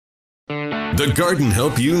The garden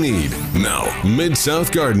help you need. Now,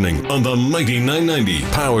 Mid-South Gardening on the Mighty 990,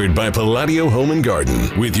 powered by Palladio Home and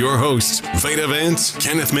Garden, with your hosts, Veda Vance,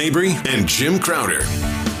 Kenneth Mabry, and Jim Crowder.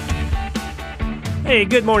 Hey,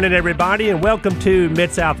 good morning, everybody, and welcome to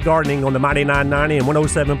Mid-South Gardening on the Mighty 990 and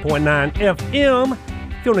 107.9 FM.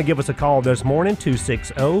 If you want to give us a call this morning,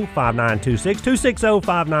 260-5926,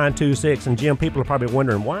 260-5926. And Jim, people are probably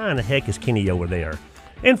wondering, why in the heck is Kenny over there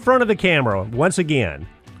in front of the camera once again?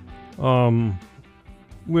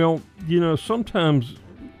 Well, you know, sometimes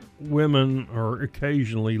women are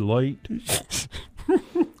occasionally late.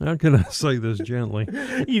 How can I say this gently?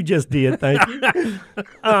 You just did, thank you.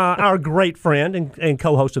 Our great friend and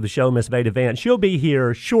co-host of the show, Miss Veda Vance, she'll be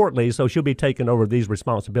here shortly, so she'll be taking over these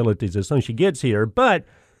responsibilities as soon as she gets here. But,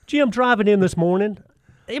 Jim, driving in this morning,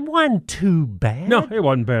 it wasn't too bad. No, it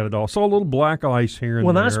wasn't bad at all. Saw a little black ice here and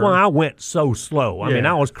there. Well, that's why I went so slow. I mean,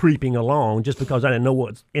 I was creeping along just because I didn't know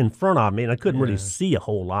what's in front of me, and I couldn't really see a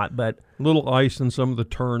whole lot. But little ice in some of the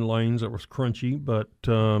turn lanes that was crunchy, but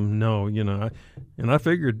no, you know, I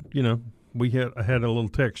figured, you know, I had a little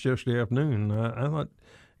text yesterday afternoon. I thought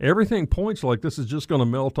everything points like this is just going to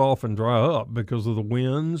melt off and dry up because of the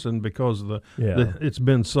winds and because of it's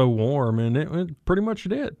been so warm, and it pretty much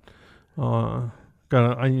did. I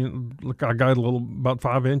got a little about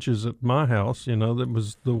 5 inches at my house. You know, that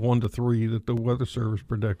was the 1 to 3 that the Weather Service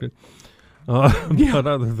predicted. But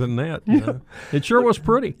other than that, you know, it sure was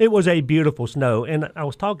pretty. It was a beautiful snow, and I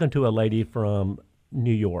was talking to a lady from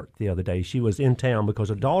New York the other day. She was in town because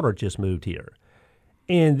her daughter just moved here,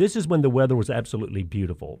 and this is when the weather was absolutely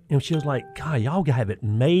beautiful. And she was like, "God, y'all have it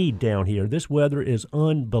made down here. This weather is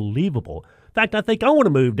unbelievable. In fact, I think I want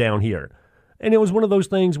to move down here." And it was one of those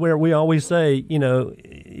things where we always say, you know,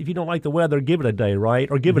 if you don't like the weather, give it a day, right?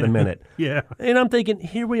 Or give it a minute. Yeah. And I'm thinking,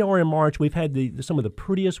 here we are in March. We've had some of the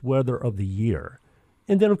prettiest weather of the year.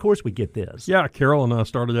 And then, of course, we get this. Yeah, Carol and I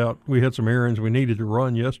started out. We had some errands we needed to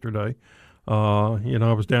run yesterday. You know,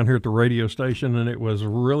 I was down here at the radio station, and it was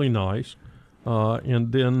really nice.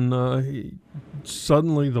 And then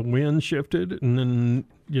suddenly the wind shifted, and then,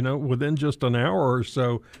 you know, within just an hour or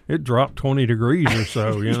so, it dropped 20 degrees or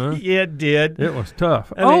so, you know? Yeah, it did. It was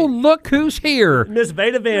tough. Look who's here. Miss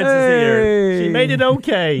Veda Vance is here. She made it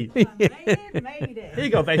okay. Made it. Here you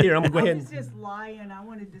go, back here. I'm going to go ahead I was just lying. I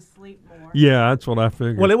wanted to sleep more. Yeah, that's what I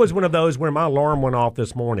figured. Well, it was one of those where my alarm went off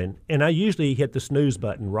this morning, and I usually hit the snooze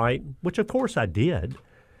button, right? Which, of course, I did.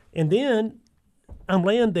 And then I'm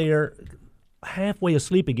laying there halfway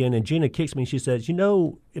asleep again, and Gina kicks me and she says, "You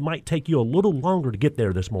know, it might take you a little longer to get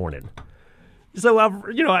there this morning." So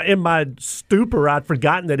in my stupor, I'd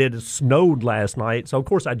forgotten that it had snowed last night. So of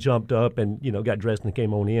course I jumped up and, you know, got dressed and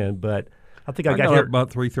came on in. But I think I got here up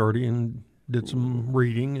about 3:30 and did some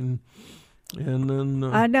reading and then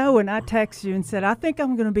I know, and I texted you and said, I think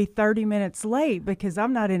I'm going to be 30 minutes late because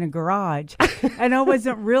I'm not in a garage. And I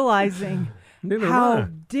wasn't realizing how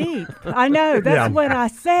deep. I know. That's what I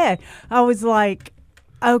said. I was like,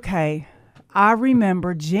 okay, I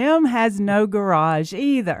remember Jim has no garage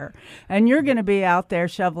either. And you're going to be out there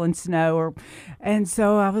shoveling snow. And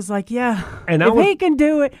so I was like, yeah, and if he can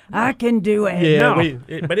do it, I can do it. Yeah,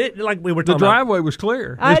 like we were talking the driveway was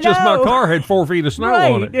clear. It's just my car had 4 feet of snow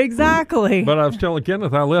on it. Exactly. But I was telling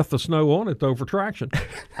Kenneth I left the snow on it, though, for traction.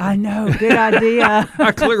 I know. Good idea.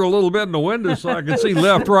 I clear a little bit in the window so I can see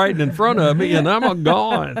left, right, and in front of me, and I'm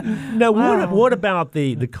gone. Now, what about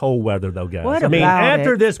the cold weather, though, guys?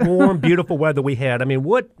 After this warm, beautiful weather we had, I mean,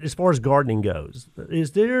 what, as far as gardening goes,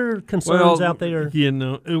 is there concerns out there? You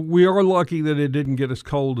know, we are lucky that it didn't get as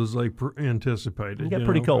cold as they anticipated. It got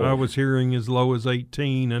pretty cold. I was hearing as low as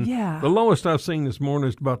 18, and the lowest I've seen this morning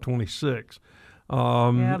is about 26.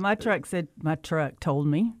 My truck told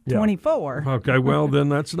me 24. Okay, well, then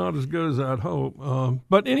that's not as good as I'd hope.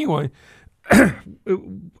 But anyway,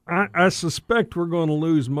 I suspect we're going to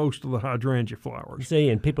lose most of the hydrangea flowers. See,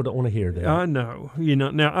 and people don't want to hear that. I know. You know,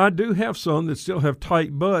 now I do have some that still have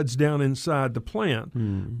tight buds down inside the plant,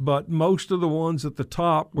 but most of the ones at the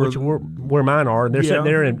top, which where mine are, they're sitting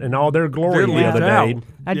there in all their glory the other day.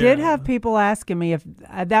 I did have people asking me if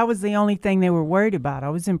that was the only thing they were worried about. I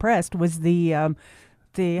was impressed. Was the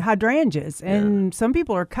hydrangeas, and some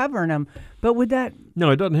people are covering them. But would that? No,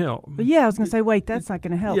 it doesn't help. Yeah, I was going to say, wait, that's not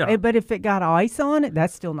going to help. Yeah. But if it got ice on it,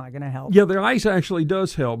 that's still not going to help. Yeah, the ice actually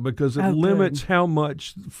does help because it limits how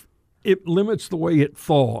much. It limits the way it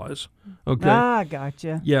thaws. Okay. Ah,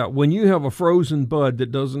 gotcha. Yeah, when you have a frozen bud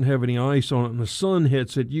that doesn't have any ice on it and the sun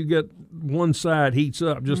hits it, you get one side heats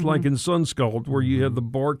up, just like in sun scald, where you have the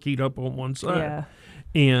bark heat up on one side. Yeah.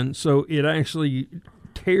 And so it actually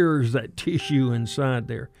tears that tissue inside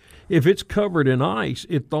there. If it's covered in ice,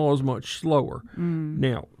 it thaws much slower.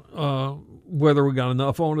 Now, whether we got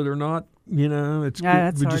enough on it or not, we're just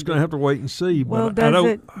going to have to wait and see. Well,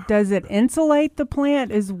 but does it insulate the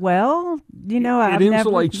plant as well? It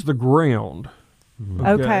insulates the ground.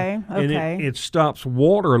 Okay. And it stops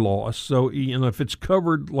water loss. So, if it's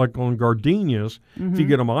covered like on gardenias, if you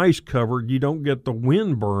get them ice covered, you don't get the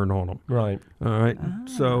wind burn on them. Right. All right.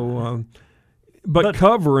 So, but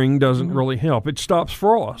covering doesn't really help. It stops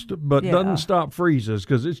frost, but doesn't stop freezes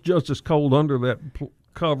because it's just as cold under that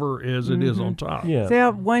cover as it is on top. Yeah.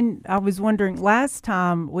 So I was wondering, last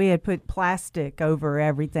time we had put plastic over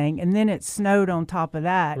everything, and then it snowed on top of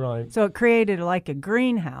that. Right. So it created like a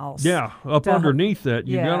greenhouse. Yeah, underneath that,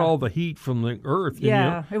 you got all the heat from the earth.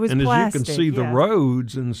 Yeah, it was and plastic. And as you can see, the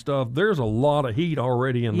roads and stuff, there's a lot of heat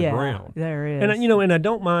already in the ground. There is. And I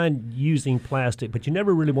don't mind using plastic, but you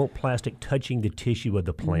never really want plastic touching the tissue of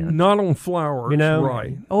the plant. Not on flowers,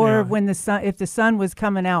 right. Or when if the sun was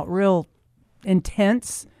coming out real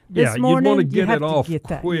intense this morning, you'd want to get it off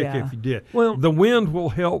quick if you did. Well, the wind will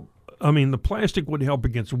help. I mean, the plastic would help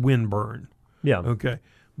against wind burn. Yeah. Okay.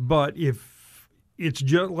 But if it's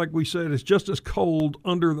just like we said, it's just as cold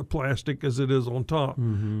under the plastic as it is on top.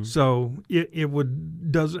 Mm-hmm. So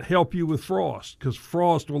it doesn't help you with frost because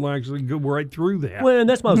frost will actually go right through that. Well, and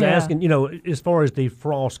that's what I was asking, as far as the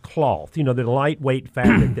frost cloth, the lightweight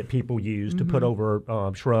fabric that people use to put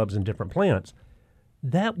over shrubs and different plants.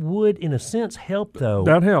 That would, in a sense, help, though.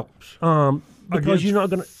 That helps. Because you're not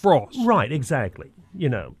going to... Frost. Right, exactly.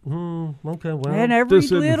 Okay, well... And every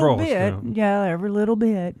little bit. Yeah, every little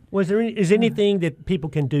bit. Was is anything that people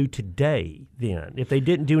can do today, then, if they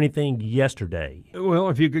didn't do anything yesterday? Well,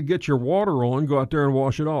 if you could get your water on, go out there and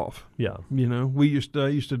wash it off. Yeah. We used to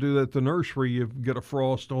do that at the nursery. You get a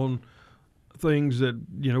frost on things that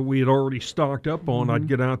we had already stocked up on. I'd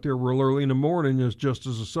get out there real early in the morning just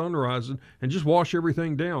as the sun rises and just wash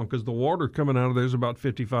everything down because the water coming out of there is about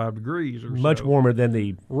 55 degrees or much warmer than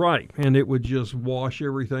the and it would just wash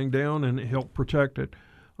everything down and help protect it.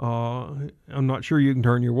 I'm not sure you can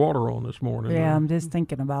turn your water on this morning. Yeah, I'm just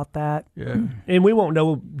thinking about that. Yeah, and we won't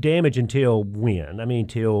know damage until when? I mean,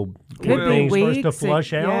 till things starts to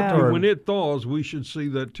flush out, or when it thaws, we should see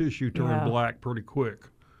that tissue turn black pretty quick.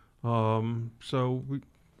 So we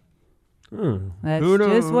let's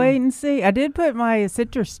just wait and see. I did put my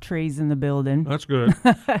citrus trees in the building. That's good.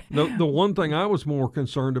 The one thing I was more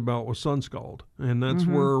concerned about was sun scald, and that's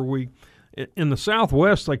where in the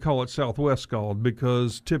Southwest they call it Southwest scald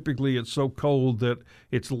because typically it's so cold that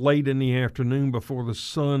it's late in the afternoon before the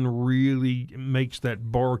sun really makes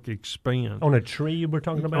that bark expand. On a tree you were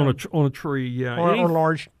talking about? On a tree, yeah. Or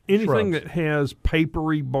large anything shrubs. that has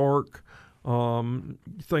papery bark.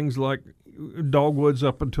 Things like dogwoods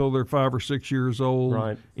up until they're 5 or 6 years old.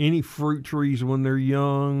 Right. Any fruit trees when they're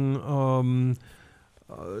young.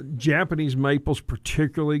 Japanese maples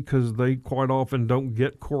particularly because they quite often don't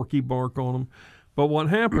get corky bark on them. But what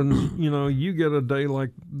happens, you get a day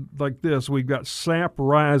like this, we've got sap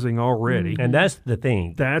rising already. And that's the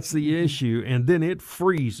thing. That's the issue. And then it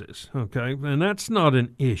freezes, okay? And that's not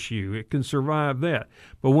an issue. It can survive that.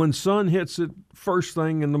 But when sun hits it first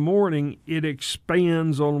thing in the morning, it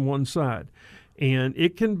expands on one side. And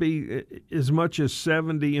it can be as much as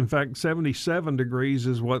 70, in fact, 77 degrees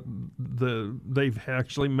is what they've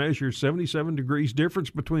actually measured, 77 degrees difference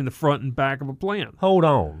between the front and back of a plant. Hold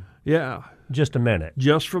on. Yeah. Just a minute.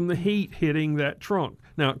 Just from the heat hitting that trunk.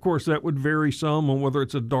 Now, of course, that would vary some on whether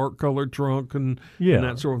it's a dark-colored trunk and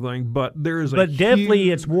that sort of thing. But there is definitely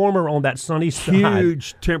it's warmer on that sunny side.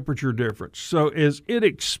 Huge temperature difference. So as it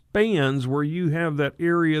expands where you have that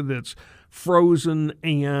area that's frozen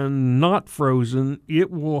and not frozen,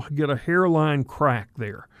 it will get a hairline crack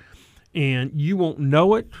there. And you won't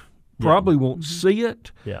know it. Probably won't see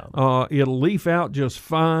it. Yeah. It'll leaf out just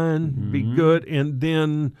fine, be good, and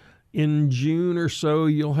then in June or so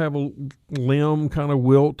you'll have a limb kind of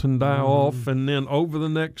wilt and die off, and then over the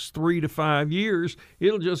next 3 to 5 years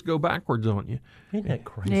it'll just go backwards on you. Isn't that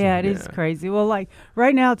crazy? Yeah, it is crazy. Well, like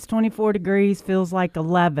right now it's 24 degrees, feels like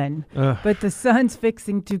 11, but the sun's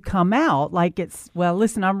fixing to come out like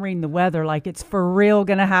listen, I'm reading the weather like it's for real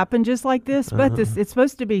going to happen just like this, but it's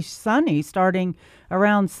supposed to be sunny starting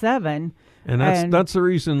around 7. And that's the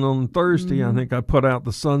reason on Thursday I think I put out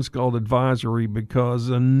the sun scald advisory because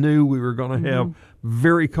I knew we were going to have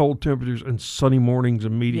very cold temperatures and sunny mornings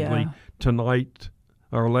immediately tonight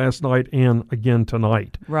or last night and again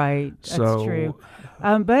tonight. Right, that's true.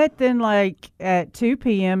 But then like at 2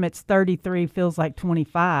 p.m. it's 33, feels like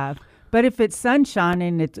 25. But if it's sun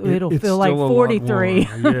shining, it'll feel like 43.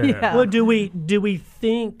 Yeah. Well, do we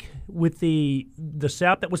think with the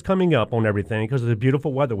sap that was coming up on everything because of the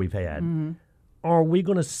beautiful weather we've had, are we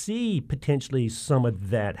going to see potentially some of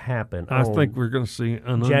that happen? I think we're going to see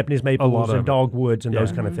Japanese maples and dogwoods and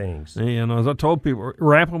those kind of things. And as I told people,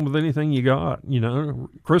 wrap them with anything you got,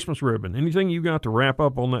 Christmas ribbon, anything you got to wrap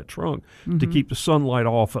up on that trunk to keep the sunlight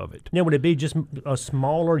off of it. Now, would it be just a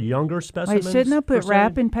smaller, younger specimen? Wait, shouldn't I put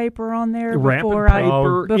wrapping paper on there before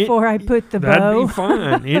I put the bow? That'd be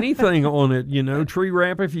fine. Anything on it, tree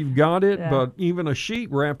wrap if you've got it, but even a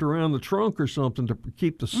sheet wrapped around the trunk or something to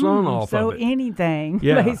keep the sun off of it. So anything,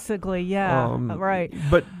 basically, right.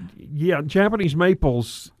 But, Japanese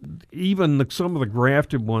maples, even some of the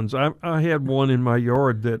grafted ones, I had one in my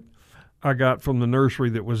yard that I got from the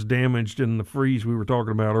nursery that was damaged in the freeze we were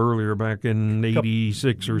talking about earlier back in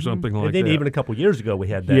 86 or something like that. And then even a couple of years ago we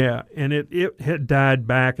had that. Yeah, and it had died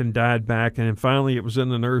back, and then finally it was in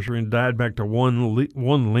the nursery and died back to one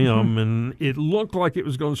limb, and it looked like it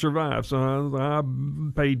was going to survive. So I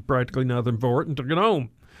paid practically nothing for it and took it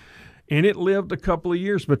home. And it lived a couple of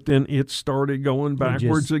years, but then it started going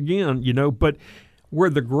backwards again, But where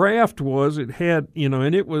the graft was, it had,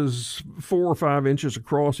 and it was 4 or 5 inches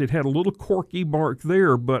across. It had a little corky bark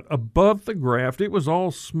there, but above the graft, it was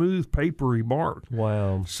all smooth, papery bark.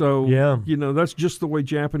 Wow. So, that's just the way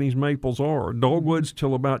Japanese maples are. Dogwoods,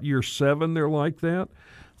 till about year 7, they're like that.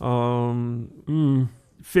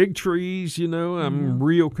 Fig trees, I'm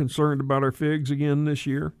real concerned about our figs again this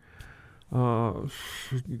year. I'm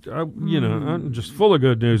just full of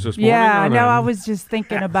good news this morning. Yeah, I know. I was just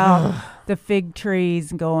thinking about the fig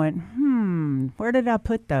trees and going, where did I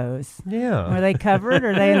put those? Yeah. Were they covered?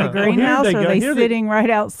 Are they in the greenhouse? Or are they sitting right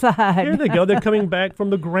outside? Here they go. They're coming back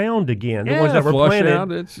from the ground again. The ones that were planted. Out.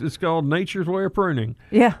 It's called nature's way of pruning.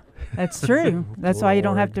 Yeah. That's true. That's why you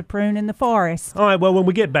don't have to prune in the forest. All right, well, when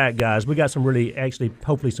we get back, guys, we got some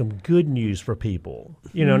hopefully some good news for people.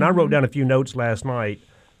 And I wrote down a few notes last night.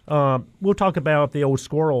 We'll talk about the old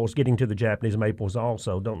squirrels getting to the Japanese maples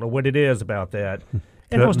also. Don't know what it is about that.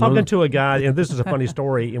 And I was talking to a guy, and this is a funny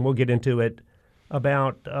story, and we'll get into it,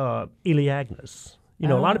 about Elaeagnus. A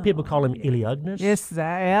lot of people call him Elaeagnus. Yes,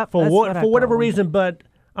 for whatever reason, but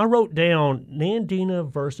I wrote down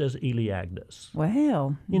Nandina versus Elaeagnus.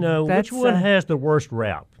 Well, which one has the worst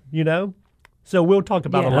rap, So we'll talk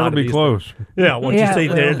about a lot of these. That'll be close. Yeah, once you see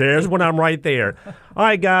there's when I'm right there. All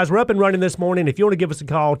right, guys, we're up and running this morning. If you want to give us a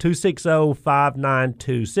call, 260-5926,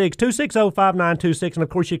 260-5926. And, of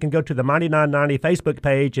course, you can go to the Mighty 990 Facebook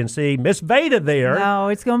page and see Miss Veda there. No,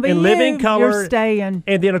 it's going to be in living color. You're staying.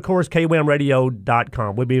 And then, of course,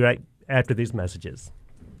 KWAMradio.com. We'll be right after these messages.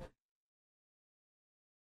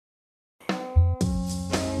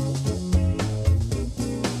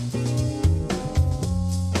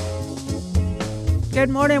 Good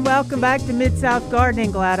morning. Welcome back to Mid-South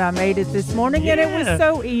Gardening. Glad I made it this morning, and it was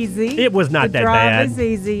so easy. It was not that bad. The drive is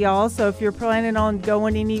easy, y'all, so if you're planning on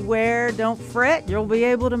going anywhere, don't fret. You'll be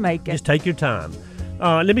able to make it. Just take your time.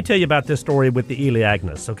 Let me tell you about this story with the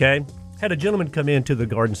Elaeagnus, okay? Had a gentleman come into the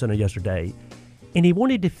garden center yesterday, and he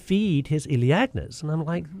wanted to feed his Elaeagnus. And I'm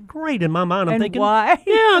like, great. In my mind, I'm thinking, why?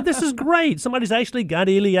 Yeah, this is great. Somebody's actually got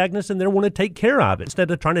Elaeagnus, and they want to take care of it instead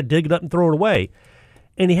of trying to dig it up and throw it away.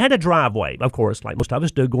 And he had a driveway, of course, like most of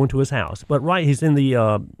us do, going to his house. But he's in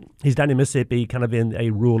he's down in Mississippi, kind of in a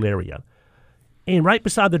rural area. And right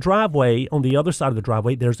beside the driveway, on the other side of the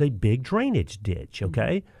driveway, there's a big drainage ditch,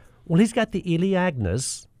 okay? Well, he's got the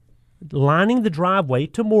Elaeagnus lining the driveway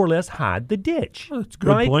to more or less hide the ditch. Well, that's a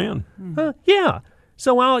good plan. Yeah.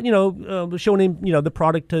 So I'll, showing him, the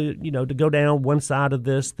product to go down one side of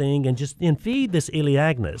this thing and feed this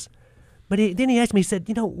Elaeagnus. But then he asked me, he said,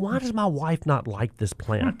 why does my wife not like this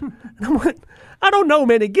plant? And I'm like, I don't know,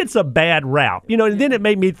 man. It gets a bad rap. And then it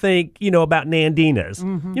made me think, about Nandinas.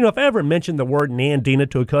 Mm-hmm. If I ever mention the word Nandina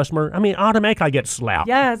to a customer, automatically I get slapped.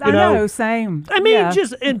 Yes, I know, same.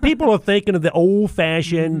 And people are thinking of the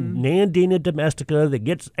old-fashioned Nandina domestica that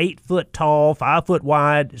gets 8 foot tall, 5 foot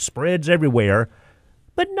wide, spreads everywhere.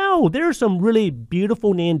 But no, there are some really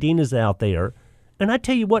beautiful Nandinas out there. And I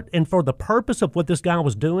tell you what, and for the purpose of what this guy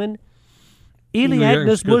was doing,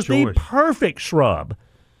 Elaeagnus was the perfect shrub,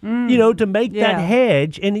 to make that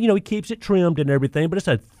hedge. And, he keeps it trimmed and everything, but it's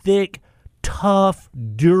a thick, tough,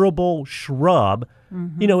 durable shrub.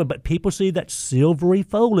 Mm-hmm. But people see that silvery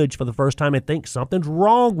foliage for the first time and think something's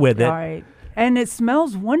wrong with it. Right. And it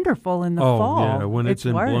smells wonderful in the fall. Oh, yeah. When it's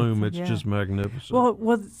in bloom, it's just magnificent.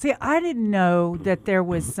 Well, see, I didn't know that there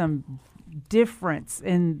was some difference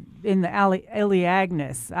in the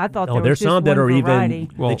Elaeagnus. I thought there was there's just some that are variety.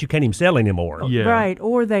 even that you can't even sell anymore. Yeah. Right,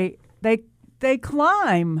 or they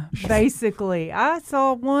climb basically. I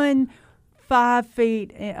saw one 5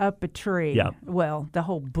 feet up a tree. Yeah. Well, the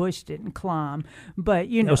whole bush didn't climb, but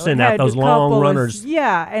They'll it send out had those a long couple runners.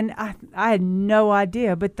 Yeah, and I had no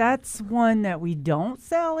idea, but that's one that we don't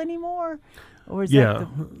sell anymore. Or is that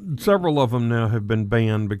several of them now have been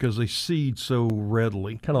banned because they seed so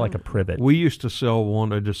readily. Kind of like a privet. We used to sell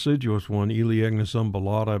one, a deciduous one, Elaeagnus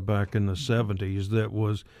umbellata, back in the 70s. That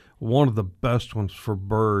was one of the best ones for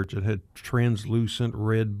birds. It had translucent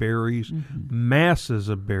red berries, masses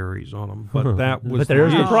of berries on them. But that was but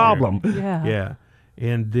there's the issue. problem. Yeah. Yeah.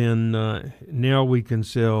 And then now we can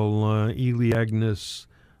sell Elaeagnus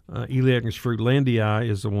fruitlandii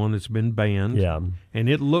is the one that's been banned. Yeah. And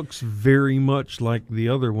it looks very much like the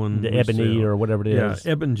other one. The ebony or whatever it is.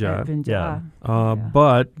 Yeah, Ebongi. Yeah.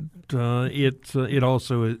 But it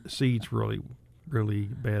also seeds really, really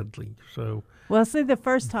badly. So. Well, see, the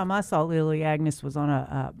first time I saw Elaeagnus was on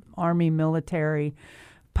a Army military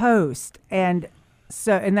post, and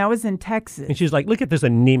that was in Texas. And she's like, look at this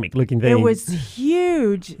anemic-looking thing. It was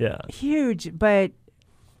huge, Yeah. huge, but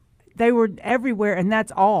they were everywhere, and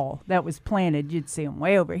that's all that was planted. You'd see them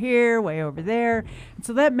way over here, way over there. And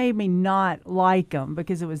so that made me not like them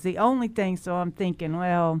because it was the only thing. So I'm thinking,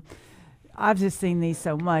 well, I've just seen these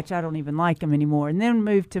so much, I don't even like them anymore. And then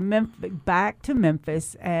moved to back to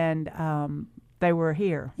Memphis, and they were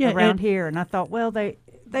here, around here. And I thought, well, they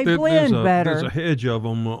blend better. There's a hedge of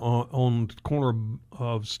them on the corner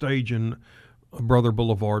of Stage and Brother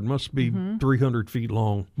Boulevard. Must be 300 feet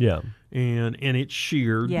long. Yeah. And it's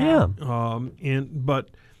sheared. Yeah. But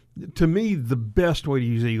to me, the best way to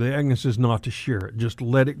use Elaeagnus is not to shear it. Just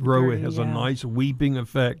let it grow. It has a nice weeping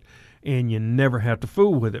effect, and you never have to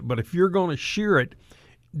fool with it. But if you're going to shear it,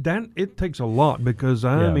 it takes a lot because,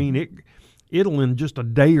 I mean, it'll in just a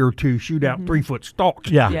day or two shoot out 3-foot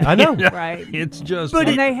stalks. Yeah, I know. Right. It's just.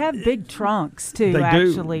 And they have big trunks too, They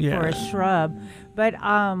actually, do, for a shrub. But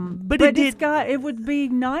it would be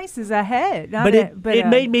nice as a head. But it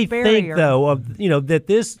made me think barrier. though of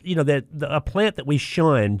that a plant that we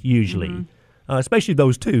shun usually, especially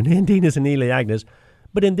those two, Nandinus and Elaeagnus.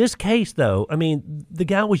 But in this case, though, I mean, the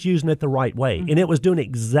guy was using it the right way, and it was doing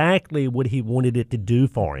exactly what he wanted it to do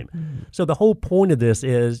for him. So the whole point of this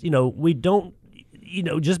is, we don't,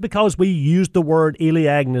 just because we use the word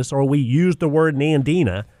Elaeagnus or we use the word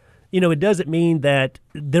Nandina, it doesn't mean that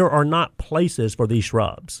there are not places for these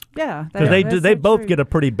shrubs. Yeah. Because they both get a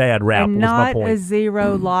pretty bad rap, and was my point. not a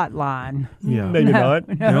zero lot line. Yeah. Maybe not.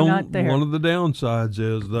 No, not there. One of the downsides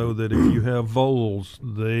is, though, that if you have voles,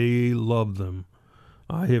 they love them.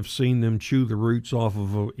 I have seen them chew the roots off of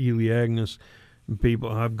Elaeagnus.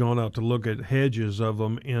 I've gone out to look at hedges of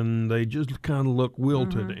them, and they just kind of look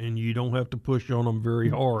wilted, and you don't have to push on them very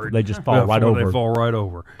hard. They just fall right over. They fall right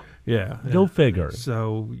over. Yeah. Go figure.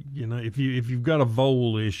 So, if you've got a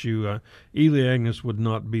vole issue, Elaeagnus would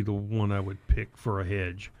not be the one I would pick for a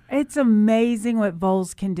hedge. It's amazing what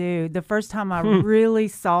voles can do. The first time I really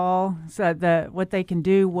saw what they can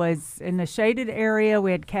do was in the shaded area.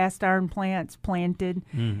 We had cast iron plants planted,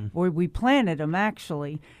 where we planted them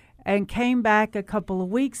actually, and came back a couple of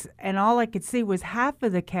weeks, and all I could see was half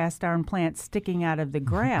of the cast iron plants sticking out of the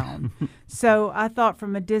ground. So I thought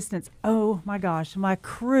from a distance, oh my gosh, my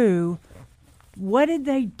crew. What did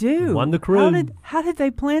they do? Won the crew. How did they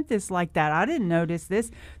plant this like that? I didn't notice this.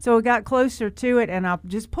 So I got closer to it, and I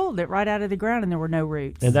just pulled it right out of the ground, and there were no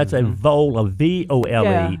roots. And that's a vole, a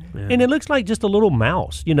V-O-L-E. Yeah. And it looks like just a little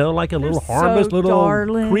mouse, like a little harmless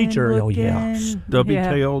little creature. Looking. Oh, yeah.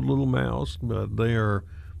 Stubby-tailed little mouse, but they are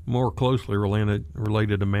more closely related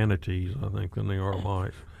to manatees, I think, than they are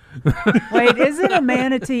mice. Wait, isn't a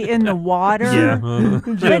manatee in the water? Yeah.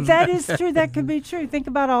 But that is true. That could be true. Think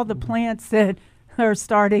about all the plants that are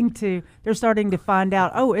starting to find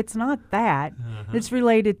out, oh, it's not that. It's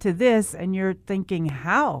related to this. And you're thinking,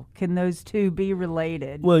 how can those two be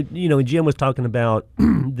related? Well, Jim was talking about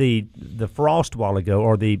the frost a while ago,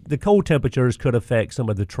 or the cold temperatures could affect some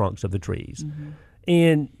of the trunks of the trees.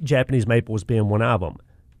 And Japanese maple was being one of them.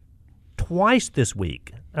 Twice this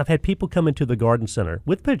week, I've had people come into the garden center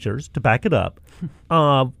with pictures to back it up.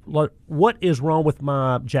 What is wrong with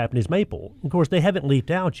my Japanese maple? Of course, they haven't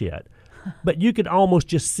leafed out yet, but you could almost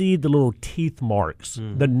just see the little teeth marks,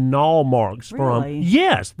 the gnaw marks Really?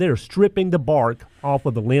 Yes, they're stripping the bark off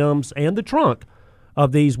of the limbs and the trunk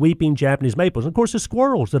of these weeping Japanese maples. And of course, the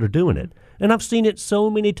squirrels that are doing it. And I've seen it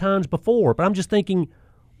so many times before, but I'm just thinking,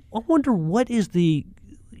 I wonder what is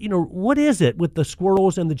it with the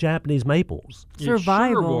squirrels and the Japanese maples?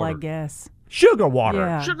 Survival, I guess. Sugar water.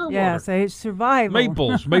 Yeah. Sugar Yeah, water. so it's survival.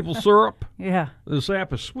 Maples, maple syrup. Yeah. The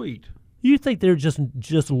sap is sweet. You think they're just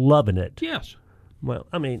loving it? Yes. Well,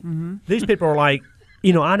 I mean, these people are like,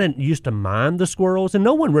 I didn't used to mind the squirrels, and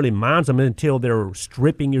no one really minds them until they're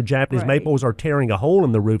stripping your Japanese maples or tearing a hole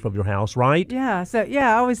in the roof of your house, right? Yeah. So,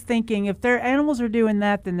 I was thinking if their animals are doing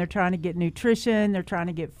that, then they're trying to get nutrition, they're trying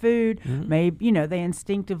to get food. Maybe, they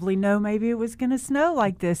instinctively know maybe it was going to snow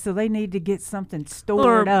like this, so they need to get something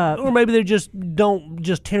stored up. Or maybe they just don't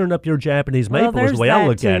tearing up your Japanese maple is the way I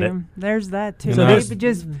look at it. There's that, too. So maybe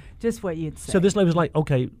just what you'd say. So this lady was like,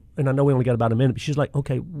 okay, and I know we only got about a minute, but she's like,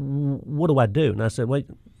 okay, what do I do? And I said, wait,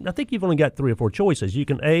 I think you've only got 3 or 4 choices. You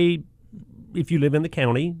can, if you live in the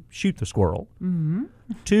county, shoot the squirrel. 2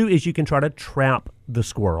 is you can try to trap the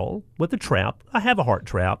squirrel with a trap. I have a heart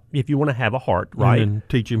trap if you want to have a heart, right? And then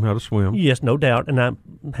teach him how to swim. Yes, no doubt. And I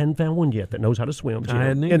hadn't found one yet that knows how to swim, Jim, I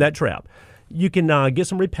hadn't in that trap. You can get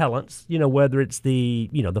some repellents, whether it's the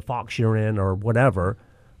fox urine or whatever.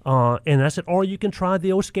 And I said, or you can try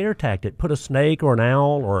the old scare tactic, put a snake or an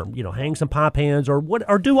owl or, hang some pie pans or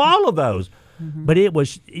do all of those. But it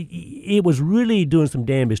was really doing some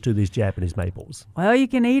damage to these Japanese maples. Well, you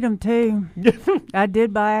can eat them too. I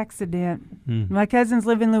did by accident. My cousins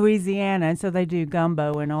live in Louisiana, and so they do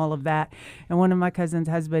gumbo and all of that. And one of my cousins'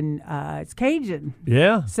 husband is Cajun.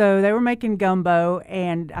 Yeah. So they were making gumbo,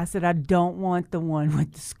 and I said, I don't want the one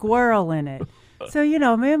with the squirrel in it. So,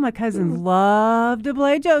 me and my cousins love to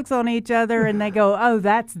play jokes on each other, and they go, oh,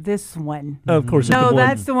 that's this one. Of course. No,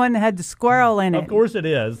 that's the one that had the squirrel in it. Of course it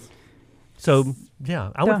is. So, yeah.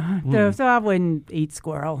 So I wouldn't eat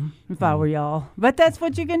squirrel if I were y'all. But that's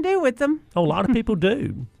what you can do with them. A lot of people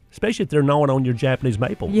do, especially if they're gnawing on your Japanese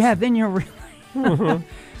maples. Yeah, then you're really...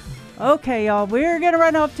 Okay, y'all, we're going to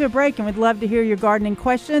run off to a break, and we'd love to hear your gardening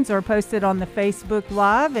questions or post it on the Facebook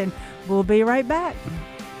Live, and we'll be right back.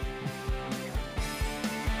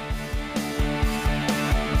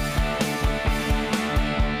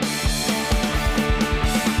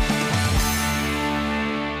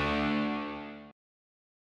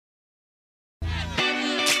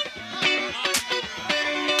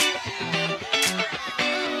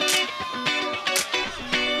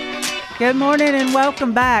 Good morning and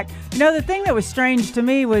welcome back. The thing that was strange to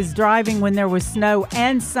me was driving when there was snow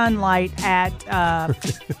and sunlight at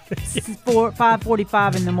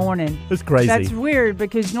 5:45 in the morning. It's crazy. That's weird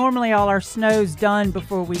because normally all our snow's done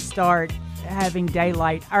before we start having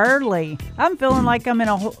daylight early. I'm feeling like I'm in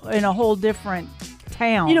a whole different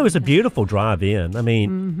town. It's a beautiful drive in. I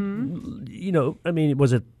mean,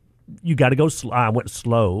 was it? You got to go slow. I went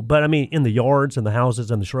slow, but I mean, in the yards and the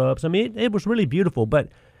houses and the shrubs. I mean, it was really beautiful, but.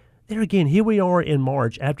 There again, here we are in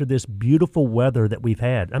March after this beautiful weather that we've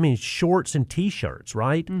had. I mean, shorts and T-shirts,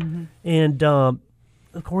 right? And, of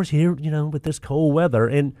course, here, with this cold weather.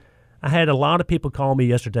 And I had a lot of people call me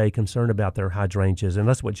yesterday concerned about their hydrangeas, and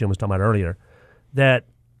that's what Jim was talking about earlier, that,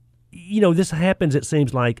 this happens, it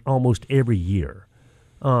seems like, almost every year.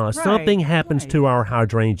 Something happens to our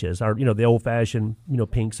hydrangeas, the old-fashioned,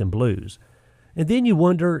 pinks and blues. And then you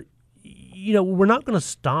wonder... we're not going to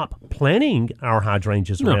stop planting our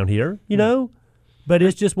hydrangeas around here, but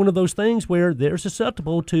it's just one of those things where they're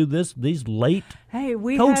susceptible to these late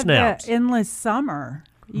cold snaps. The endless summer,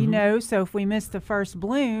 so if we miss the first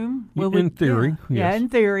bloom... in theory, yes. Yeah, in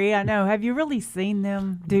theory, I know. Have you really seen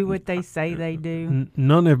them do what they say they do?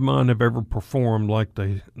 None of mine have ever performed like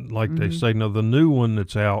they say. Now, the new one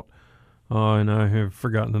that's out, and I have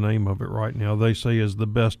forgotten the name of it right now, they say is the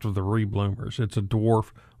best of the rebloomers. It's a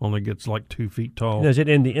dwarf, only gets like 2 feet tall. Is it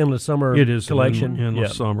in the Endless Summer collection? It is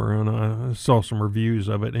Endless Summer, and I saw some reviews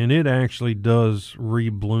of it, and it actually does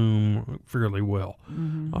rebloom fairly well.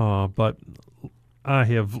 But I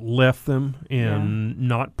have left them and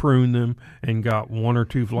not pruned them and got 1 or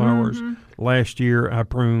 2 flowers. Last year, I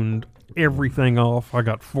pruned everything off. I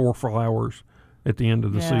got 4 flowers at the end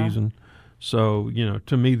of the season. So,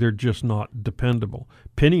 to me, they're just not dependable.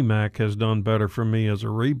 Penny Mac has done better for me as a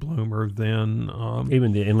rebloomer than...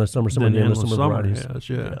 even the Endless Summer, some of the Endless Summer varieties. Has,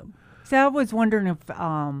 yeah. So I was wondering if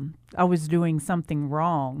I was doing something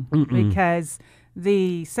wrong because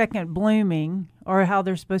the second blooming or how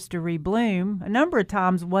they're supposed to rebloom a number of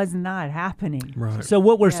times was not happening. Right. So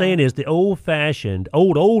what we're saying is the old-fashioned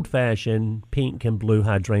pink and blue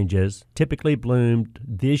hydrangeas typically bloomed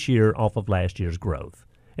this year off of last year's growth.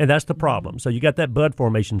 And that's the problem. So you got that bud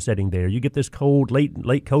formation setting there. You get this cold,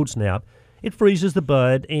 late cold snap. It freezes the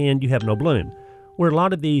bud, and you have no bloom. Where a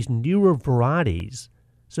lot of these newer varieties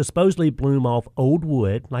supposedly bloom off old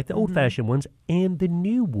wood, like the old-fashioned ones, and the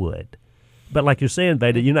new wood. But like you're saying,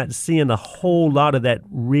 Veda, you're not seeing a whole lot of that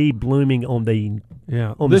re-blooming on the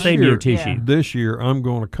same year tissue. This year, I'm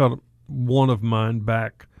going to cut one of mine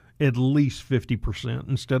back at least 50%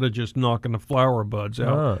 instead of just knocking the flower buds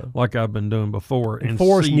out like I've been doing before. And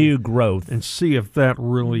force new growth. And see if that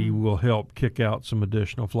really will help kick out some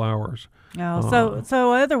additional flowers. Oh,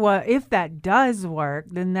 so otherwise, if that does work,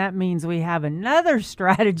 then that means we have another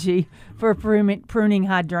strategy for pruning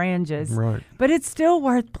hydrangeas. Right. But it's still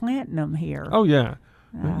worth planting them here. Oh, yeah.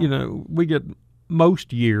 We get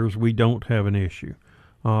most years we don't have an issue.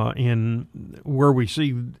 And where we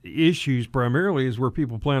see issues primarily is where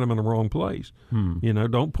people plant them in the wrong place.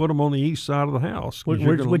 Don't put them on the east side of the house.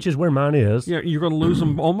 Which is where mine is. Yeah, you're going to lose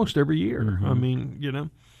them almost every year. I mean,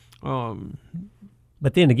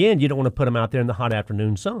 But then again, you don't want to put them out there in the hot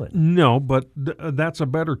afternoon sun. No, but that's a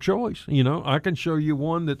better choice. I can show you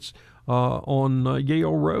one that's on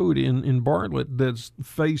Yale Road in Bartlett that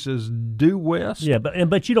faces due west. Yeah,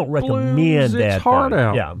 but you don't recommend that. It's hard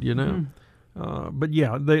out. Yeah. But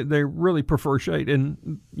yeah, they really prefer shade.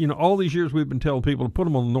 And, all these years we've been telling people to put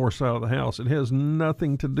them on the north side of the house. It has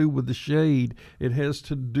nothing to do with the shade. It has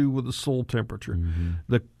to do with the soil temperature.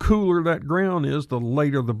 The cooler that ground is, the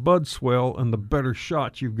later the buds swell and the better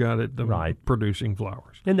shot you've got at them producing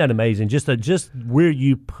flowers. Isn't that amazing? Just where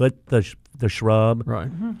you put the shrub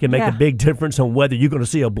can make a big difference on whether you're going to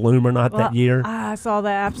see a bloom or not that year. I saw the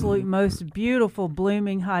absolute most beautiful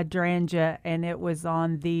blooming hydrangea, and it was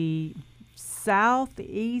on the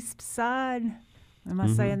southeast side. Am I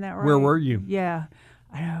saying that right? Where were you? Yeah.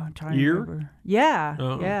 I know. I'm trying to remember.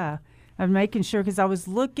 Yeah. Yeah. I'm making sure because I was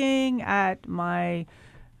looking at my,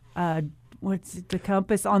 the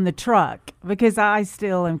compass on the truck because I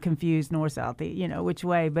still am confused north, south, which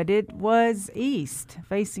way. But it was east,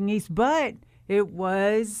 facing east. But it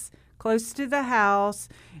was close to the house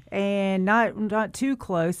and not too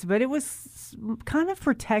close, but it was kind of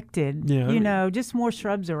protected. Just more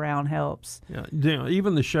shrubs around helps. Yeah,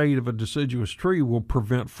 even the shade of a deciduous tree will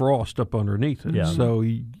prevent frost up underneath it. So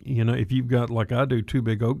if you've got, like I do, 2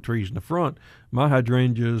 big oak trees in the front, my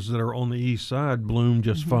hydrangeas that are on the east side bloom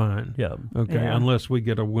just fine. Unless we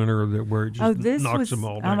get a winter where it just knocks them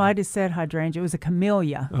all down. I might have said hydrangea. It was a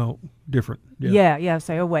camellia. Oh, different. Yeah.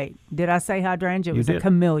 So wait, did I say hydrangea? It was a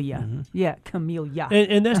camellia. Yeah, camellia.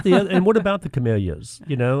 And that's the other. And what about the camellias?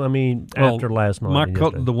 After last night,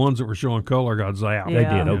 the ones that were showing color got zapped. They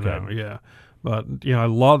did. Okay. But a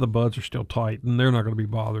lot of the buds are still tight, and they're not going to be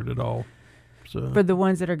bothered at all. So for the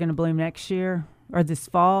ones that are going to bloom next year or this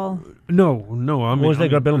fall? No. I mean, ones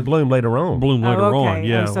that are going to bloom later on. On,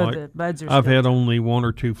 yeah. So the buds are I've had only 1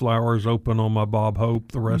 or 2 flowers open on my Bob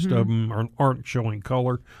Hope. The rest of them aren't showing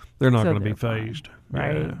color. They're not going to be phased.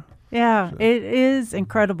 Right. Yeah, it is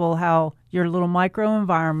incredible how your little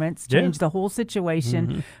microenvironments change the whole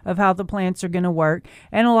situation of how the plants are going to work.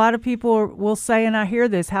 And a lot of people will say, and I hear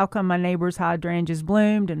this, how come my neighbor's hydrangeas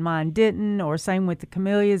bloomed and mine didn't? Or same with the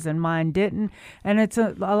camellias and mine didn't. And it's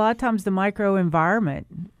a lot of times the microenvironment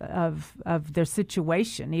of their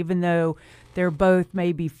situation, even though they're both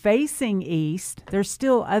maybe facing east, there's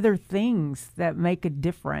still other things that make a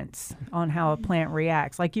difference on how a plant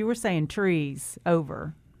reacts. Like you were saying, trees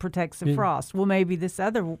protects the frost. Well, maybe this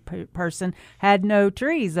other person had no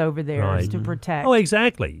trees over there to protect. Oh,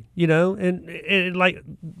 exactly. And like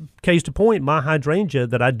case to point, my hydrangea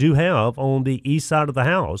that I do have on the east side of the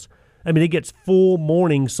house, I mean, it gets full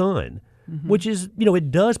morning sun, which is, it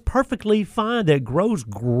does perfectly fine. That grows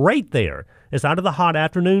great there. It's out of the hot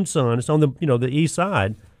afternoon sun. It's on the, the east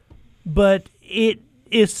side, but it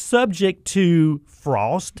is subject to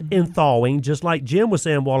frost and thawing, just like Jim was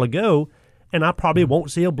saying a while ago. And I probably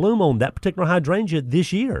won't see a bloom on that particular hydrangea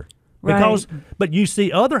this year. But you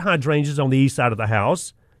see other hydrangeas on the east side of the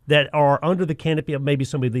house that are under the canopy of maybe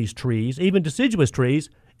some of these trees, even deciduous trees,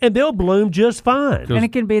 and they'll bloom just fine. And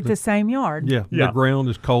it can be at the same yard. Yeah, the ground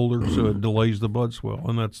is colder, so it delays the bud swell,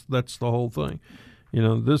 and that's the whole thing.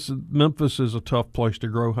 Memphis is a tough place to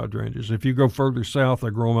grow hydrangeas. If you go further south, they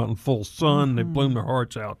grow them out in full sun, they bloom their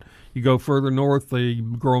hearts out. You go further north, they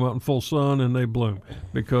grow them out in full sun, and they bloom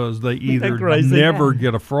because they either never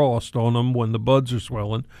get a frost on them when the buds are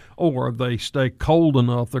swelling, or they stay cold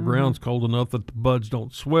enough, the ground's cold enough that the buds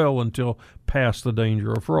don't swell until past the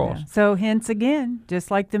danger of frost. Yeah. So hence again, just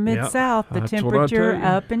like the Mid-South, the temperature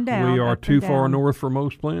up and down. We are too far north for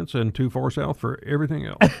most plants and too far south for everything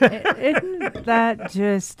else. Isn't that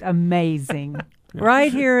just amazing?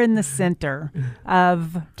 Right here in the center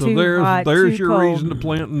of there's your cold. reason to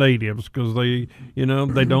plant natives because they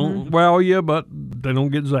don't wow you, but they don't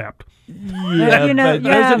get zapped.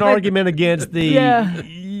 There's an argument against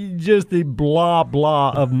just the blah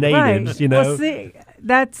blah of natives. Right. Well, see,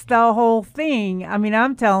 that's the whole thing. I mean,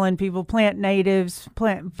 I'm telling people plant natives,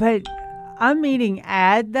 but I'm meaning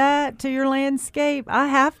add that to your landscape. I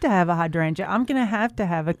have to have a hydrangea. I'm going to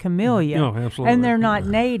have a camellia. No, absolutely. And they're not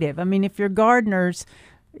native. I mean, if you're gardeners,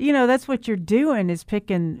 that's what you're doing is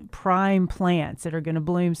picking prime plants that are going to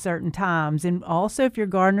bloom certain times. And also, if you're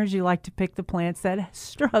gardeners, you like to pick the plants that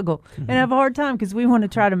struggle and have a hard time because we want to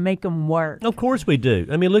try to make them work. Of course we do.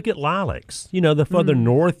 I mean, look at lilacs. The further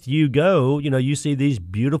north you go, you see these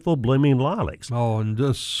beautiful blooming lilacs. Oh, and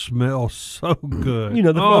this smells so good.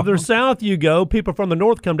 The further south you go, people from the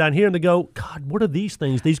north come down here and they go, God, what are these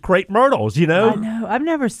things? These crepe myrtles, I know. I've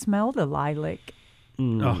never smelled a lilac.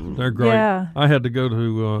 Oh, they're great. Yeah. I had to go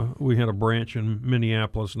to, we had a branch in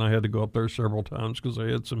Minneapolis, and I had to go up there several times because I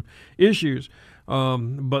had some issues.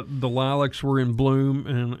 But the lilacs were in bloom,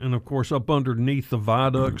 and of course, up underneath the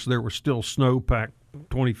viaducts, there was still snow packed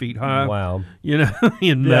 20 feet high. Wow.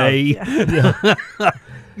 In May. Yeah.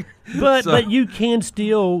 But you can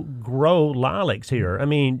still grow lilacs here. I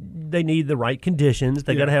mean, they need the right conditions.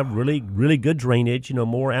 They got to have really, really good drainage,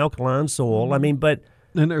 more alkaline soil. I mean, but...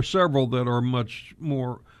 And there are several that are much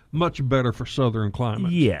better for southern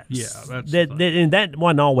climates. Yes. Yeah, and that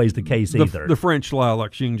wasn't always the case either. The French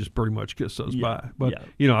lilacs, you can just pretty much kiss those by. But,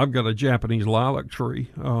 I've got a Japanese lilac tree,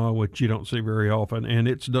 which you don't see very often, and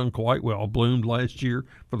it's done quite well. Bloomed last year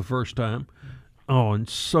for the first time. Oh, and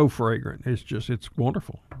so fragrant. It's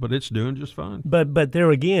wonderful, but it's doing just fine. But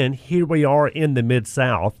there again, here we are in the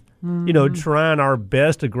Mid-South, trying our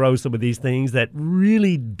best to grow some of these things that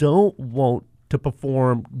really don't want to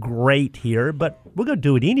perform great here, but we're going to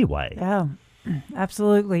do it anyway. Yeah,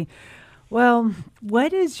 absolutely. Well,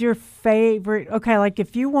 what is your favorite? Okay, like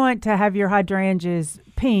if you want to have your hydrangeas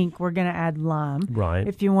pink, we're going to add lime. Right.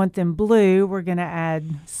 If you want them blue, we're going to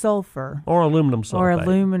add sulfur. Or aluminum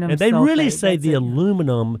sulfate. And they really say the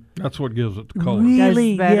aluminum... That's what gives it the color.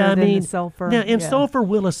 Really, better than the sulfur. Now, and sulfur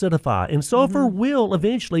will acidify, and sulfur will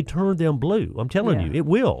eventually turn them blue. I'm telling you, it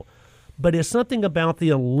will. But it's something about the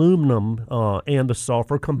aluminum and the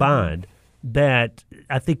sulfur combined that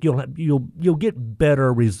I think you'll get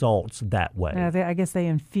better results that way. I guess they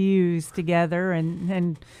infuse together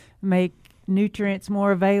and make nutrients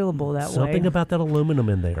more available that way. Something about that aluminum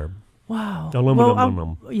in there. Wow.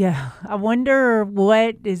 Aluminum. I wonder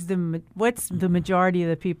what's the majority of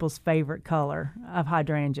the people's favorite color of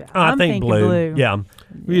hydrangea. I think blue. Yeah.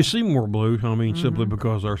 Well, you see more blue, simply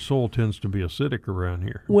because our soil tends to be acidic around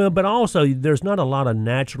here. Well, but also there's not a lot of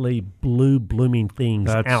naturally blue blooming things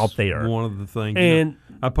out there. That's one of the things. And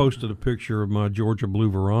I posted a picture of my Georgia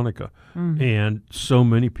blue Veronica, and so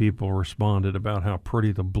many people responded about how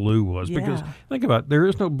pretty the blue was. Because think about it, there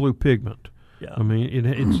is no blue pigment. Yeah. I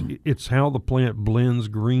mean, it's how the plant blends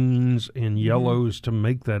greens and yellows to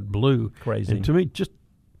make that blue. Crazy. And to me, just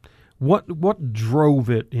what drove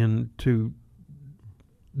it to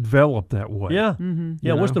develop that way? Yeah.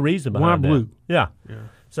 Yeah. What's the reason behind why blue? Yeah.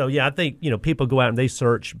 So, I think, people go out and they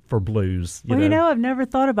search for blues. I've never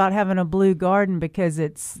thought about having a blue garden because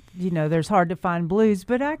it's, there's hard to find blues,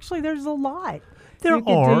 but actually there's a lot.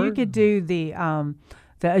 You could do the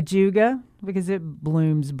ajuga because it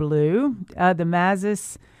blooms blue, the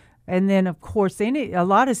mazis, and then, of course, a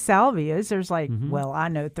lot of salvias. There's I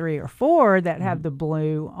know 3 or 4 that have the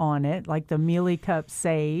blue on it, like the mealy cup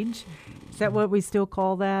sage. Is that what we still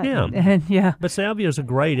call that? Yeah. And But salvias are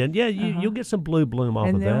great. And, you'll get some blue bloom off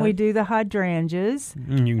of that. And then we do the hydrangeas.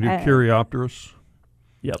 And you can do Caryopteris.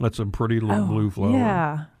 Yep. That's a pretty little blue flower.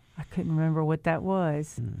 Yeah. I couldn't remember what that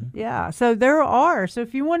was. Yeah, so there are. So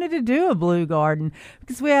if you wanted to do a blue garden,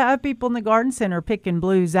 because we have people in the garden center picking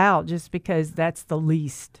blues out just because that's the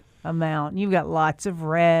least amount. You've got lots of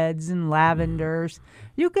reds and lavenders.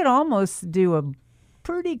 You could almost do a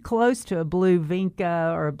pretty close to a blue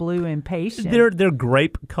vinca or a blue impatient. There are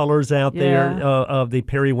grape colors out there of the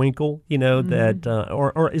periwinkle, that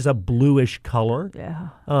or is a bluish color. Yeah.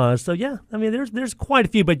 I mean, there's quite a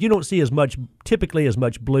few, but you don't see typically as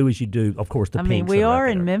much blue as you do, of course, the pinks. I mean, we are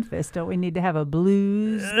in Memphis. Don't we need to have a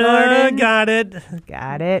blues garden? Got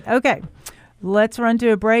it. Okay. Let's run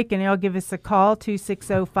to a break, and y'all give us a call,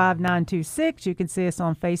 260-5926. You can see us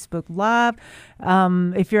on Facebook Live.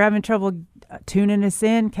 If you're having trouble tuning us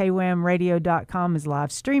in, kwamradio.com is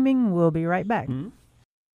live streaming. We'll be right back.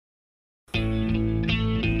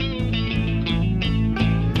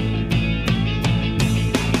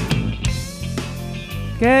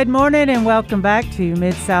 Good morning and welcome back to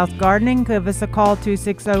Mid-South Gardening. Give us a call,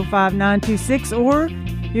 260-5926, or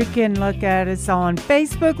You can look at us on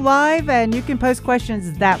Facebook Live, and you can post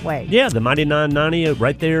questions that way. Yeah, the Mighty 990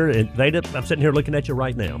 right there. Veda, I'm sitting here looking at you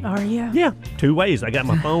right now. Are you? Yeah, 2 ways. I got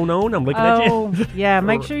my phone on. I'm looking at you. Oh, yeah.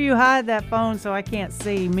 Make sure you hide that phone so I can't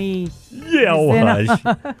see me. Yeah, hush.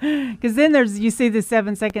 Because then you see the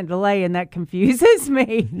 7-second delay, and that confuses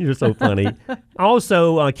me. You're so funny.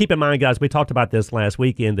 Also, keep in mind, guys, we talked about this last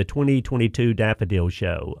weekend, the 2022 Daffodil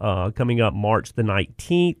Show, coming up March the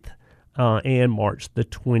 19th and March the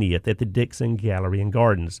 20th at the Dixon Gallery and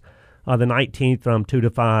Gardens. The 19th from 2 to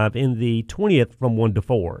 5 and the 20th from 1 to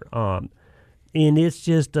 4. And it's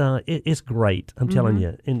just, it's great, I'm telling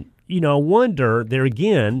you. And, I wonder, there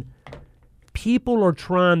again, people are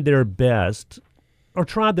trying their best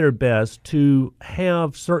to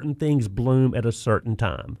have certain things bloom at a certain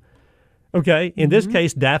time. Okay? In this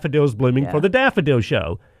case, daffodils blooming for the Daffodil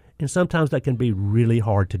Show. And sometimes that can be really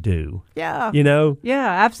hard to do. Yeah. Yeah,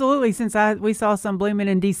 absolutely. Since we saw some blooming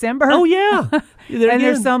in December. Oh, yeah.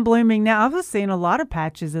 There's some blooming now. I was seeing a lot of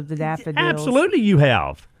patches of the daffodils. Absolutely you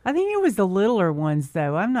have. I think it was the littler ones,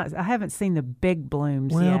 though. I haven't seen the big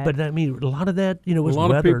blooms yet. Well, but I mean, a lot of that, was a lot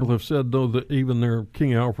weather. of people have said, though, that even their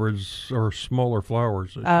King Alfreds are smaller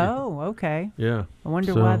flowers this year. Okay. Yeah. I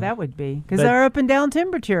wonder why that would be. Because they're up and down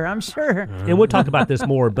temperature, I'm sure. And we'll talk about this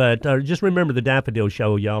more, but just remember the Daffodil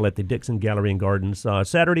Show, y'all, at the Dixon Gallery and Gardens,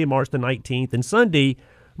 Saturday, March the 19th, and Sunday,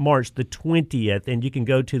 March the 20th. And you can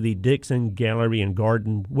go to the Dixon Gallery and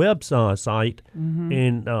Garden website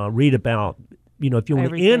and read about, if you want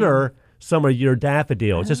to enter some of your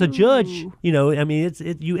daffodils. As a judge, you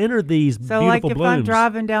enter these beautiful blooms. So like if I'm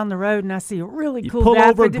driving down the road and I see a really cool pull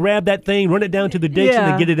daffodil. over, grab that thing, run it down to the Dixon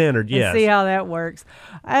and get it entered. Yes. And see how that works.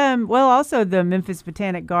 Well, also the Memphis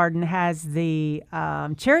Botanic Garden has the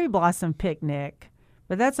cherry blossom picnic.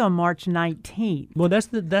 But that's on March 19th. Well, that's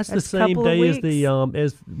the same day as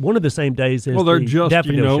as one of the same days as they're the just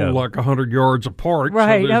Daffodil Show. Like 100 yards apart.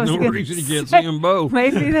 Right. So there's no reason you can't see them both.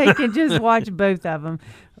 Maybe they can just watch both of them.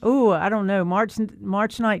 Ooh, I don't know. March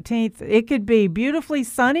 19th. It could be beautifully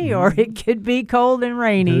sunny or it could be cold and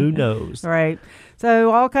rainy. Who knows? Right.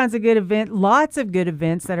 So all kinds of good events, lots of good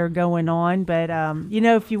events that are going on. But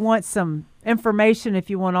if you want some information, if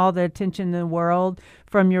you want all the attention in the world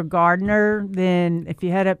from your gardener, then if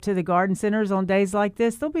you head up to the garden centers on days like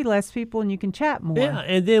this, there'll be less people and you can chat more. Yeah,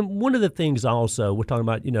 and then one of the things also, we're talking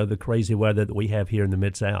about, the crazy weather that we have here in the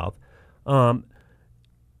Mid-South.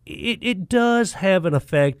 It does have an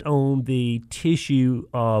effect on the tissue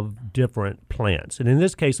of different plants. And in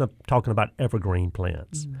this case, I'm talking about evergreen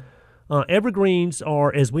plants. Evergreens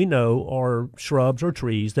are, as we know, are shrubs or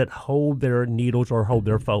trees that hold their needles or hold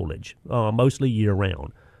their foliage, mostly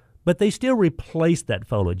year-round. But they still replace that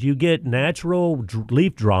foliage. You get natural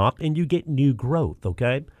leaf drop and you get new growth,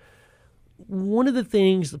 okay? One of the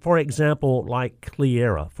things, for example, like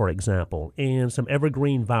Cleara, for example, and some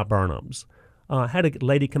evergreen viburnums, had a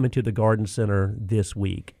lady come into the garden center this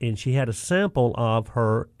week, and she had a sample of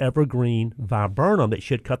her evergreen viburnum that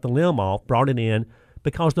she had cut the limb off, brought it in,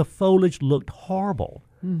 because the foliage looked horrible.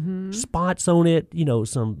 Spots on it,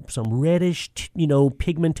 some reddish,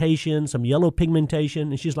 pigmentation, some yellow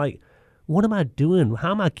pigmentation. And she's like, what am I doing?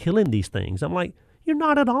 How am I killing these things? I'm like, you're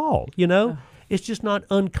not at all, It's just not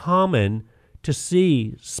uncommon to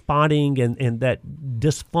see spotting and that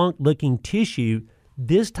defunct-looking tissue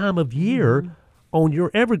this time of year on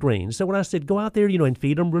your evergreens. So when I said, go out there, and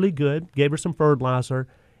feed them really good, gave her some fertilizer,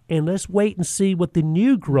 and let's wait and see what the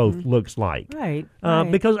new growth looks like. Right.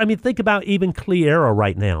 Because, think about even Cleara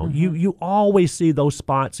right now. You always see those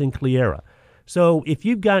spots in Cleara. So if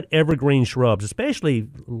you've got evergreen shrubs, especially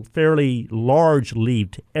fairly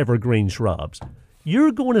large-leaved evergreen shrubs,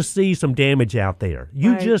 you're going to see some damage out there.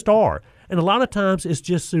 You just are. And a lot of times it's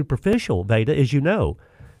just superficial, Veda, as you know.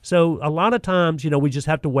 So a lot of times, we just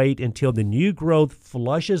have to wait until the new growth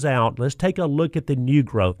flushes out. Let's take a look at the new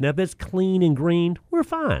growth. Now, if it's clean and green, we're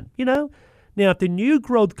fine, Now, if the new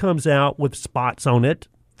growth comes out with spots on it,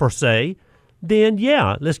 per se, then,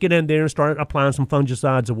 let's get in there and start applying some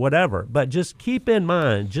fungicides or whatever. But just keep in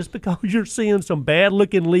mind, just because you're seeing some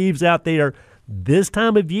bad-looking leaves out there this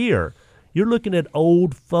time of year, you're looking at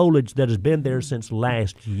old foliage that has been there since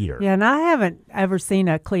last year. Yeah, and I haven't ever seen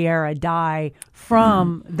a Cleara die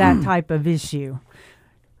from that type of issue.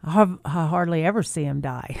 I hardly ever see them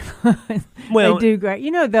die. Well, they do great.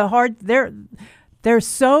 They're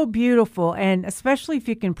so beautiful, and especially if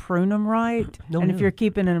you can prune them right, if you're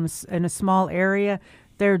keeping them in a small area,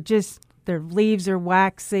 their leaves are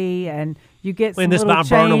waxy, and You get some and this little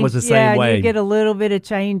viburnum change. was the same way. You get a little bit of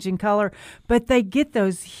change in color, but they get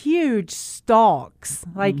those huge stalks,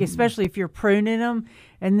 like especially if you're pruning them.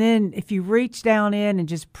 And then if you reach down in and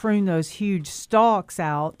just prune those huge stalks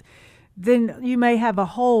out, then you may have a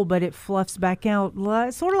hole, but it fluffs back out,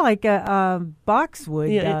 sort of like a boxwood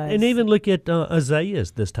does. And even look at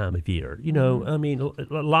azaleas this time of year. You know, I mean,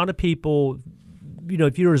 a lot of people, you know,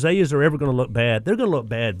 if your azaleas are ever going to look bad, they're going to look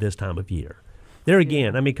bad this time of year. There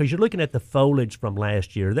again, I mean, because you're looking at the foliage from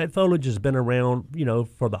last year. That foliage has been around, you know,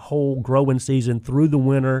 for the whole growing season through the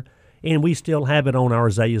winter, and we still have it on our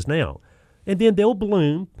azaleas now. And then they'll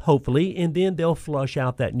bloom, hopefully, and then they'll flush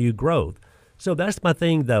out that new growth. So that's my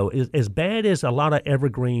thing, though, is as bad as a lot of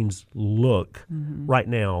evergreens look right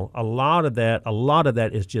now, a lot of that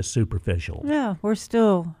is just superficial. Yeah, we're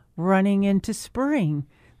still running into spring.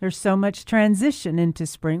 There's so much transition into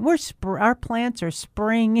spring. Our plants are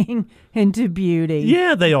springing into beauty.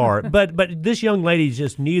 Yeah, they are. but this young lady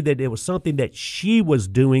just knew that it was something that she was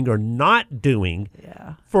doing or not doing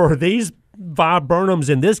for these viburnums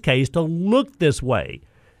in this case to look this way.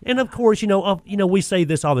 And of course, you know, we say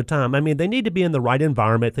this all the time. I mean, they need to be in the right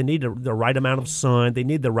environment. They need the right amount of sun. They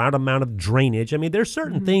need the right amount of drainage. I mean, there's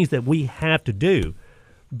certain things that we have to do,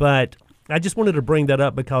 but I just wanted to bring that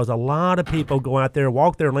up because a lot of people go out there,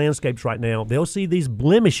 walk their landscapes right now. They'll see these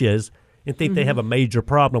blemishes and think they have a major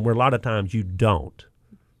problem where a lot of times you don't.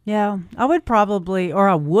 Yeah, I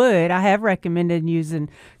have recommended using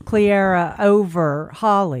Cleara over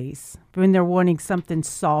hollies when they're wanting something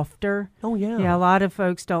softer. Oh, yeah. Yeah, a lot of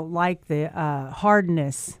folks don't like the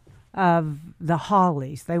hardness of the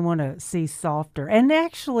hollies. They want to see softer. And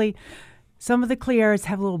actually, some of the Clearas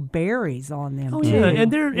have little berries on them, too. Yeah,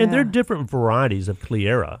 and there are different varieties of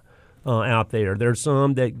Cleara out there. There's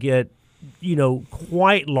some that get, you know,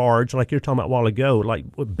 quite large, like you're talking about a while ago,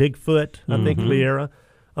 like Bigfoot, I think, Cleara.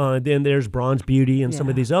 Then there's Bronze Beauty and some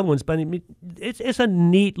of these other ones. But it's a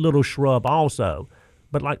neat little shrub also.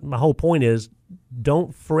 But like my whole point is,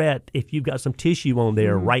 don't fret if you've got some tissue on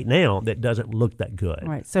there right now that doesn't look that good.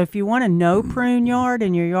 Right. So if you want a no-prune yard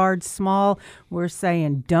and your yard's small, we're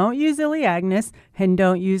saying don't use Elaeagnus and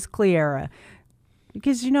don't use Cleara.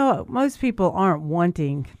 Because, you know, most people aren't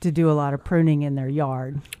wanting to do a lot of pruning in their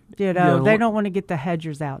yard. You know, they don't want to get the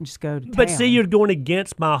hedgers out and just go to town. But see, you're going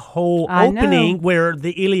against my whole opening where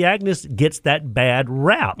the Elaeagnus gets that bad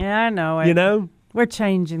rap. Yeah, I know it. You know? We're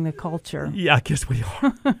changing the culture. Yeah, I guess we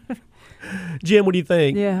are. Jim, what do you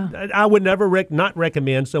think? Yeah. I would never not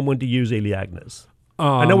recommend someone to use Elaeagnus.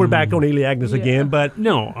 I know we're back on Elaeagnus again, but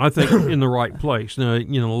no, I think in the right place. Now,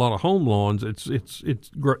 you know, a lot of home lawns, it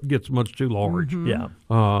gets much too large. Yeah.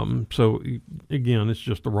 So again, it's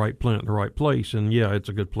just the right plant in the right place, and yeah, it's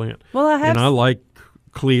a good plant. Well, I like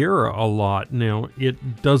Cleara a lot. Now,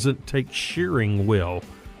 it doesn't take shearing well.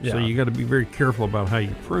 So you got to be very careful about how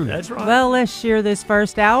you prune it. That's right. Well, let's shear this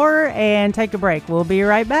first hour and take a break. We'll be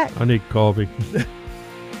right back. I need coffee.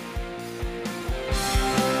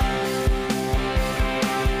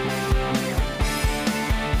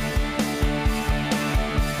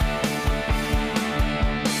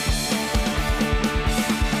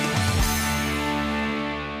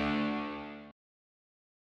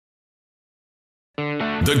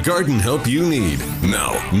 The garden help you need.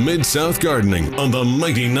 Now, Mid-South Gardening on the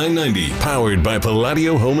Mighty 990, powered by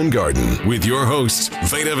Palladio Home and Garden, with your hosts,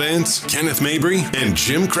 Veda Vance, Kenneth Mabry, and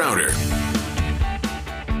Jim Crowder.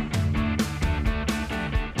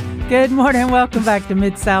 Good morning. Welcome back to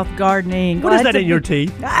Mid-South Gardening. What is that in your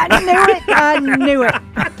teeth? I knew it.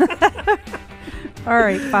 All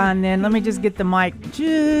right, fine then. Let me just get the mic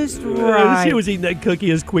just right. She was eating that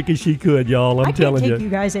cookie as quick as she could, y'all. I'm telling you. I can't take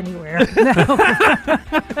you guys anywhere.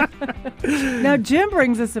 No, Jim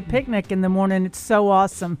brings us a picnic in the morning. It's so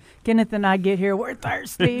awesome. Kenneth and I get here. We're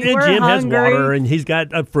thirsty. And we're Jim hungry. has water, and he's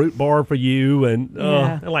got a fruit bar for you. And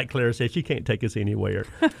like Clara said, she can't take us anywhere.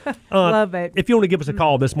 Love it. If you want to give us a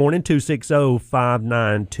call this morning,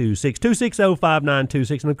 260-5926,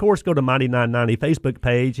 260-5926. And, of course, go to Mighty 990 Facebook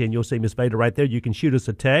page, and you'll see Miss Veda right there. You can shoot us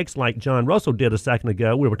a text like John Russell did a second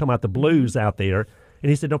ago. We were talking about the blues out there. And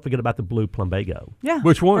he said, don't forget about the blue plumbago. Yeah.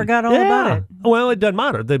 Which one? Forgot all about it. Well, it doesn't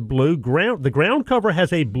matter. The ground cover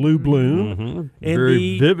has a blue bloom. Mm-hmm. And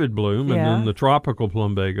Very vivid bloom. Yeah. And then the tropical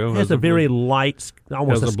plumbago has a very light,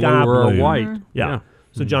 almost a sky blue or blue. a white. Mm-hmm. Yeah.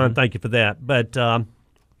 So, John, thank you for that. But,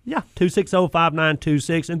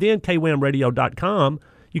 260-5926. And then kwamradio.com.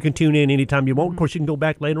 You can tune in anytime you want. Of course, you can go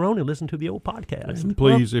back later on and listen to the old podcast. And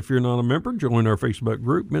please, if you're not a member, join our Facebook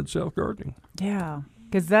group, Mid-South Gardening. Yeah,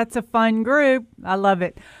 because that's a fun group. I love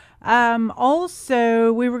it.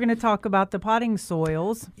 Also, we were going to talk about the potting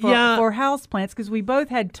soils for houseplants because we both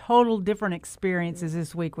had total different experiences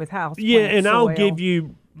this week with houseplants. Yeah, and soil. I'll give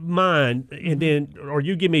you mine, and then, or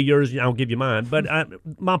you give me yours, and I'll give you mine. But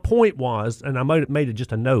my point was, and I made it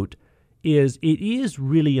just a note, is it is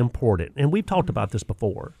really important, and we've talked about this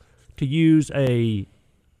before, to use a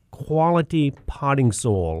quality potting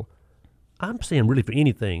soil. I'm saying really for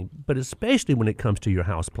anything, but especially when it comes to your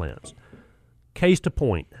houseplants. Case to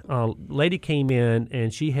point, a lady came in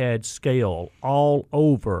and she had scale all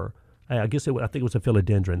over. I think it was a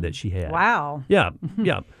philodendron that she had. Wow. Yeah,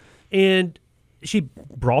 yeah. And she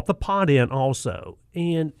brought the pot in also.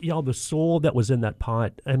 And, the soil that was in that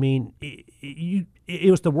pot, I mean, it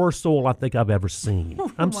was the worst soil I think I've ever seen.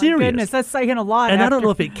 I'm serious. My goodness, that's saying a lot. And I don't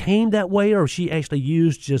know if it came that way or if she actually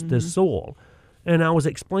used just this soil. And I was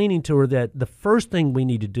explaining to her that the first thing we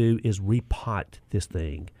need to do is repot this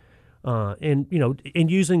thing. And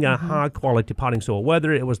using a high quality potting soil,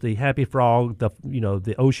 whether it was the Happy Frog,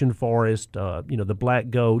 the Ocean Forest, the Black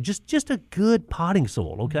Gold, just a good potting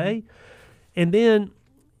soil, okay? And then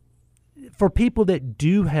for people that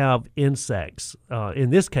do have insects, in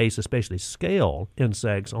this case especially scale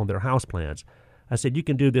insects on their houseplants, I said you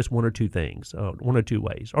can do this one or two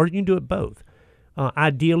ways, or you can do it both.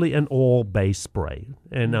 Ideally an oil-based spray.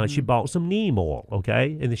 And she bought some neem oil,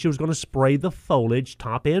 okay? And then she was going to spray the foliage,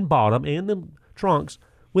 top and bottom, and the trunks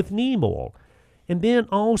with neem oil. And then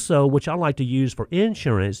also, which I like to use for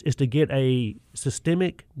insurance, is to get a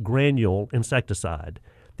systemic granule insecticide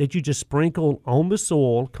that you just sprinkle on the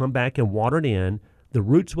soil, come back and water it in. The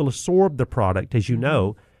roots will absorb the product, as you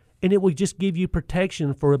know, and it will just give you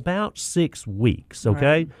protection for about 6 weeks, okay?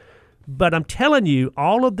 Right. But I'm telling you,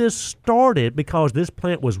 all of this started because this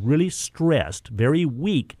plant was really stressed, very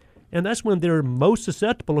weak, and that's when they're most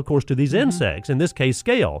susceptible, of course, to these insects, in this case,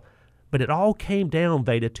 scale. But it all came down,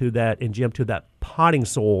 Veda, to that, and Jim, to that potting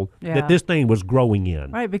soil that this thing was growing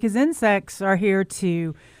in. Right, because insects are here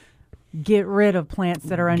to get rid of plants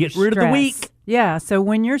that are under stress. Get rid of the weak. Yeah, so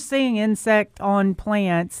when you're seeing insect on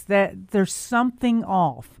plants, that there's something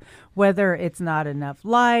off. Whether it's not enough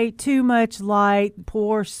light, too much light,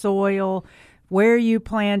 poor soil, where you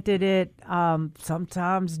planted it.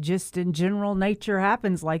 Sometimes just in general nature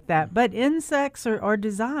happens like that. But insects are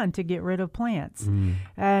designed to get rid of plants.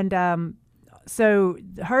 And so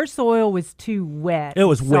her soil was too wet. It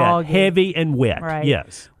was soggy. Wet, heavy and wet, right.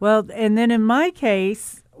 Yes. Well, and then in my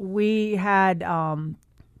case, we had,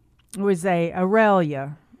 it was a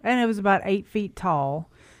Aurelia, and it was about 8 feet tall.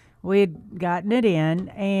 We had gotten it in,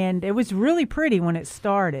 and it was really pretty when it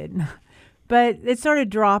started. But it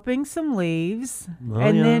started dropping some leaves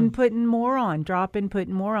then putting more on,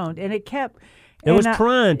 putting more on. And it kept... It was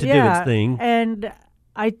trying to do its thing. And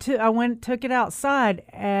I took it outside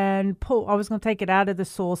and I was going to take it out of the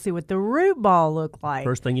soil, see what the root ball looked like.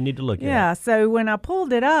 First thing you need to look at. Yeah, so when I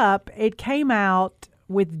pulled it up, it came out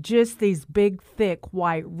with just these big, thick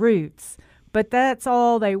white roots. But that's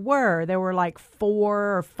all they were. There were like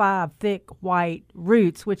 4 or 5 thick white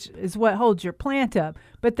roots, which is what holds your plant up.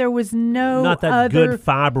 But there was not that good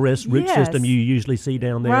fibrous root system you usually see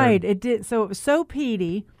down there. Right. It did. So it was so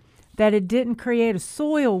peaty that it didn't create a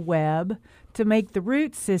soil web to make the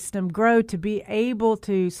root system grow to be able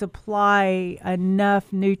to supply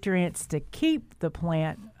enough nutrients to keep the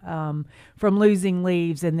plant from losing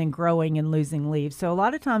leaves and then growing and losing leaves. So a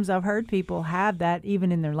lot of times I've heard people have that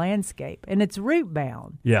even in their landscape, and it's root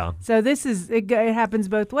bound. Yeah. So it happens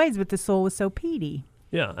both ways, but the soil was so peaty.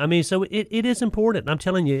 Yeah, I mean, so it is important. I'm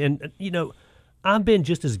telling you, and I've been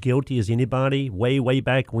just as guilty as anybody way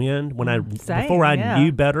back when before I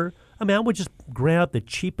knew better. I mean, I would just grab the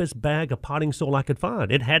cheapest bag of potting soil I could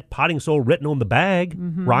find. It had potting soil written on the bag,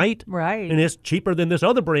 right? Right. And it's cheaper than this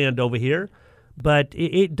other brand over here. But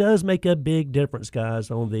it does make a big difference, guys,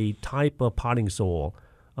 on the type of potting soil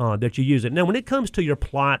that you use. Now, when it comes to your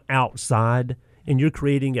plot outside and you're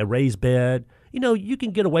creating a raised bed, you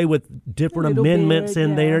can get away with different amendments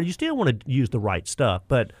in there. You still want to use the right stuff.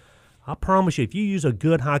 But I promise you, if you use a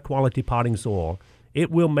good, high-quality potting soil, it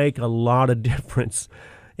will make a lot of difference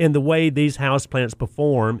in the way these houseplants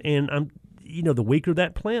perform. And the weaker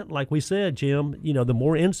that plant, like we said, Jim, the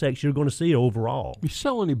more insects you're going to see overall. You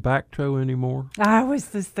sell any Bacto anymore? I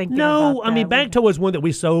was just thinking No, about that. I mean, Bacto was one that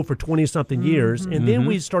we sold for 20-something years, and then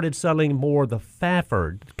we started selling more the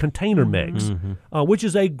Fafford container mix, which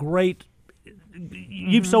is a great...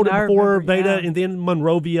 You've sold it before, Veda, and then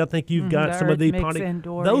Monrovia. I think you've got some of the potting.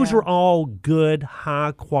 Those are all good,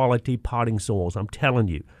 high-quality potting soils, I'm telling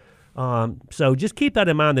you. So just keep that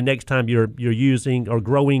in mind the next time you're using or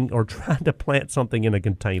growing or trying to plant something in a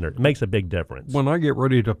container. It makes a big difference. When I get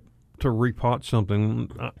ready to repot something,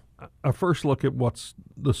 I first look at what's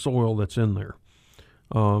the soil that's in there.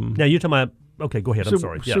 Now you're talking about. Okay, go ahead. I'm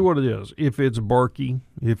sorry. See what it is. If it's barky,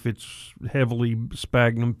 if it's heavily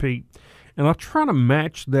sphagnum peat, and I try to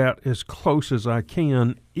match that as close as I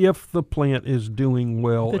can if the plant is doing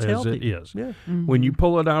well as healthy. it is. Yeah. Mm-hmm. When you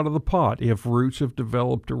pull it out of the pot, if roots have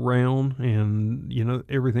developed around and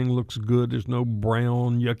everything looks good, there's no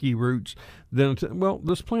brown yucky roots, then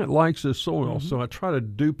this plant likes this soil, so I try to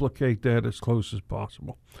duplicate that as close as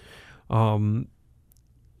possible.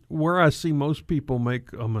 Where I see most people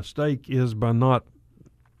make a mistake is by not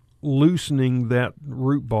loosening that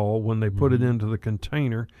root ball when they put it into the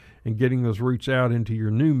container and getting those roots out into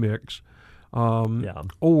your new mix,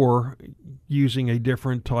 or using a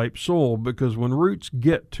different type soil, because when roots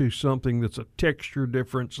get to something that's a texture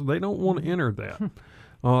difference, they don't want to enter that.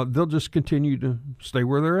 They'll just continue to stay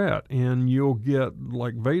where they're at, and you'll get,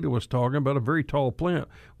 like Veda was talking about, a very tall plant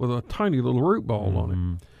with a tiny little root ball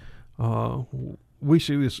on it. We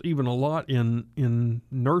see this even a lot in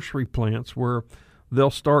nursery plants where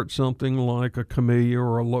they'll start something like a camellia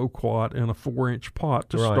or a loquat in a 4-inch pot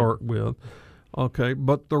to start with. Okay,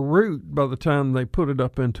 but the root, by the time they put it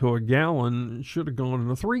up into a gallon, should have gone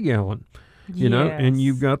in a 3-gallon. And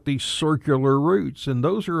you've got these circular roots, and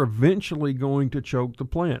those are eventually going to choke the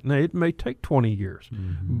plant. Now, it may take 20 years,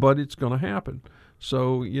 but it's going to happen.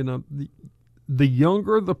 So, the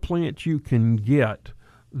younger the plant you can get,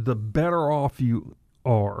 the better off you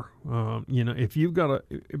are. If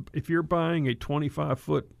you're buying a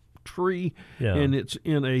 25-foot tree and it's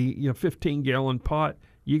in a 15-gallon pot,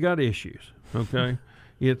 you got issues. Okay.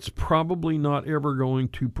 It's probably not ever going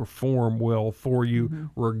to perform well for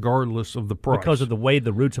you, regardless of the price. Because of the way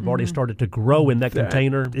the roots have already started to grow in that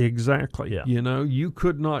container. Exactly. Yeah. You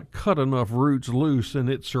could not cut enough roots loose and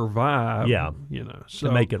it survived. Yeah. So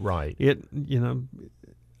to make it right.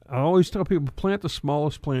 I always tell people, plant the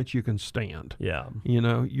smallest plants you can stand. Yeah.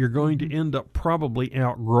 You're going to end up probably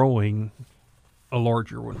outgrowing a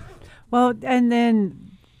larger one. Well, and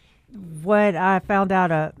then what I found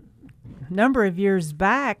out a number of years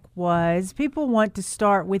back was people want to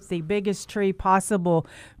start with the biggest tree possible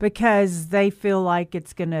because they feel like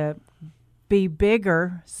it's going to be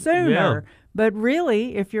bigger sooner. Yeah. But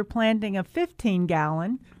really, if you're planting a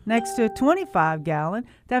 15-gallon next to a 25-gallon,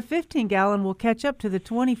 that 15-gallon will catch up to the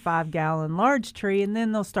 25-gallon large tree, and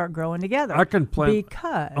then they'll start growing together. I can plant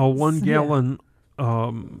because, a 1-gallon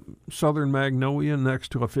southern magnolia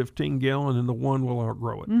next to a 15-gallon, and the one will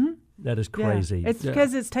outgrow it. Mm-hmm. That is crazy. Yeah. It's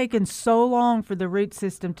because it's taken so long for the root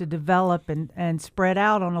system to develop and spread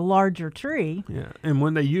out on a larger tree. Yeah, and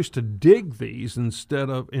when they used to dig these instead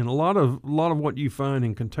of, and a lot of what you find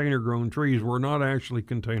in container grown trees were not actually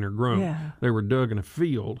container grown. Yeah. They were dug in a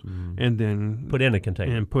field and then put in a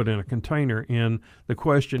container. And the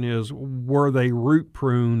question is, were they root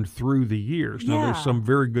pruned through the years? Now, there's some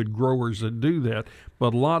very good growers that do that,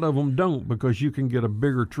 but a lot of them don't, because you can get a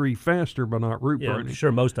bigger tree faster by not root pruning. Yeah,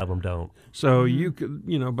 sure, most of them don't. So you could,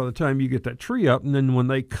 by the time you get that tree up, and then when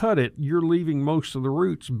they cut it, you're leaving most of the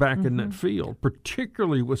roots back in that field,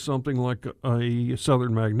 particularly with something like a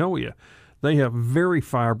southern magnolia. They have very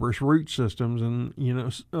fibrous root systems, and,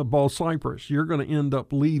 a ball cypress, you're going to end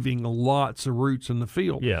up leaving lots of roots in the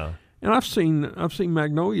field. Yeah. And I've seen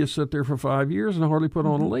magnolias sit there for 5 years and hardly put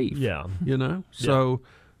on a leaf. Yeah. So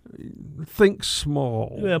think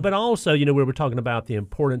small. Yeah, but also, we were talking about the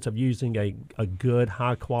importance of using a good,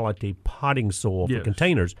 high-quality potting soil for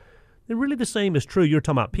containers. And really the same is true. You were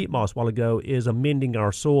talking about peat moss a while ago, is amending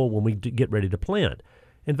our soil when we get ready to plant.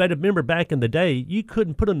 In fact, remember back in the day, you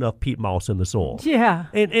couldn't put enough peat moss in the soil. Yeah.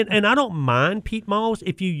 And I don't mind peat moss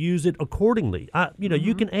if you use it accordingly.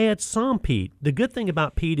 You can add some peat. The good thing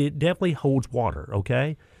about peat, it definitely holds water,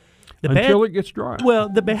 okay? Until it gets dry. Well,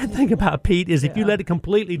 the bad thing about peat is if you let it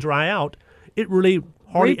completely dry out, it really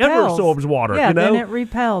hardly ever absorbs water. Yeah, then it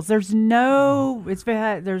repels. There's no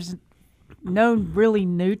really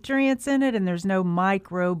nutrients in it, and there's no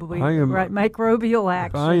microbial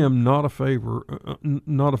action. I am not a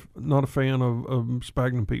fan of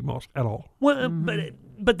sphagnum peat moss at all. Well,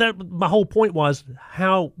 but my whole point was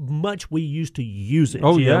how much we used to use it.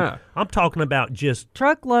 Oh, Jim. yeah. I'm talking about just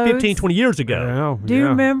truckloads. 15, 20 years ago. Yeah, Do you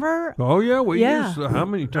remember? Oh, yeah. We used how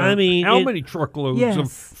many times? How many truckloads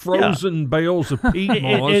of frozen bales of peat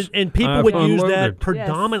moss? And people would use that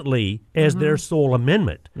predominantly as their soil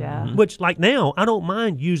amendment. Yeah. Which, like now, I don't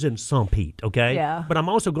mind using some peat, okay? Yeah. But I'm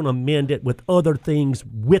also going to amend it with other things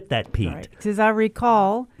with that peat. Right. As I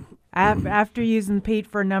recall, after using peat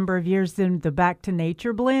for a number of years, then the Back to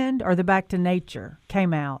Nature blend or the Back to Nature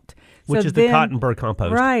came out. which is the Cottonburg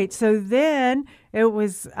compost. Right. So then it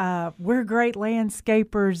was, we're great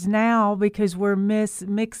landscapers now because we're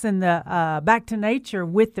mixing the back to nature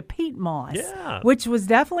with the peat moss, which was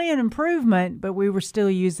definitely an improvement, but we were still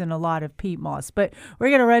using a lot of peat moss. But we're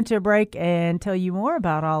going to run to a break and tell you more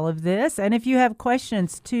about all of this. And if you have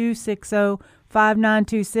questions,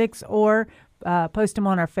 260-5926 or post them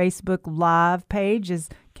on our Facebook Live page. As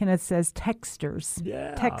Kenneth says, texters.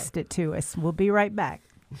 Yeah. Text it to us. We'll be right back.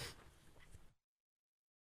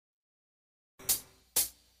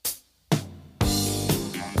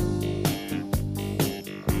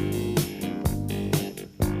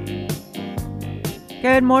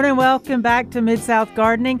 Good morning. Welcome back to Mid-South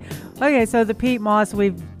Gardening. Okay, so the peat moss,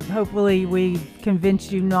 hopefully we've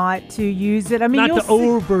convinced you not to use it. I mean, not to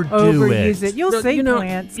overuse it. You'll see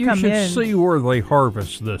plants come in. You should see where they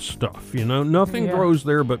harvest this stuff. Nothing grows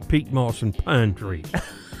there but peat moss and pine trees.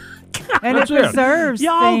 And it preserves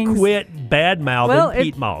Y'all things. quit bad-mouthing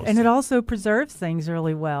peat moss. And it also preserves things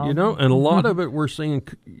really well. And a lot of it we're seeing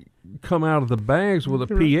come out of the bags with a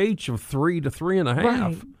pH of 3 to 3.5.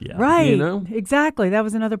 Right. Yeah. Right. Exactly. That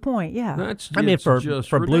was another point. Yeah.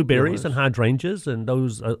 For blueberries and hydrangeas and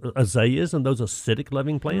those azaleas and those acidic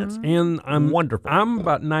loving plants. And I'm wonderful. I'm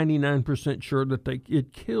about 99% sure that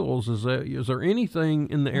it kills azaleas or anything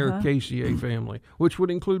in the Ericaceae family, which would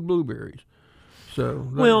include blueberries. So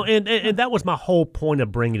and that was my whole point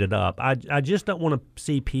of bringing it up. I just don't want to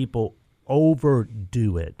see people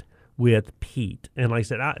overdo it with peat. And like I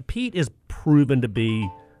said, peat is proven to be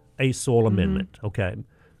a soil amendment, okay?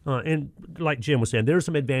 And like Jim was saying, there are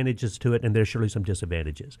some advantages to it, and there's surely some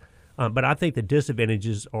disadvantages. But I think the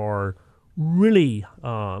disadvantages are really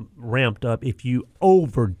ramped up if you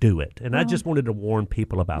overdo it. And I just wanted to warn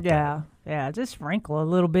people about that. Yeah, just sprinkle a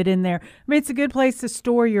little bit in there. I mean, it's a good place to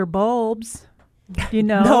store your bulbs.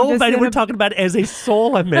 No, but we're talking about it as a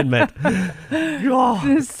soil amendment.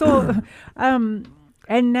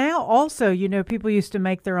 And now also, people used to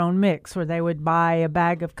make their own mix where they would buy a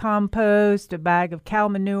bag of compost, a bag of cow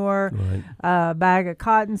manure, a bag of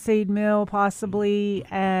cottonseed meal possibly,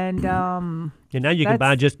 and now you can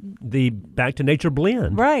buy just the Back to Nature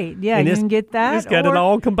blend. Right, yeah, and you can get that. It's got it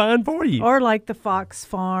all combined for you. Or like the Fox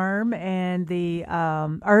Farm and the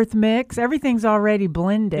Earth Mix. Everything's already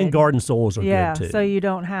blended. And garden soils are good too. So you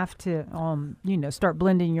don't have to, start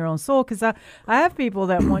blending your own soil. Because I have people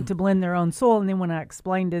that want to blend their own soil, and then when I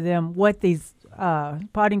explain to them what these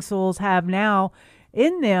potting soils have now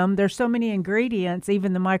in them, there's so many ingredients,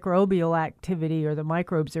 even the microbial activity or the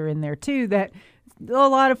microbes are in there too, that a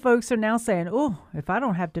lot of folks are now saying, oh, if I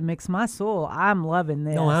don't have to mix my soil, I'm loving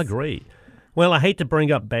this. No, I agree. Well, I hate to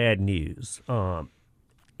bring up bad news. Well,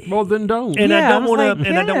 then don't. And I don't want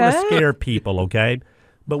to scare people, okay?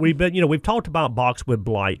 But we've talked about boxwood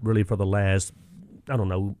blight really for the last,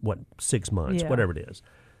 6 months, whatever it is.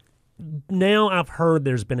 Now I've heard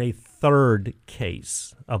there's been a third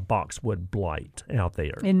case of boxwood blight out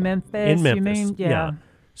there. In Memphis, you mean? Yeah.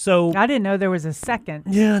 So I didn't know there was a second.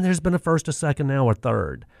 Yeah, there's been a first, a second, now a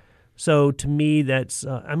third. So to me, that's,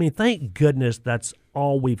 thank goodness that's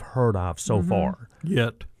all we've heard of so far.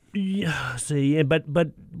 Yet. Yeah, see, but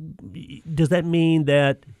does that mean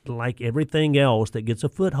that, like everything else that gets a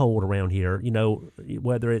foothold around here,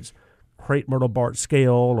 whether it's crepe myrtle bark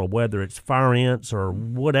scale or whether it's fire ants or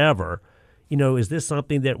whatever, is this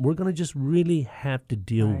something that we're going to just really have to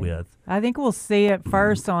deal with? I think we'll see it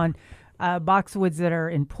first on boxwoods that are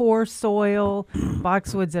in poor soil,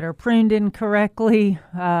 boxwoods that are pruned incorrectly,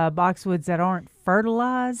 boxwoods that aren't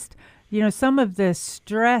fertilized. Some of the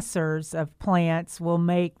stressors of plants will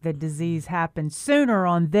make the disease happen sooner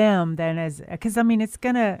on them than because it's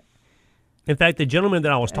going to. In fact, the gentleman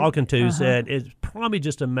that I was talking to said it's probably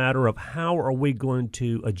just a matter of how are we going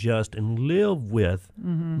to adjust and live with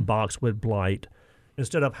boxwood blight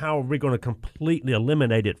instead of how are we going to completely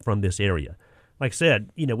eliminate it from this area. Like I said,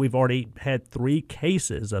 we've already had 3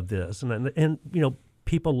 cases of this, and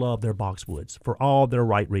people love their boxwoods for all their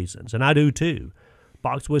right reasons, and I do too.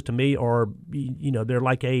 Boxwoods to me are, they're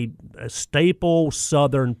like a staple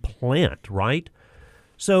southern plant, right?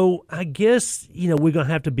 So I guess, we're going to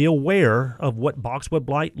have to be aware of what boxwood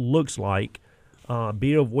blight looks like,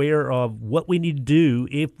 be aware of what we need to do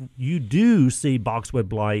if you do see boxwood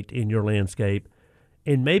blight in your landscape,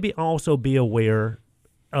 and maybe also be aware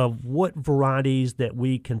of what varieties that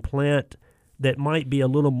we can plant that might be a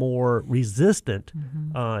little more resistant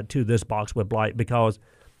to this boxwood blight, because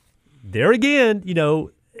there again,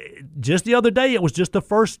 just the other day it was just the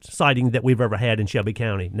first sighting that we've ever had in Shelby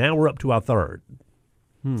County. Now we're up to our third.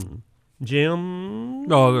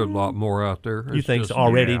 Jim? Oh, there's a lot more out there. You think so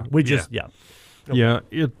already? Yeah,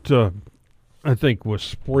 it I think was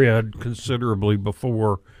spread considerably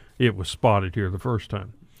before it was spotted here the first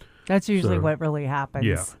time. That's usually what really happens.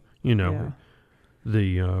 Yeah,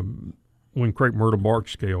 the when crepe myrtle bark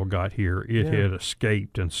scale got here, it had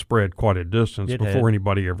escaped and spread quite a distance before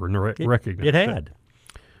anybody ever recognized it. It had.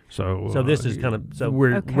 So this is kind of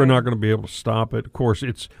we're not going to be able to stop it. Of course,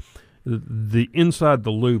 it's the inside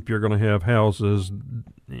the loop. You're going to have houses,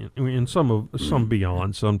 and some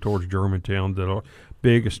beyond, some towards Germantown that are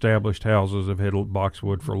big established houses have had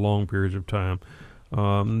boxwood for long periods of time.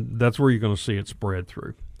 That's where you're going to see it spread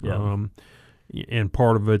through. Yeah. And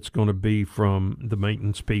part of it's going to be from the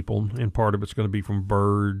maintenance people, and part of it's going to be from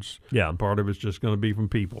birds. Yeah. And part of it's just going to be from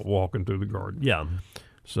people walking through the garden. Yeah.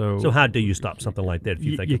 So how do you stop something like that if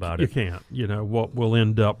you think about it? You can't. What we'll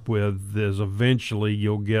end up with is eventually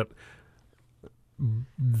you'll get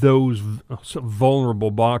those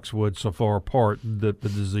vulnerable boxwoods so far apart that the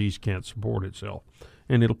disease can't support itself.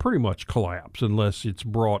 And it'll pretty much collapse unless it's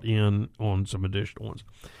brought in on some additional ones.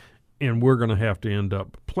 And we're going to have to end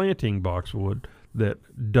up planting boxwood that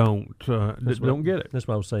don't get it. That's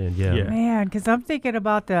what I was saying, yeah. Man, because I'm thinking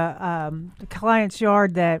about the client's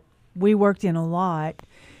yard that we worked in a lot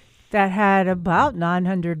that had about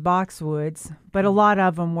 900 boxwoods, but a lot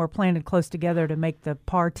of them were planted close together to make the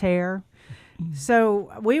parterre.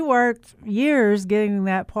 So we worked years getting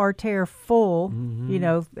that parterre full,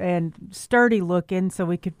 and sturdy looking so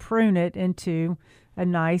we could prune it into a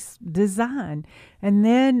nice design. And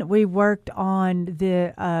then we worked on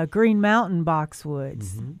the Green Mountain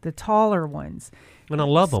boxwoods, the taller ones. And I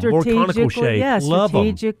love them, more conical shape. Yeah, love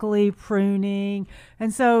strategically pruning.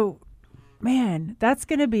 And so, man, that's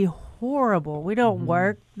going to be horrible. We don't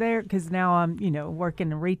work there because now I'm,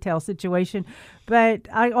 working a retail situation. But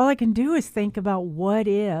all I can do is think about what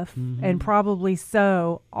if, and probably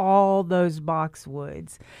sow all those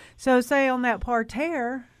boxwoods. So say on that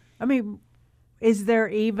parterre, is there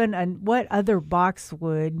even what other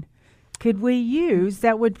boxwood could we use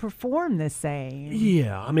that would perform the same?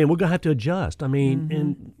 Yeah, we're going to have to adjust.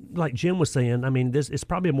 And like Jim was saying, this is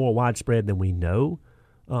probably more widespread than we know.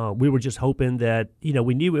 We were just hoping that,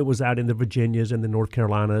 we knew it was out in the Virginias and the North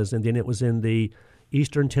Carolinas, and then it was in the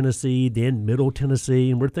eastern Tennessee, then middle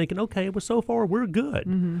Tennessee, and we're thinking, okay, well, so far we're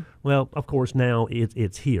good. Well, of course, now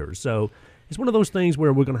it's here. So it's one of those things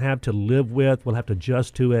where we're going to have to live with, we'll have to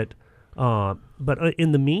adjust to it. But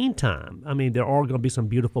in the meantime, there are going to be some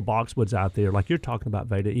beautiful boxwoods out there, like you're talking about,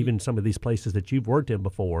 Veda, even some of these places that you've worked in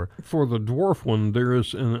before. For the dwarf one, there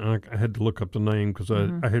is, and I had to look up the name because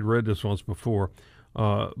I had read this once before,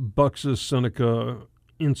 Buxus Seneca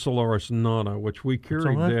Insularis Nana, which we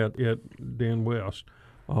carried that at Dan West.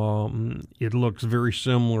 It looks very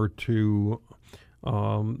similar to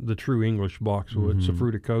the true English boxwood,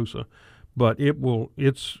 Safruticosa. But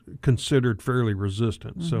it's considered fairly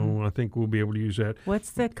resistant, so I think we'll be able to use that.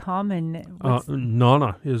 What's the common?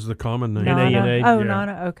 Nana is the common name. Nana? Oh, yeah.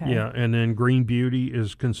 Nana, okay. Yeah, and then Green Beauty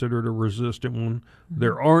is considered a resistant one.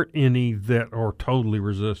 There aren't any that are totally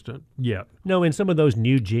resistant yet. No, and some of those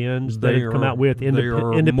new gens they've come out with, they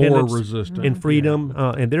are Independence more resistant. and Freedom,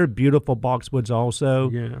 and they're beautiful boxwoods also.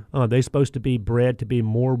 Yeah. They're supposed to be bred to be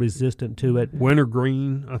more resistant to it.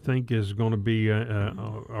 Wintergreen, I think, is going to be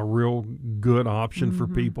a real good option for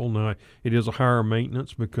people. Now, it is a higher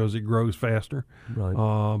maintenance because it grows faster,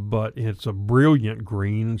 right? But it's a brilliant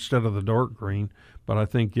green instead of the dark green. But I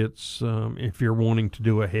think it's if you're wanting to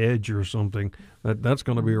do a hedge or something, that's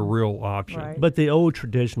going to be a real option. Right. But the old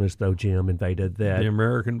traditionalists, though, Jim and Veda, that the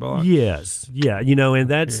American box. Yes, yeah, and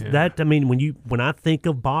that's that. When I think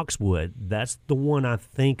of boxwood, that's the one I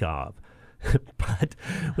think of. But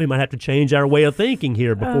we might have to change our way of thinking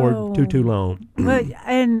here before too long. But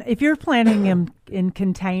and if you're planting them in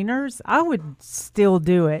containers, I would still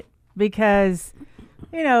do it because,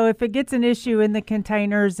 if it gets an issue in the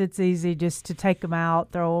containers, it's easy just to take them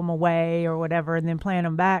out, throw them away or whatever, and then plant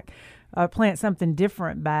them back, or plant something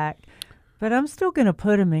different back. But I'm still going to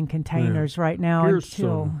put them in containers right now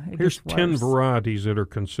until it Here's gets 10 worse. varieties that are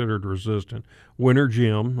considered resistant. Winter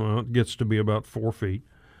Jim, it gets to be about 4 feet.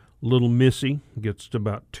 Little Missy gets to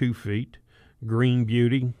about 2 feet. Green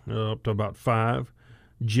Beauty up to about 5.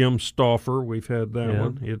 Jim Stauffer, we've had that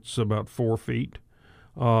one. It's about 4 feet.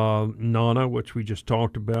 Nana, which we just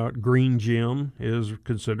talked about. Green Jim is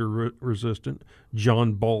considered resistant.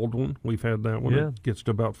 John Baldwin, we've had that one. It gets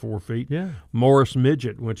to about 4 feet. Yeah. Morris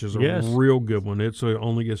Midget, which is a real good one. It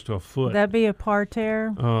only gets to a foot. Would that be a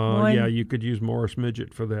parterre? Yeah, you could use Morris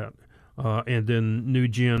Midget for that. And then New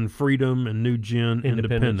Gen Freedom and New Gen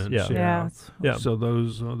Independence. Yeah. So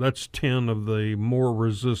those that's 10 of the more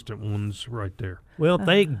resistant ones right there. Well,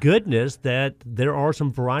 thank goodness that there are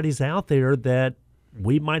some varieties out there that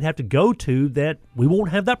we might have to go to that we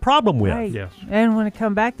won't have that problem with. Right. Yes. And when I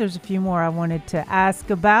come back, there's a few more I wanted to ask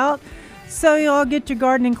about. So y'all get your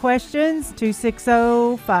gardening questions,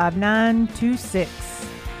 260-5926.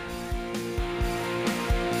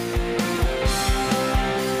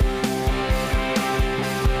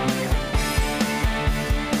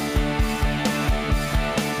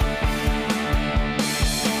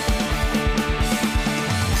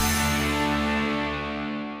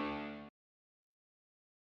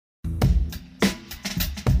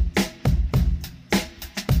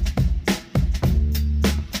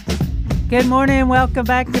 Good morning. Welcome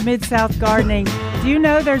back to Mid-South Gardening. Do you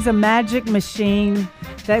know there's a magic machine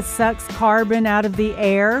that sucks carbon out of the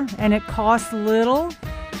air, and it costs little,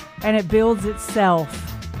 and it builds itself?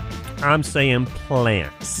 I'm saying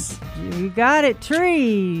plants. You got it.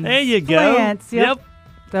 Trees. There you go. Plants. Yep.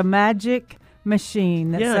 The magic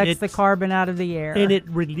machine that sucks the carbon out of the air. And it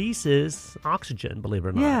releases oxygen, believe it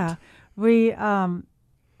or not. Yeah. We,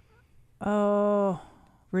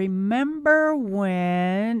 remember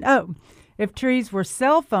when, if trees were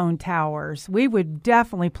cell phone towers, we would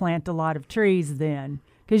definitely plant a lot of trees then.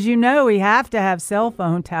 Because we have to have cell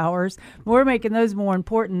phone towers. We're making those more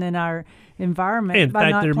important than our environment. In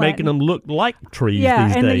fact, they're making them look like trees these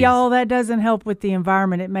days. Yeah, and y'all, that doesn't help with the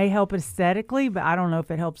environment. It may help aesthetically, but I don't know if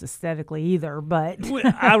it helps aesthetically either. But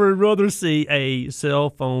I would rather see a cell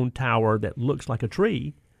phone tower that looks like a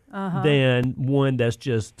tree than one that's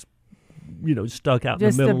just stuck out in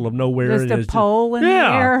the middle of nowhere. Just a pole in the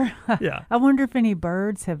air. Yeah. I wonder if any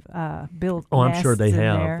birds have built Oh, I'm sure they nests in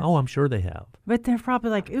have. there. Oh, I'm sure they have. But they're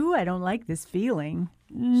probably like, ooh, I don't like this feeling.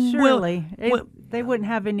 Surely. They wouldn't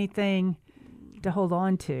have anything to hold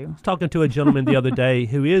on to. I was talking to a gentleman the other day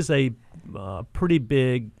who is a pretty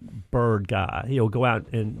big bird guy. He'll go out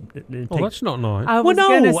and take... that's not nice. I was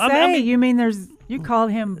going to say, you mean you call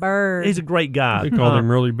him Bird. He's a great guy. They called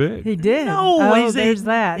him really big. He did. No, there's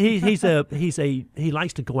that. He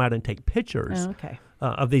likes to go out and take pictures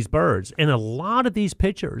of these birds. And a lot of these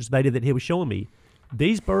pictures, Veda, that he was showing me,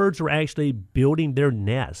 these birds are actually building their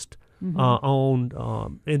nest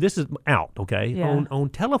on, and this is out, okay, on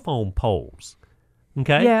telephone poles.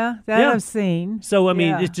 Okay. Yeah, I've seen. So I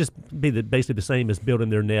mean, it's just basically the same as building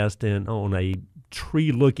their nest on a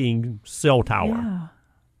tree-looking cell tower. Yeah,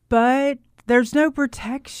 but there's no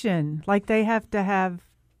protection. Like they have to have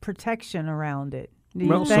protection around it.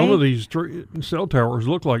 Well, some of these cell towers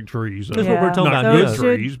look like trees. That's what we're talking about. Not good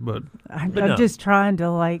trees, but I'm just trying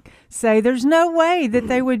to say there's no way that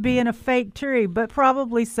they would be in a fake tree, but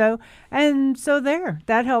probably so. And so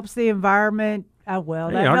that helps the environment. That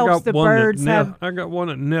helps the birds have. I got one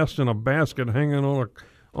that nests in a basket hanging on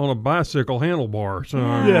a bicycle handlebar. So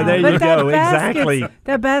there you go. Exactly.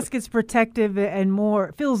 That basket's protective and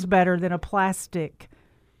feels better than a plastic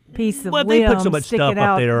piece of they put so much stuff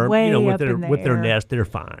up there, with their nest, they're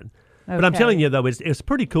fine. Okay. But I'm telling you though, it's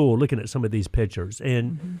pretty cool looking at some of these pictures,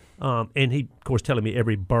 and he of course telling me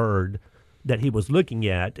every bird that he was looking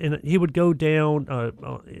at, and he would go down.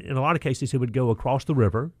 In a lot of cases, he would go across the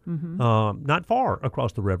river, not far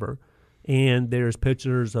across the river, and there's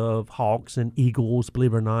pictures of hawks and eagles,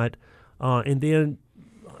 believe it or not, and then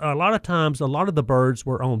a lot of times, a lot of the birds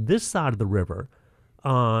were on this side of the river.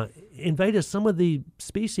 Invaded some of the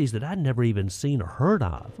species that I'd never even seen or heard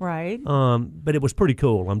of. Right. But it was pretty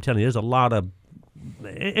cool. I'm telling you, there's a lot of,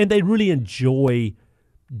 and they really enjoy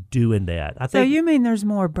doing that. I think. So you mean there's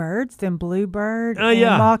more birds than bluebird, and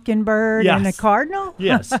mockingbird, and a cardinal?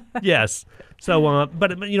 Yes. So,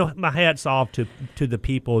 but my hat's off to the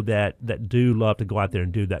people that do love to go out there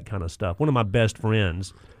and do that kind of stuff. One of my best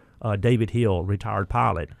friends, David Hill, retired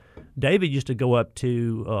pilot. David used to go up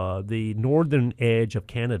to the northern edge of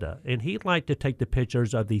Canada, and he'd like to take the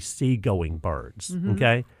pictures of these seagoing birds,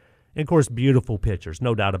 okay? And, of course, beautiful pictures,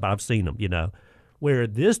 no doubt about it. I've seen them, where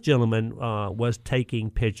this gentleman was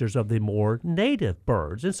taking pictures of the more native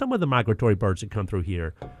birds and some of the migratory birds that come through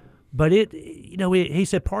here. But he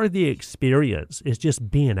said part of the experience is just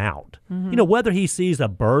being out. Whether he sees a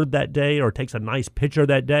bird that day or takes a nice picture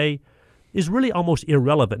that day is really almost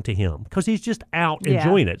irrelevant to him because he's just out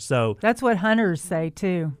enjoying it. So that's what hunters say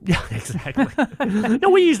too. Yeah, exactly.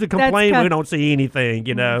 We usually complain when we don't see anything,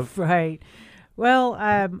 Right. Well,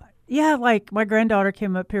 like my granddaughter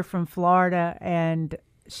came up here from Florida, and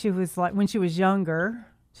she was like, when she was younger,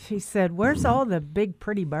 she said, "Where's all the big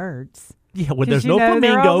pretty birds?" Yeah, well, there's no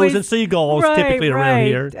flamingos and seagulls typically around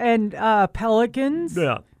here, and pelicans.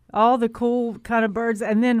 Yeah. All the cool kind of birds.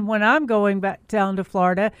 And then when I'm going back down to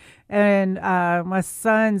Florida, and my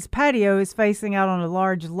son's patio is facing out on a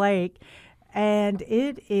large lake, and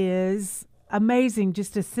it is amazing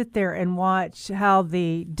just to sit there and watch how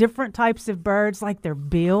the different types of birds, like their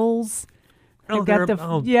bills, they're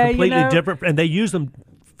completely different, and they use them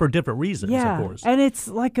for different reasons, of course. And it's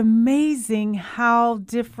like amazing how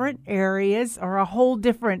different areas are a whole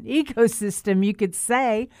different ecosystem, you could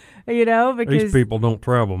say, because these people don't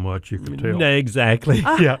travel much, you can tell. No, exactly.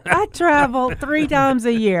 I travel 3 times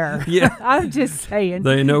a year. Yeah. I'm just saying.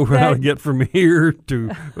 They know how to get from here to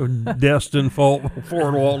Destin, Fort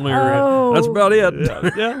Walton area. That's about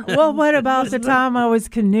it. Yeah. Well, what about the time I was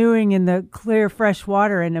canoeing in the clear fresh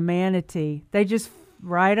water in a manatee? They just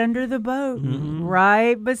right under the boat,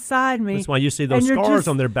 right beside me. That's why you see those scars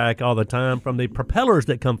on their back all the time from the propellers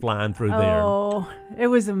that come flying through there. Oh, it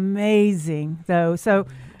was amazing, though. So,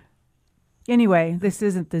 anyway, this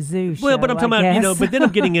isn't the zoo show. Well, but I'm talking about, but then I'm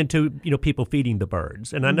getting into, people feeding the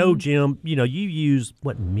birds. And I know, Jim, you use,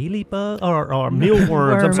 mealybug or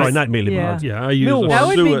mealworms. I'm sorry, not mealybugs. Yeah, I use mealworms. That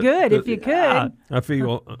would be good if you could. I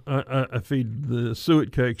feed the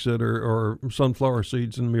suet cakes that are sunflower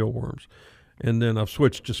seeds and mealworms. And then I've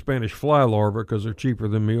switched to Spanish fly larvae because they're cheaper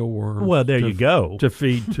than mealworms. Well, there you go. To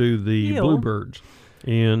feed to the bluebirds.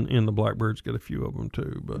 And the blackbirds get a few of them,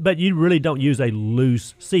 too. But you really don't use a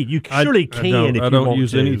loose seed. You surely can if you want to. I don't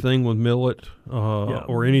use anything with millet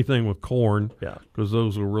or anything with corn because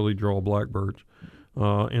those will really draw blackbirds.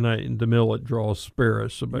 And the millet draws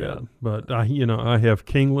sparrows so bad. Yeah. But, I have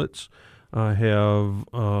kinglets. I have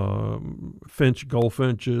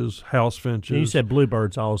goldfinches, house finches. And you said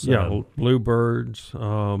bluebirds also. Yeah, bluebirds,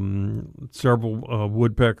 several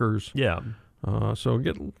woodpeckers. Yeah. So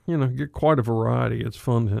get quite a variety. It's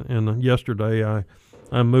fun. And yesterday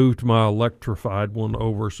I moved my electrified one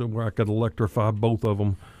over so I could electrify both of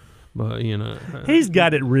them. But he's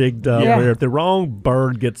got it rigged up where if the wrong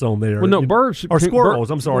bird gets on there. Well, no, birds or squirrels.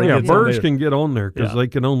 I'm sorry. Yeah, birds can get on there because they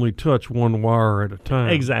can only touch one wire at a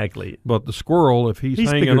time. Exactly. But the squirrel, if he's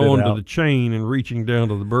hanging on to the chain and reaching down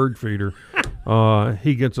to the bird feeder,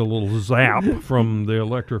 he gets a little zap from the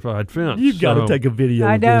electrified fence. You've got to take a video.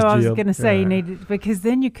 I know. Of this, I was Jim. going to say you need because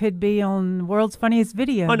then you could be on World's Funniest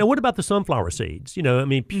Video. Oh no! What about the sunflower seeds?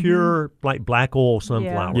 Pure like black oil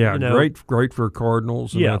sunflower. Yeah, great for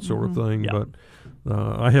cardinals and that sort of thing. Yeah. But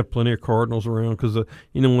I have plenty of cardinals around because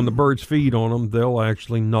when the birds feed on them, they'll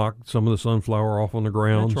actually knock some of the sunflower off on the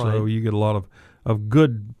ground. That's right. So you get a lot of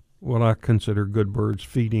good, what I consider good birds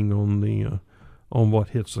feeding on the on what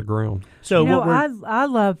hits the ground. So I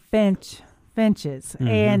love finches,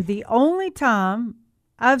 and the only time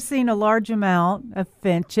I've seen a large amount of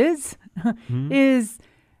finches is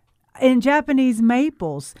in Japanese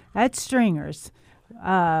maples at Stringers.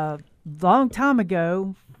 Long time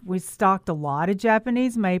ago, we stocked a lot of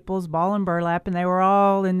Japanese maples, ball and burlap, and they were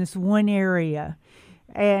all in this one area.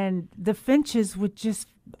 And the finches would just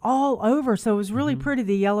all over, so it was really pretty,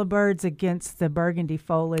 the yellow birds against the burgundy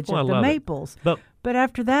foliage of the maples. But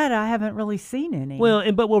after that, I haven't really seen any. Well,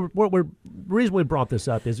 the reason we brought this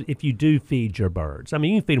up is if you do feed your birds, you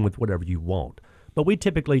can feed them with whatever you want, but we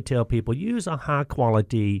typically tell people use a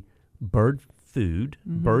high-quality bird food,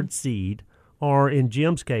 bird seed, or in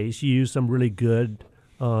Jim's case, use some really good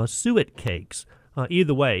suet cakes.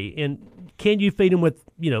 Either way, and can you feed them with,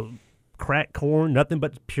 cracked corn, nothing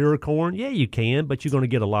but pure corn? Yeah, you can, but you're going to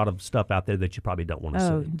get a lot of stuff out there that you probably don't want to see.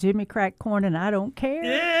 Oh, Jimmy cracked corn and I don't care.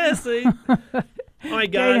 Yeah, see? All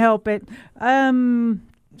right, guys. Can't help it.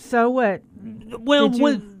 So what? Well,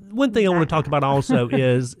 one thing I want to talk about also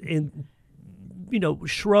is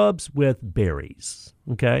shrubs with berries,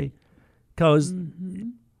 okay? Because,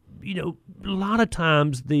 a lot of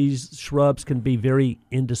times these shrubs can be very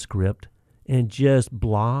indescript and just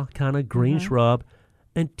blah, kind of green shrub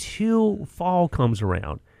until fall comes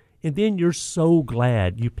around. And then you're so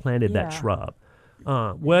glad you planted that shrub.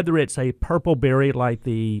 Whether it's a purple berry like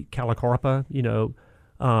the calocarpa,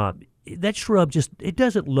 that shrub it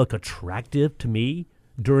doesn't look attractive to me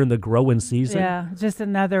during the growing season. Yeah, just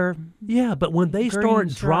another but when they start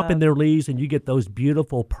dropping their leaves and you get those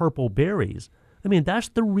beautiful purple berries, that's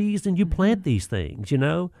the reason you plant these things,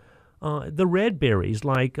 The red berries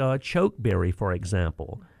like chokeberry, for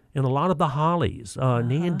example, and a lot of the hollies,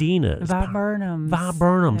 nandinas, viburnums,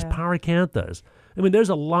 pyracanthus. There's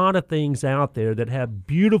a lot of things out there that have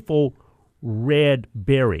beautiful red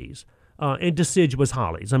berries and deciduous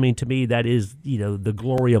hollies. To me, that is, the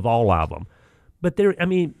glory of all of them. But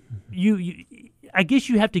I guess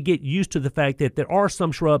you have to get used to the fact that there are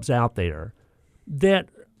some shrubs out there that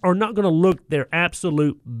are not going to look their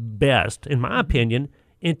absolute best, in my opinion,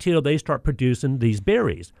 until they start producing these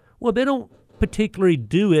berries. Well, they don't particularly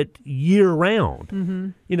do it year-round.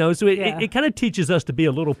 So it kind of teaches us to be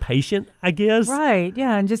a little patient, I guess. Right,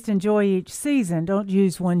 yeah, and just enjoy each season. Don't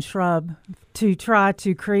use one shrub to try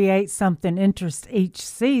to create something interesting each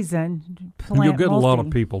season. You'll get a lot of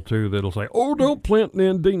people, too, that'll say, oh, don't plant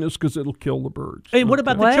Nandinas because it'll kill the birds. Hey, what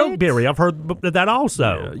about the chokeberry? I've heard that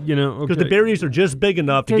also. Yeah, because the berries are just big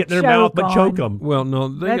enough to get in their mouth but choke them. Well, no,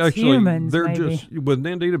 That's humans, they're maybe. just, with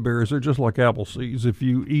Nandina berries, they're just like apple seeds. If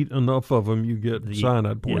you eat enough of them, you get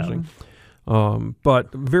cyanide poisoning. Yeah.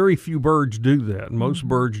 But very few birds do that. Most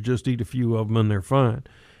birds just eat a few of them and they're fine.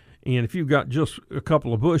 And if you've got just a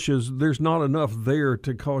couple of bushes, there's not enough there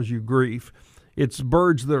to cause you grief. It's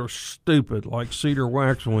birds that are stupid, like cedar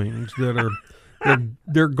waxwings, that are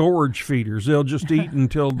they're gorge feeders. They'll just eat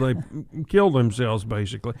until they kill themselves,